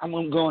 I'm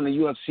gonna go in the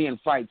UFC and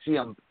fight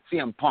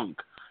CM Punk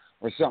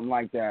or something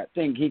like that. I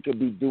think he could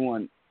be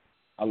doing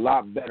a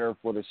lot better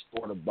for the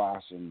sport of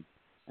boxing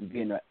and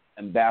being an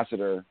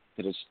ambassador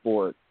to the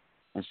sport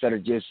instead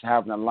of just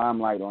having a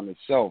limelight on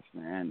itself,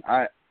 man.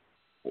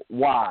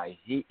 Why?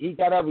 He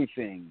got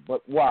everything,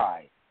 but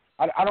why?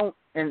 I don't,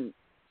 and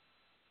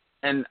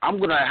I'm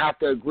going to have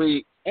to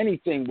agree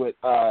anything with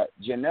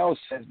Janelle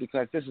says,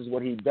 because this is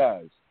what he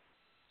does.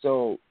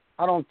 So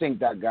I don't think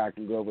that guy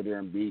can go over there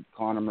and beat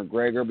Conor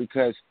McGregor,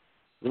 because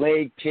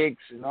leg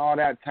kicks and all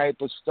that type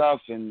of stuff,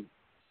 and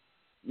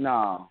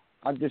no,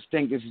 I just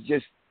think it's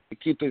just to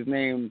keep his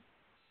name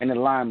in the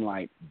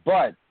limelight.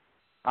 But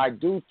I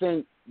do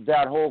think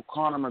that whole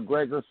Conor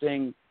McGregor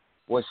thing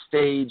was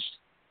staged,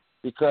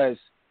 because,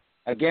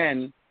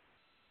 again,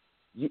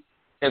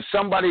 if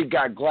somebody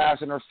got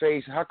glass in their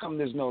face, how come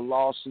there's no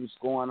lawsuits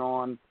going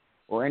on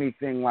or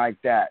anything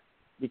like that?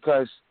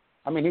 Because,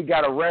 I mean, he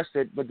got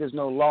arrested, but there's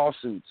no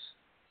lawsuits.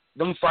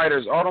 All them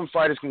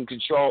fighters can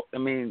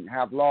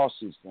have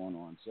lawsuits going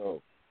on.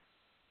 So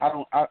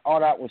all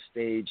that was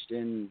staged,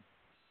 and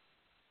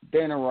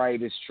Dana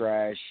White is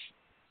trash.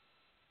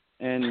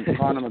 And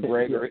Conor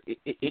McGregor,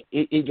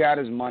 he got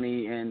his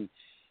money, and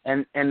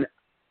I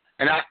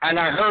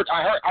heard,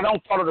 I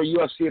don't follow the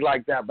UFC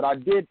like that, but I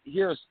did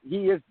hear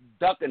he is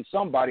ducking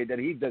somebody that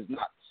he does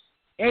not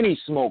any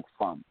smoke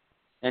from,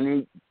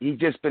 and he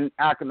just been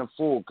acting a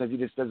fool because he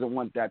just doesn't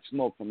want that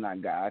smoke from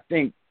that guy. I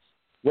think,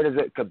 what is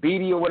it,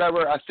 Khabib or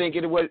whatever? I think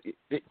it was.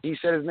 He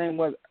said his name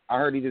was. I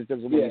heard he just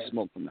doesn't want any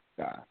smoke from that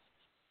guy.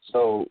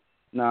 So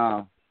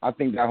I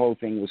think that whole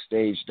thing was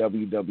staged,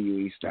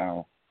 WWE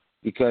style.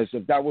 Because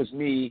if that was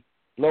me,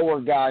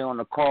 lower guy on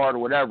the card or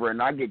whatever,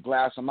 and I get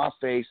glass on my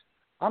face,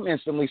 I'm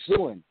instantly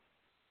suing,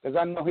 because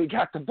I know he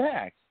got the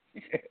bag.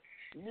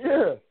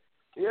 Yeah.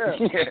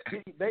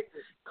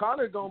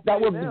 Conor gonna. That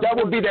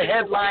would be the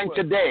headline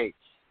today.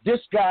 This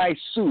guy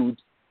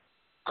sued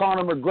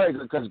Conor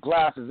McGregor because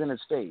glass is in his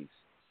face,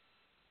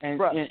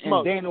 and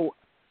Dana.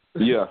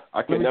 Yeah,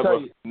 I can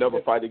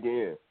never fight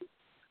again.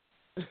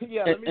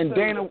 Yeah, and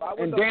Dana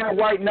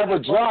White never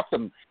dropped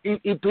him. He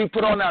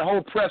put on that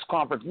whole press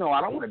conference. No,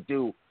 I don't want to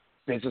do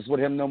business with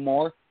him no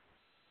more.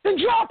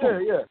 Then drop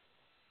him. Yeah.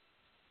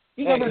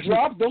 He never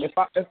dropped him.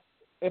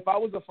 If I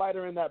was a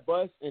fighter in that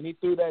bus and he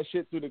threw that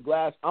shit through the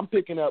glass, I'm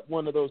picking up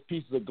one of those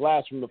pieces of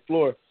glass from the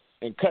floor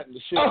and cutting the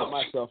shit out of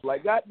myself.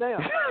 Like, goddamn,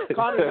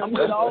 Conor, I'm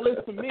doing all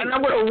this to me. And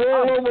I'm going to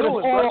roll over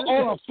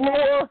on the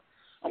floor.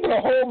 I'm going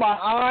to hold my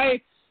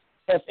eye.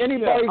 If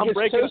anybody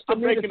gets close to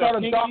me to try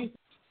to stop.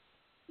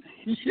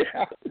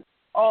 Yeah.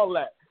 All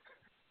that.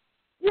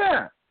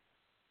 Yeah.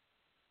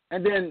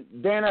 And then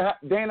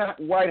Dana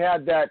White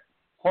had that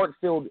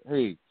heart-filled,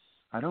 hey,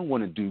 I don't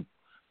want to do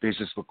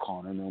business with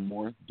Conor no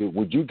more.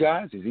 Would you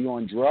guys? Is he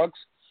on drugs?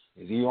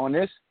 Is he on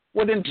this?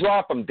 Well, then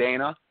drop him,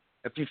 Dana,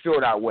 if you feel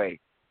that way.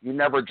 You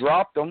never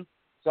dropped him,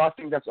 so I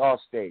think that's all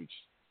staged.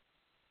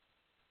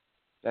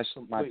 That's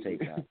my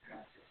take on it.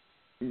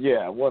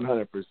 Yeah,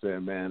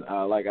 100%, man.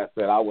 Like I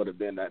said, I would have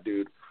been that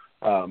dude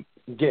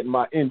getting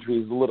my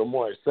injuries a little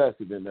more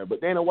excessive in there.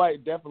 But Dana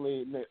White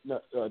definitely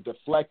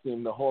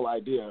deflecting the whole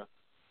idea.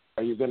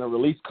 Are you going to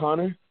release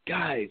Conor?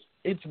 Guys,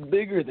 it's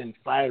bigger than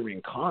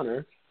firing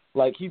Conor.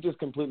 Like, he just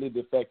completely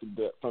defected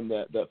from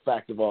the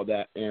fact of all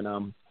that. And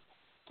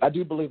I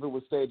do believe it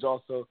was staged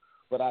also,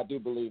 but I do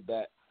believe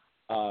that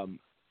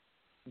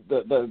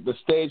the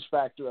stage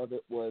factor of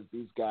it was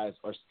these guys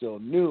are still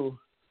new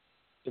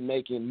to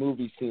making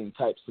movie scene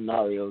type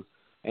scenarios,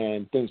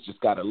 and things just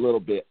got a little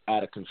bit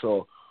out of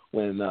control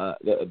when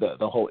the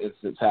whole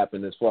incident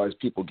happened as far as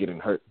people getting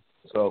hurt.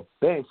 So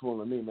they ain't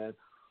fooling me, man.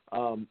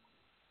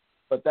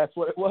 But that's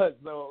what it was.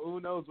 So who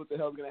knows what the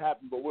hell's going to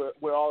happen, but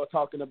we're all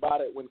talking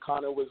about it when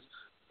Conor was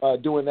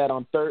doing that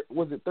on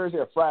Thursday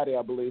or Friday,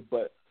 I believe,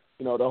 but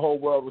you know, the whole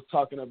world was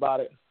talking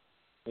about it.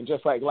 And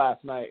just like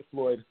last night,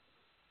 Floyd,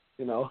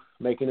 you know,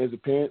 making his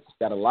appearance,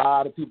 got a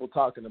lot of people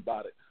talking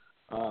about it.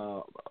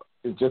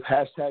 It's just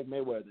hashtag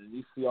Mayweather.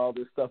 You see all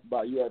this stuff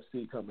about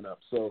UFC coming up.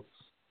 So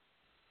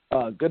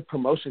good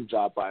promotion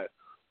job by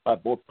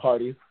both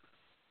parties.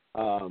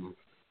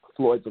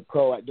 Floyd's a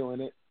pro at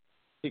doing it.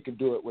 He can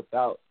do it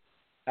without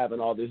having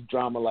all this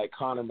drama like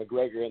Conor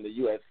McGregor and the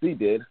UFC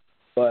did.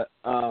 But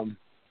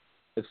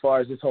as far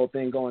as this whole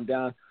thing going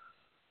down,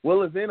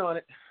 Willa's in on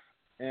it.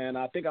 And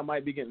I think I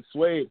might be getting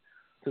swayed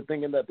to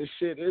thinking that this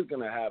shit is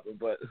going to happen.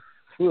 But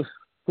who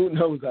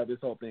knows how this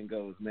whole thing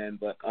goes, man.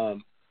 But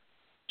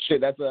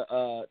shit, that's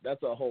a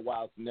whole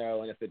wild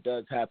scenario. And if it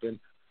does happen,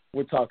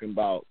 we're talking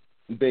about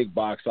big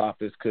box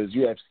office because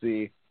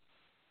UFC,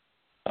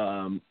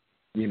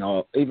 you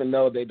know, even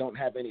though they don't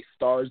have any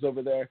stars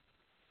over there,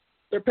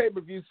 their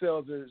pay-per-view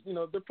sales are, you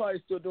know, they're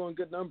probably still doing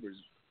good numbers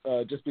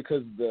just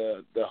because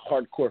the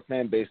hardcore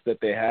fan base that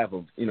they have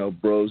of, you know,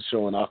 bros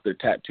showing off their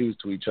tattoos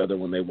to each other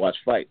when they watch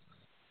fights.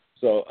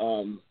 So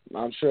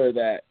I'm sure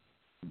that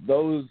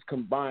those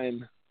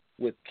combined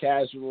with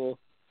casual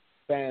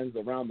fans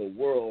around the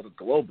world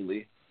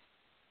globally,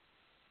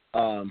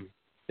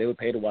 they would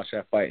pay to watch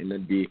that fight, and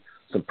there'd be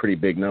some pretty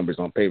big numbers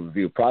on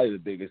pay-per-view, probably the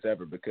biggest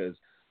ever because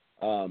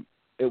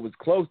it was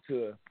close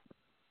to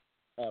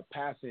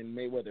passing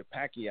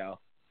Mayweather-Pacquiao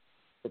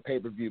for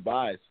pay-per-view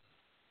buys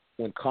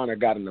when Conor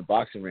got in the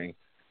boxing ring,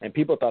 and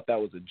people thought that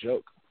was a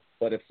joke.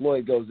 But if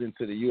Floyd goes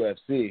into the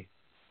UFC,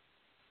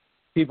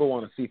 people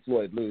want to see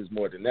Floyd lose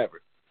more than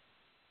ever.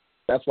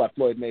 That's why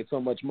Floyd made so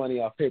much money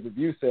off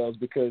pay-per-view sales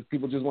because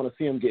people just want to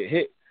see him get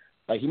hit.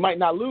 Like, he might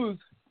not lose,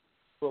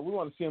 but we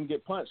want to see him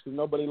get punched because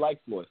nobody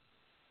likes Floyd.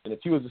 And if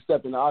he was to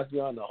step in the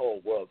octagon, the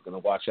whole world's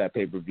going to watch that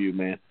pay-per-view,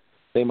 man.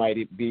 They might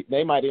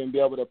even be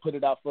able to put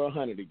it out for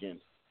 100 again.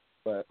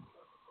 But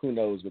who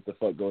knows what the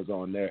fuck goes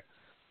on there.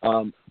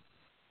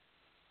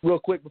 Real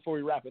quick before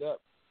we wrap it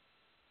up,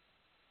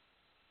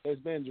 there's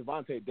been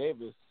Gervonta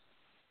Davis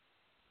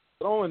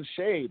throwing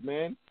shade,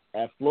 man,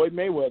 at Floyd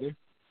Mayweather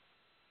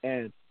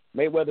and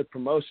Mayweather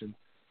Promotions.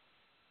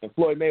 And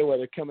Floyd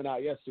Mayweather coming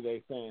out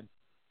yesterday saying,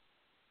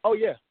 oh,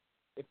 yeah,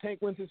 if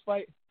Tank wins his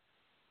fight,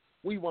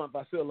 we want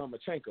Vasyl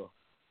Lomachenko.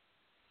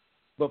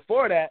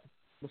 Before that,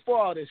 before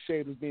all this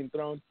shade was being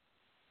thrown,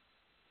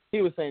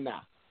 he was saying,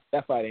 nah,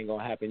 that fight ain't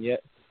going to happen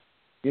yet.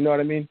 You know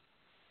what I mean?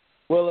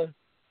 Willa,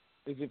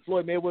 is it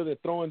Floyd Mayweather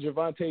throwing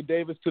Gervonta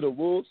Davis to the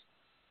wolves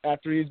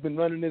after he's been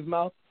running his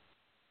mouth?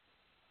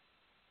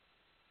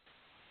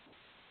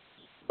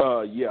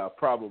 Yeah,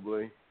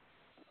 probably.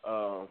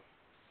 But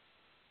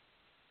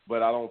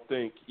I don't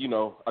think, you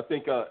know, I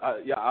think, I'm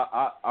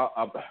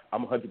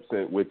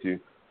 100% with you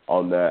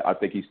on that. I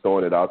think he's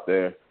throwing it out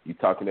there. You're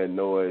talking that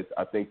noise.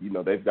 I think, you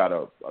know, they've got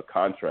a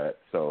contract.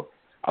 So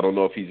I don't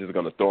know if he's just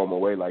going to throw him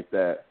away like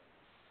that.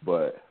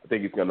 But I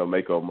think he's going to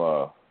make them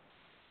a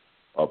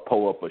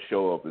pull up or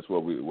show up is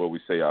what we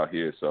say out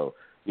here. So,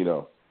 you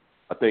know,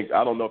 I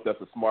don't know if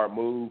that's a smart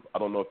move. I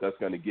don't know if that's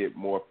going to get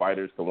more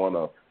fighters to want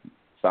to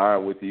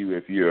sign with you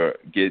if you're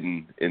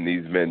getting in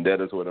these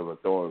vendettas or whatever,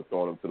 throwing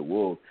them to the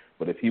wolves.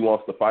 But if he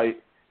wants to fight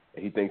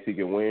and he thinks he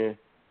can win,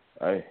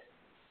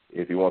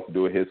 if he wants to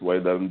do it his way,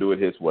 let him do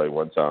it his way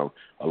one time.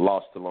 A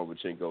loss to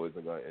Lomachenko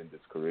isn't going to end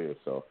his career.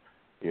 So,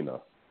 you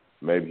know,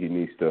 maybe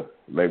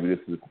this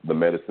is the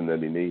medicine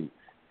that he needs.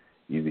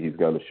 Either he's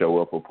going to show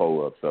up or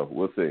pull up. So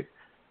we'll see.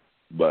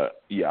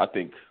 But, yeah, I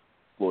think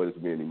Floyd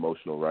is being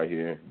emotional right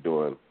here,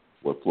 doing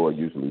what Floyd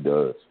usually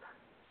does.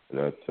 And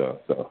that's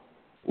so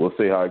we'll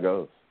see how it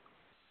goes.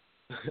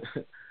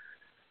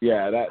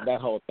 Yeah,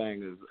 that whole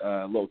thing is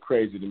a little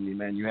crazy to me,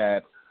 man. You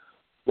had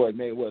Floyd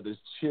Mayweather's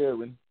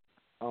cheering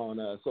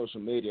on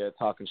social media,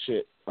 talking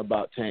shit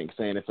about Tank,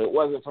 saying if it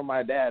wasn't for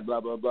my dad,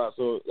 blah blah blah.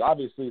 So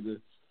obviously the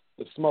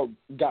smoke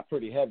got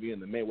pretty heavy in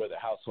the Mayweather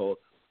household,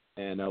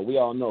 and we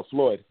all know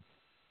Floyd.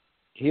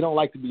 He don't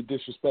like to be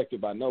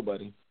disrespected by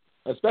nobody,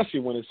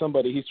 especially when it's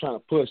somebody he's trying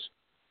to push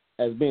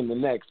as being the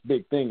next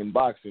big thing in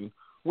boxing.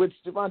 Which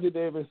Gervonta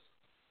Davis,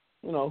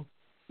 he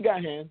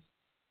got hands,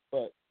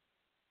 but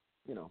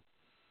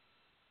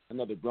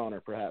another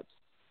Brawner perhaps,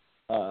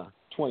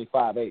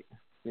 25-8.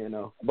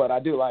 But I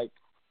do like.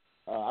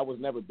 I was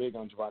never big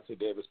on Gervonta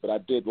Davis, but I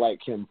did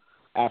like him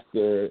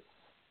after,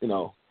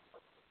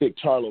 Big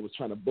Charlo was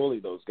trying to bully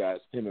those guys,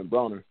 him and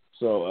Brawner.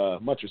 So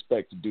much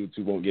respect to dudes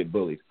who won't get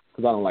bullied,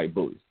 because I don't like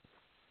bullies.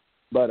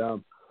 But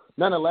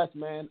nonetheless,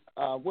 man,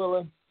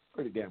 Willa,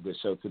 pretty damn good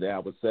show today, I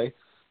would say.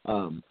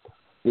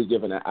 We're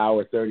giving an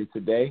hour 30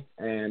 today,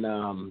 and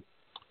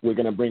we're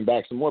going to bring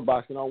back some more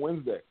boxing on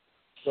Wednesday.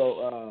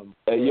 So,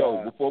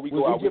 before we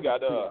go out, we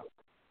got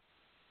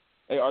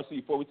hey, RC,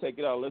 before we take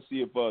it out, let's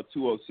see if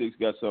 206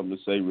 got something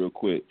to say real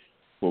quick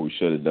before we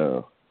shut it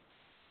down.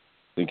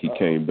 I think he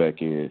came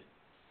back in.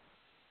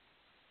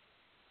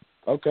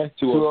 Okay.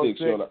 206,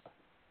 shut up.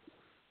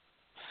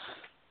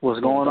 What's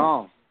going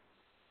on?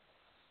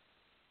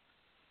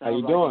 How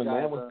you doing,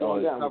 man? What's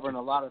going on? Covering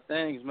a lot of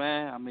things,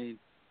 man. I mean,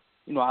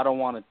 I don't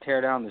want to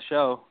tear down the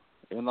show,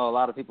 even though a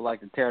lot of people like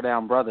to tear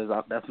down brothers.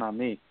 That's not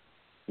me.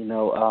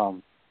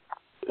 So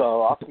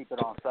I'll keep it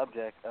on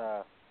subject.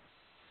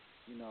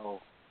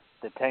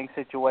 The Tank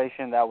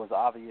situation, that was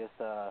obvious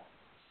a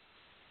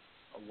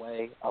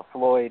way of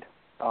Floyd,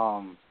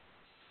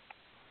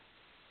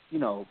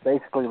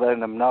 basically letting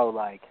them know,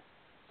 like,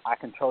 I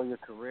control your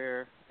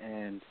career,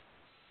 and,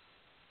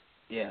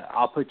 yeah,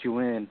 I'll put you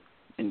in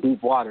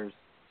deep waters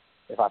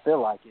if I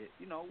feel like it,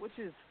 which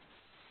is,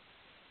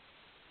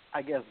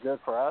 I guess, good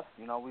for us.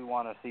 We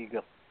want to see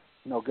good,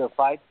 good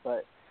fights,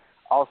 but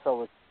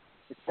also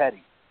it's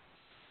petty.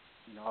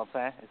 You know what I'm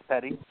saying? It's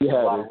petty in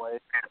a lot of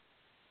ways.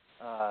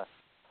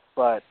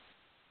 But,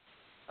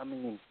 I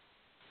mean,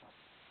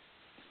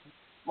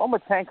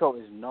 Lomachenko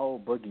is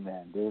no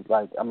boogeyman, dude.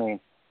 Like, I mean,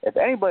 if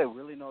anybody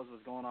really knows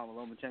what's going on with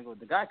Lomachenko,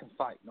 the guy can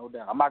fight, no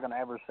doubt. I'm not going to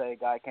ever say a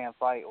guy can't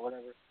fight or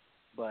whatever,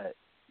 but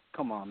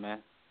come on,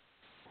 man.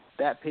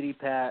 That pity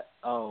pat,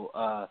 I'm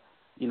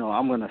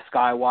going to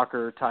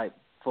Skywalker type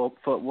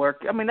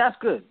footwork. I mean, that's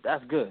good.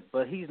 That's good.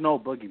 But he's no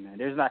boogeyman.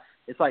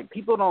 It's like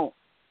people don't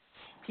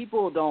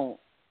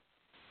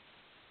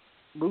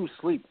lose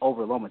sleep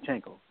over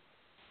Lomachenko.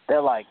 They're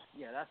like,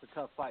 yeah, that's a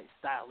tough fight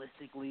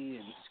stylistically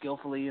and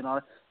skillfully and all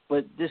that.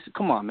 But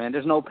come on, man,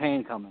 there's no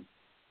pain coming.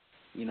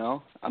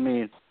 I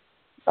mean,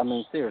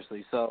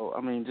 seriously. So,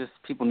 I mean, just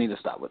people need to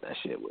stop with that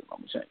shit with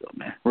Lomachenko,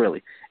 man.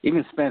 Really.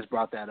 Even Spence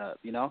brought that up,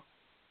 He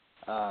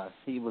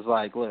was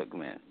like, look,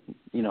 man,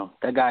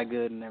 that guy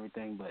good and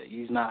everything, but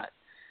he's not.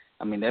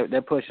 I mean,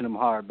 they're pushing him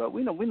hard, but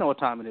we know what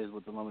time it is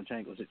with the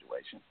Lomachenko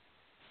situation.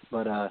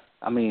 But,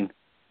 I mean,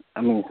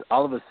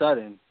 all of a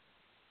sudden,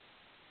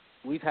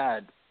 we've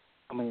had,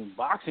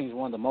 boxing is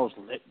one of the most,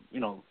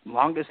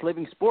 longest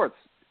living sports.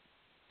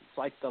 It's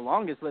like the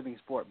longest living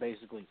sport,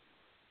 basically.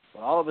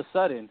 But all of a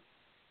sudden,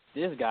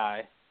 this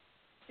guy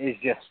is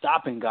just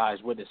stopping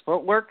guys with his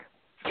footwork.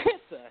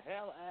 Get the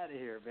hell out of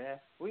here, man.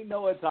 We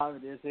know what time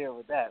it is here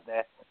with that,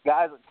 man.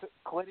 Guys are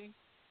quitting.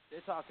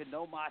 They're talking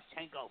no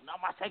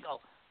Lomachenko.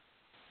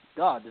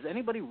 God, does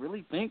anybody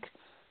really think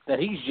that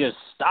he's just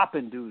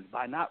stopping dudes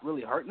by not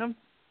really hurting them?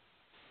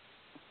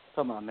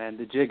 Come on, man.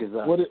 The jig is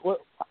up.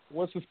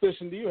 What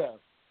suspicion do you have,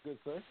 good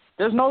sir?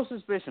 There's no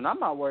suspicion.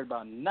 I'm not worried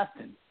about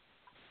nothing.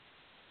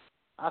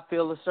 I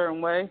feel a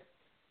certain way.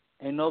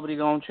 Ain't nobody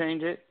going to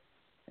change it.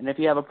 And if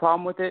you have a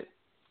problem with it,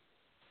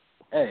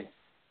 hey,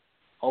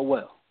 oh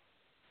well.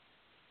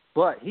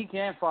 But he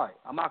can fight.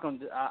 I'm not going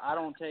to – I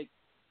don't take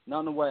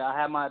none away. I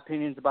have my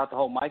opinions about the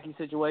whole Mikey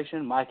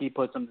situation. Mikey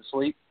puts him to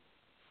sleep.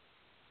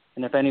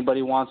 And if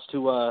anybody wants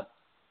to,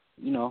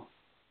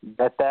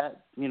 bet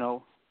that,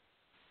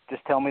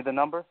 just tell me the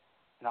number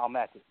and I'll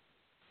match it.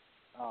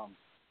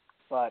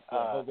 But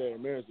Jose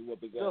Ramirez is what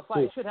they got. The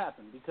fight should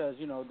happen because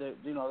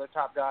they're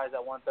top guys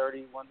at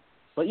 130.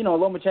 But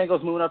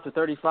Lomachenko's moving up to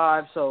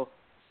 35, so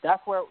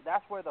that's where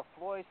the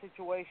Floyd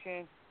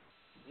situation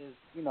is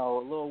a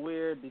little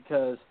weird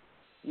because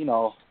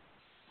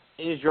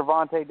is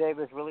Gervonta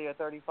Davis really a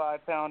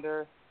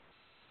 35-pounder?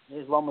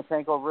 Is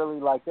Lomachenko really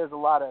there's a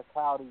lot of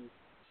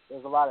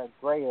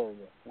gray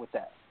area with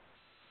that.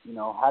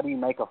 How do you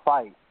make a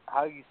fight? How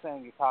are you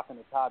saying you're talking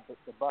to Todd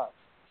the Buff?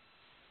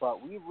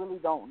 But we really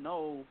don't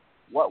know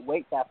what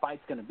weight that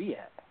fight's going to be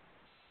at.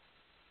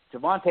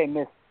 Gervonta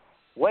missed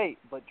weight,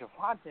 but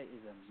Gervonta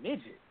is a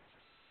midget.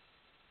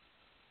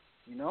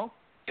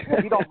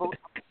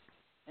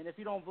 If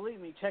you don't believe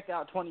me, check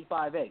out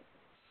 25-8.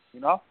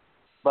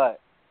 But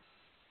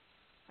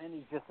and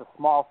he's just a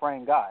small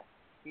frame guy.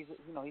 He's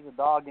a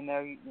dog in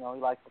there. He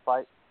likes to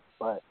fight,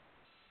 but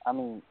I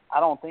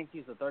don't think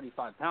he's a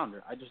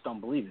 35-pounder. I just don't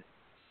believe it.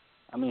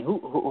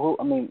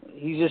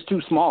 He's just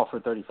too small for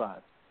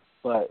 35.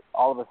 But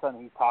all of a sudden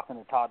he's talking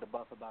to Todd the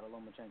Buff about a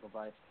Lomachenko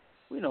fight.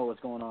 We know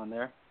what's going on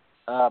there.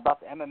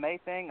 About the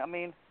MMA thing, I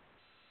mean,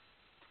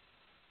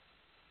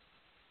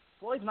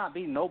 Floyd's not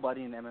beating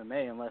nobody in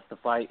MMA unless the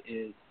fight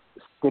is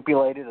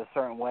stipulated a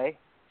certain way,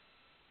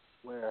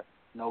 where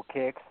no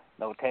kicks,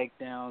 no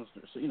takedowns,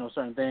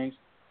 certain things,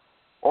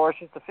 or it's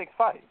just a fixed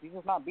fight. He's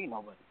just not beating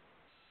nobody.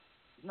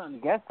 There's nothing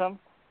against him.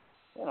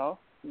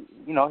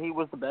 He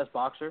was the best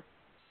boxer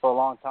for a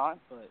long time,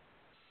 but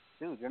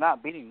dude, you're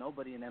not beating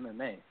nobody in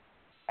MMA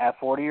at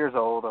 40 years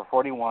old or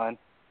 41.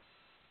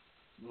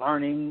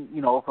 Learning,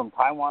 from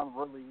Taiwan,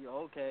 really,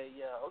 okay.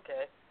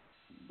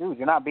 Dude,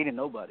 you're not beating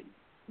nobody.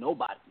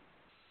 Nobody.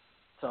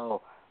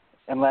 So,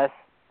 unless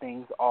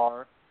things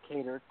are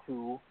catered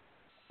to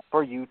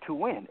for you to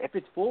win. If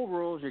it's full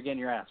rules, you're getting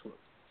your ass whooped.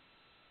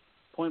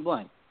 Point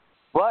blank.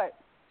 But,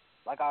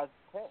 like I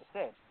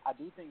said, I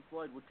do think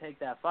Floyd would take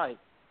that fight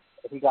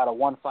if he got a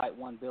one-fight,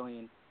 $1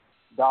 billion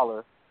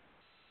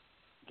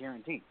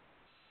guarantee.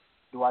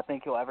 Do I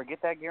think he'll ever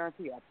get that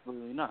guarantee?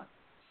 Absolutely not.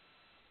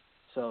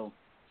 So,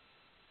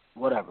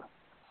 whatever.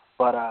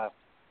 But as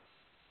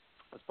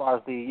far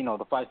as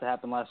the fights that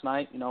happened last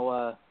night,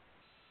 to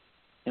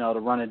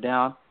run it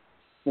down,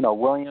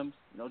 Williams,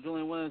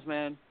 Julian Williams,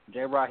 man,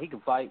 J-Rod, he can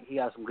fight. He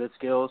has some good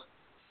skills,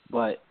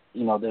 but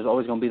there's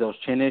always going to be those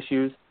chin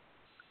issues.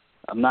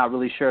 I'm not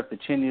really sure if the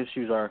chin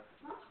issues are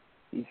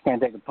he just can't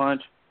take a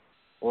punch,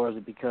 or is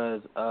it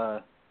because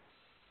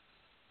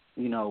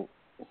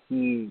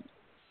he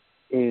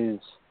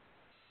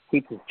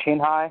keeps his chin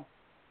high,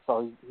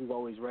 so he's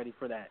always ready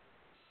for that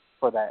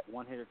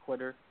one-hitter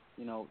quitter,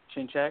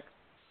 chin check.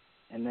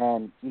 And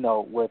then,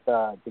 with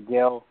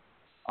DeGale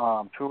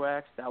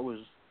Truax, that was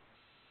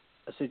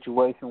a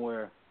situation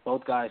where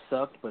both guys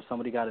sucked, but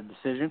somebody got a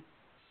decision,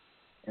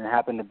 and it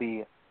happened to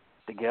be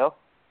DeGale.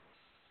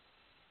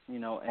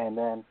 And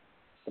then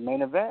the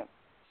main event,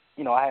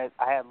 I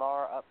had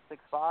Lara up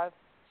 6-5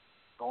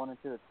 going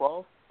into the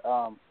 12th.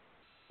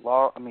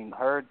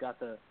 Hurd got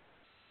the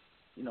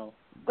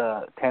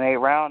 10-8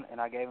 round,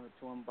 and I gave it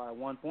to him by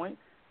 1 point.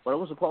 But it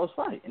was a close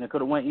fight, and it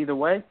could have went either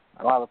way.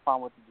 I don't have a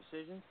problem with the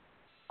decision.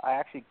 I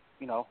actually,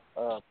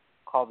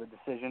 called the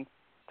decision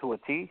to a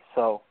T,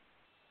 so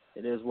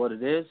it is what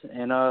it is.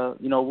 And,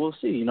 we'll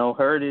see.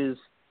 Hurd is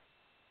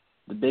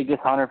the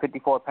biggest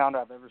 154-pounder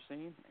I've ever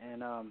seen.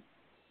 And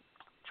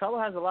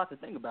Charlo has a lot to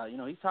think about.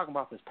 He's talking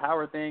about this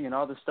power thing and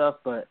all this stuff,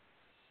 but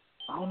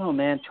I don't know,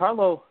 man.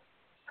 Charlo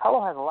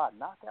has a lot of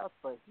knockouts,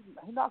 but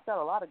he knocked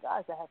out a lot of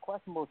guys that had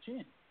questionable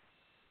chin.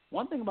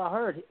 One thing about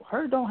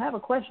Hurd don't have a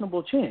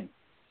questionable chin.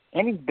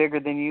 And he's bigger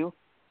than you,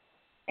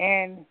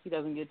 and he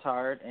doesn't get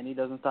tired, and he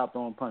doesn't stop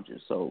throwing punches.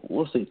 So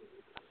we'll see.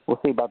 We'll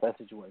see about that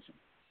situation.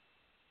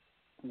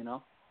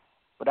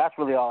 But that's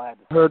really all I had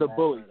to say. Hurd a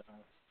bully.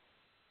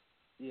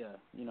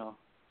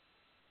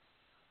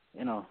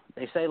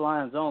 They say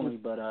lions only,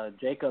 but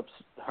Jacobs,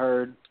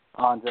 Hurd,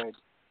 Andre,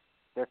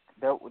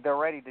 they're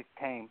ready to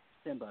tame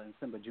Simba and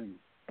Simba Jr.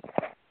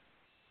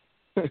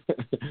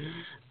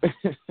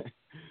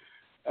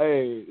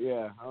 Hey,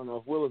 yeah, I don't know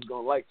if Willa's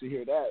gonna like to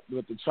hear that.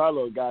 With the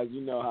Charlo guys,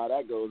 you know how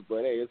that goes.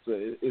 But hey,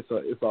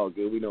 it's all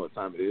good. We know what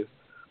time it is.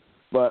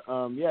 But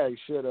yeah, you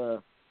should.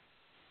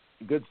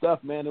 Good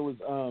stuff, man. It was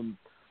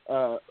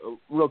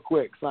real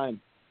quick. Simon,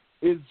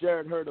 is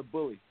Jarrett Hurd a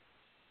bully?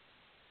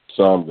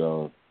 So I'm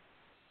gone.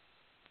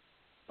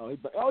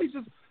 He's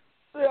just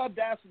the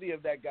audacity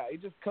of that guy. He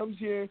just comes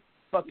here,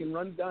 fucking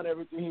runs down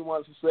everything he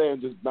wants to say,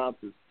 and just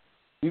bounces.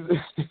 He's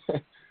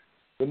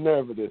the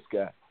nerve of this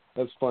guy.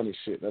 That's funny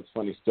shit. That's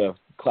funny stuff.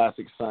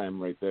 Classic Simon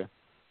right there.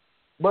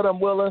 But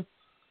Willa,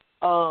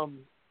 I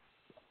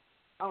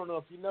don't know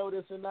if you know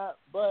this or not,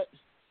 but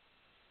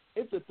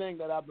it's a thing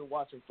that I've been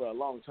watching for a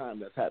long time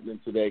that's happening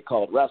today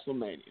called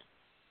WrestleMania.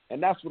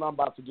 And that's what I'm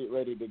about to get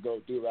ready to go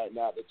do right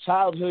now. The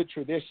childhood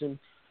tradition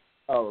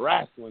of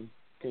wrestling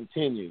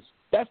continues.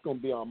 That's going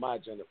to be on my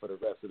agenda for the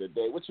rest of the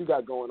day. What you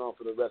got going on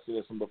for the rest of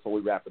this one before we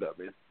wrap it up,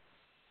 man?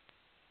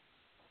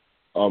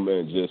 Oh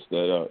man, just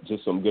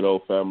some good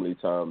old family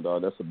time,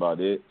 dog. That's about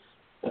it.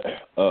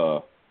 I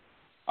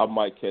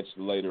might catch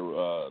the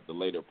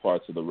later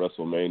parts of the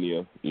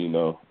WrestleMania,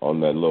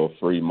 on that little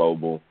free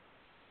mobile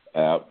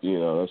app.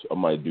 I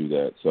might do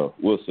that. So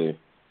we'll see.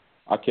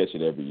 I catch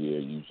it every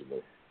year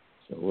usually.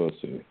 So we'll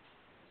see.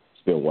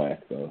 It's been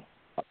whack though.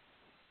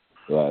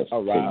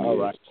 All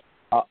right.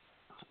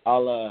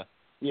 I'll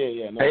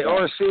yeah. No hey,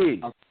 doubt.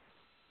 RC.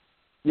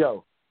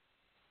 Yo.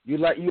 You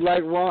like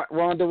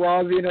Ronda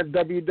Rousey in the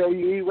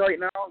WWE right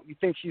now? You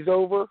think she's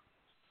over?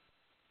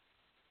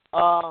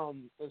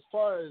 As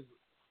far as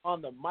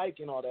on the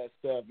mic and all that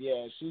stuff,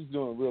 yeah, she's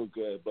doing real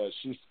good, but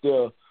she's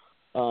still,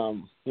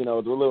 the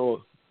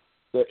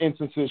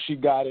instances she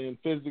got in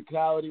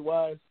physicality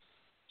wise,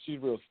 she's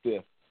real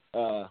stiff.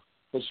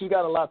 But she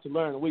got a lot to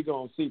learn, and we're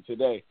gonna see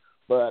today.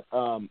 But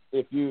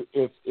if you're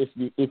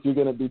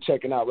gonna be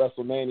checking out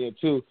WrestleMania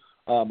too,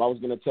 I was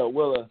gonna tell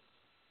Willa,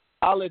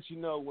 I'll let you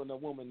know when a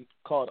woman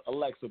called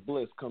Alexa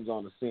Bliss comes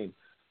on the scene,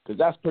 because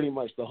that's pretty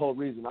much the whole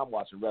reason I'm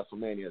watching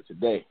WrestleMania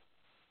today.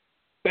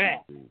 Bam.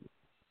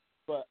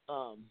 But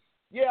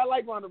yeah, I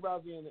like Ronda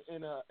Rousey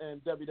in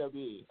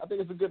WWE. I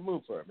think it's a good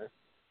move for her, man.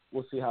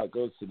 we'll see how it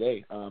goes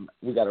today.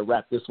 We got to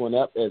wrap this one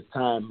up as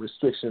time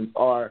restrictions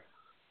are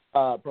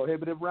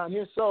prohibitive around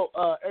here. So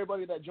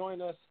everybody that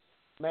joined us,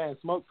 man,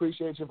 Smoke,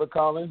 appreciate you for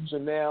calling.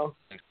 Janelle,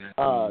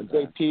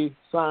 JP,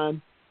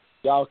 Sign,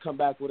 y'all come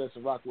back with us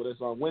and rock with us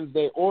on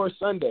Wednesday or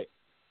Sunday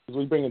because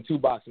we bring in 2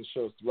 boxing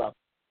shows throughout.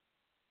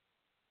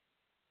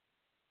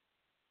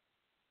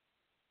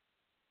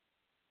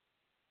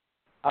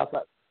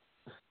 Outside,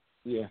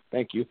 yeah,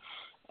 thank you.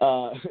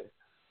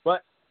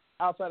 But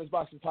Outsiders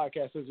Boxing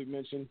Podcast, as we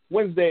mentioned,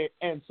 Wednesday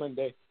and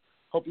Sunday.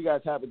 Hope you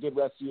guys have a good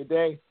rest of your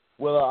day.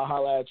 I'll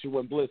holler at you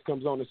when Bliss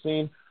comes on the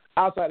scene.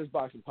 Outsiders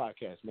Boxing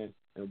Podcast, man,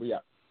 and we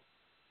out.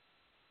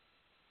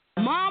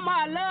 Mama,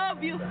 I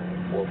love you.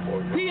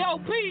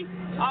 P.O.P.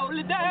 all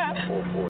the time.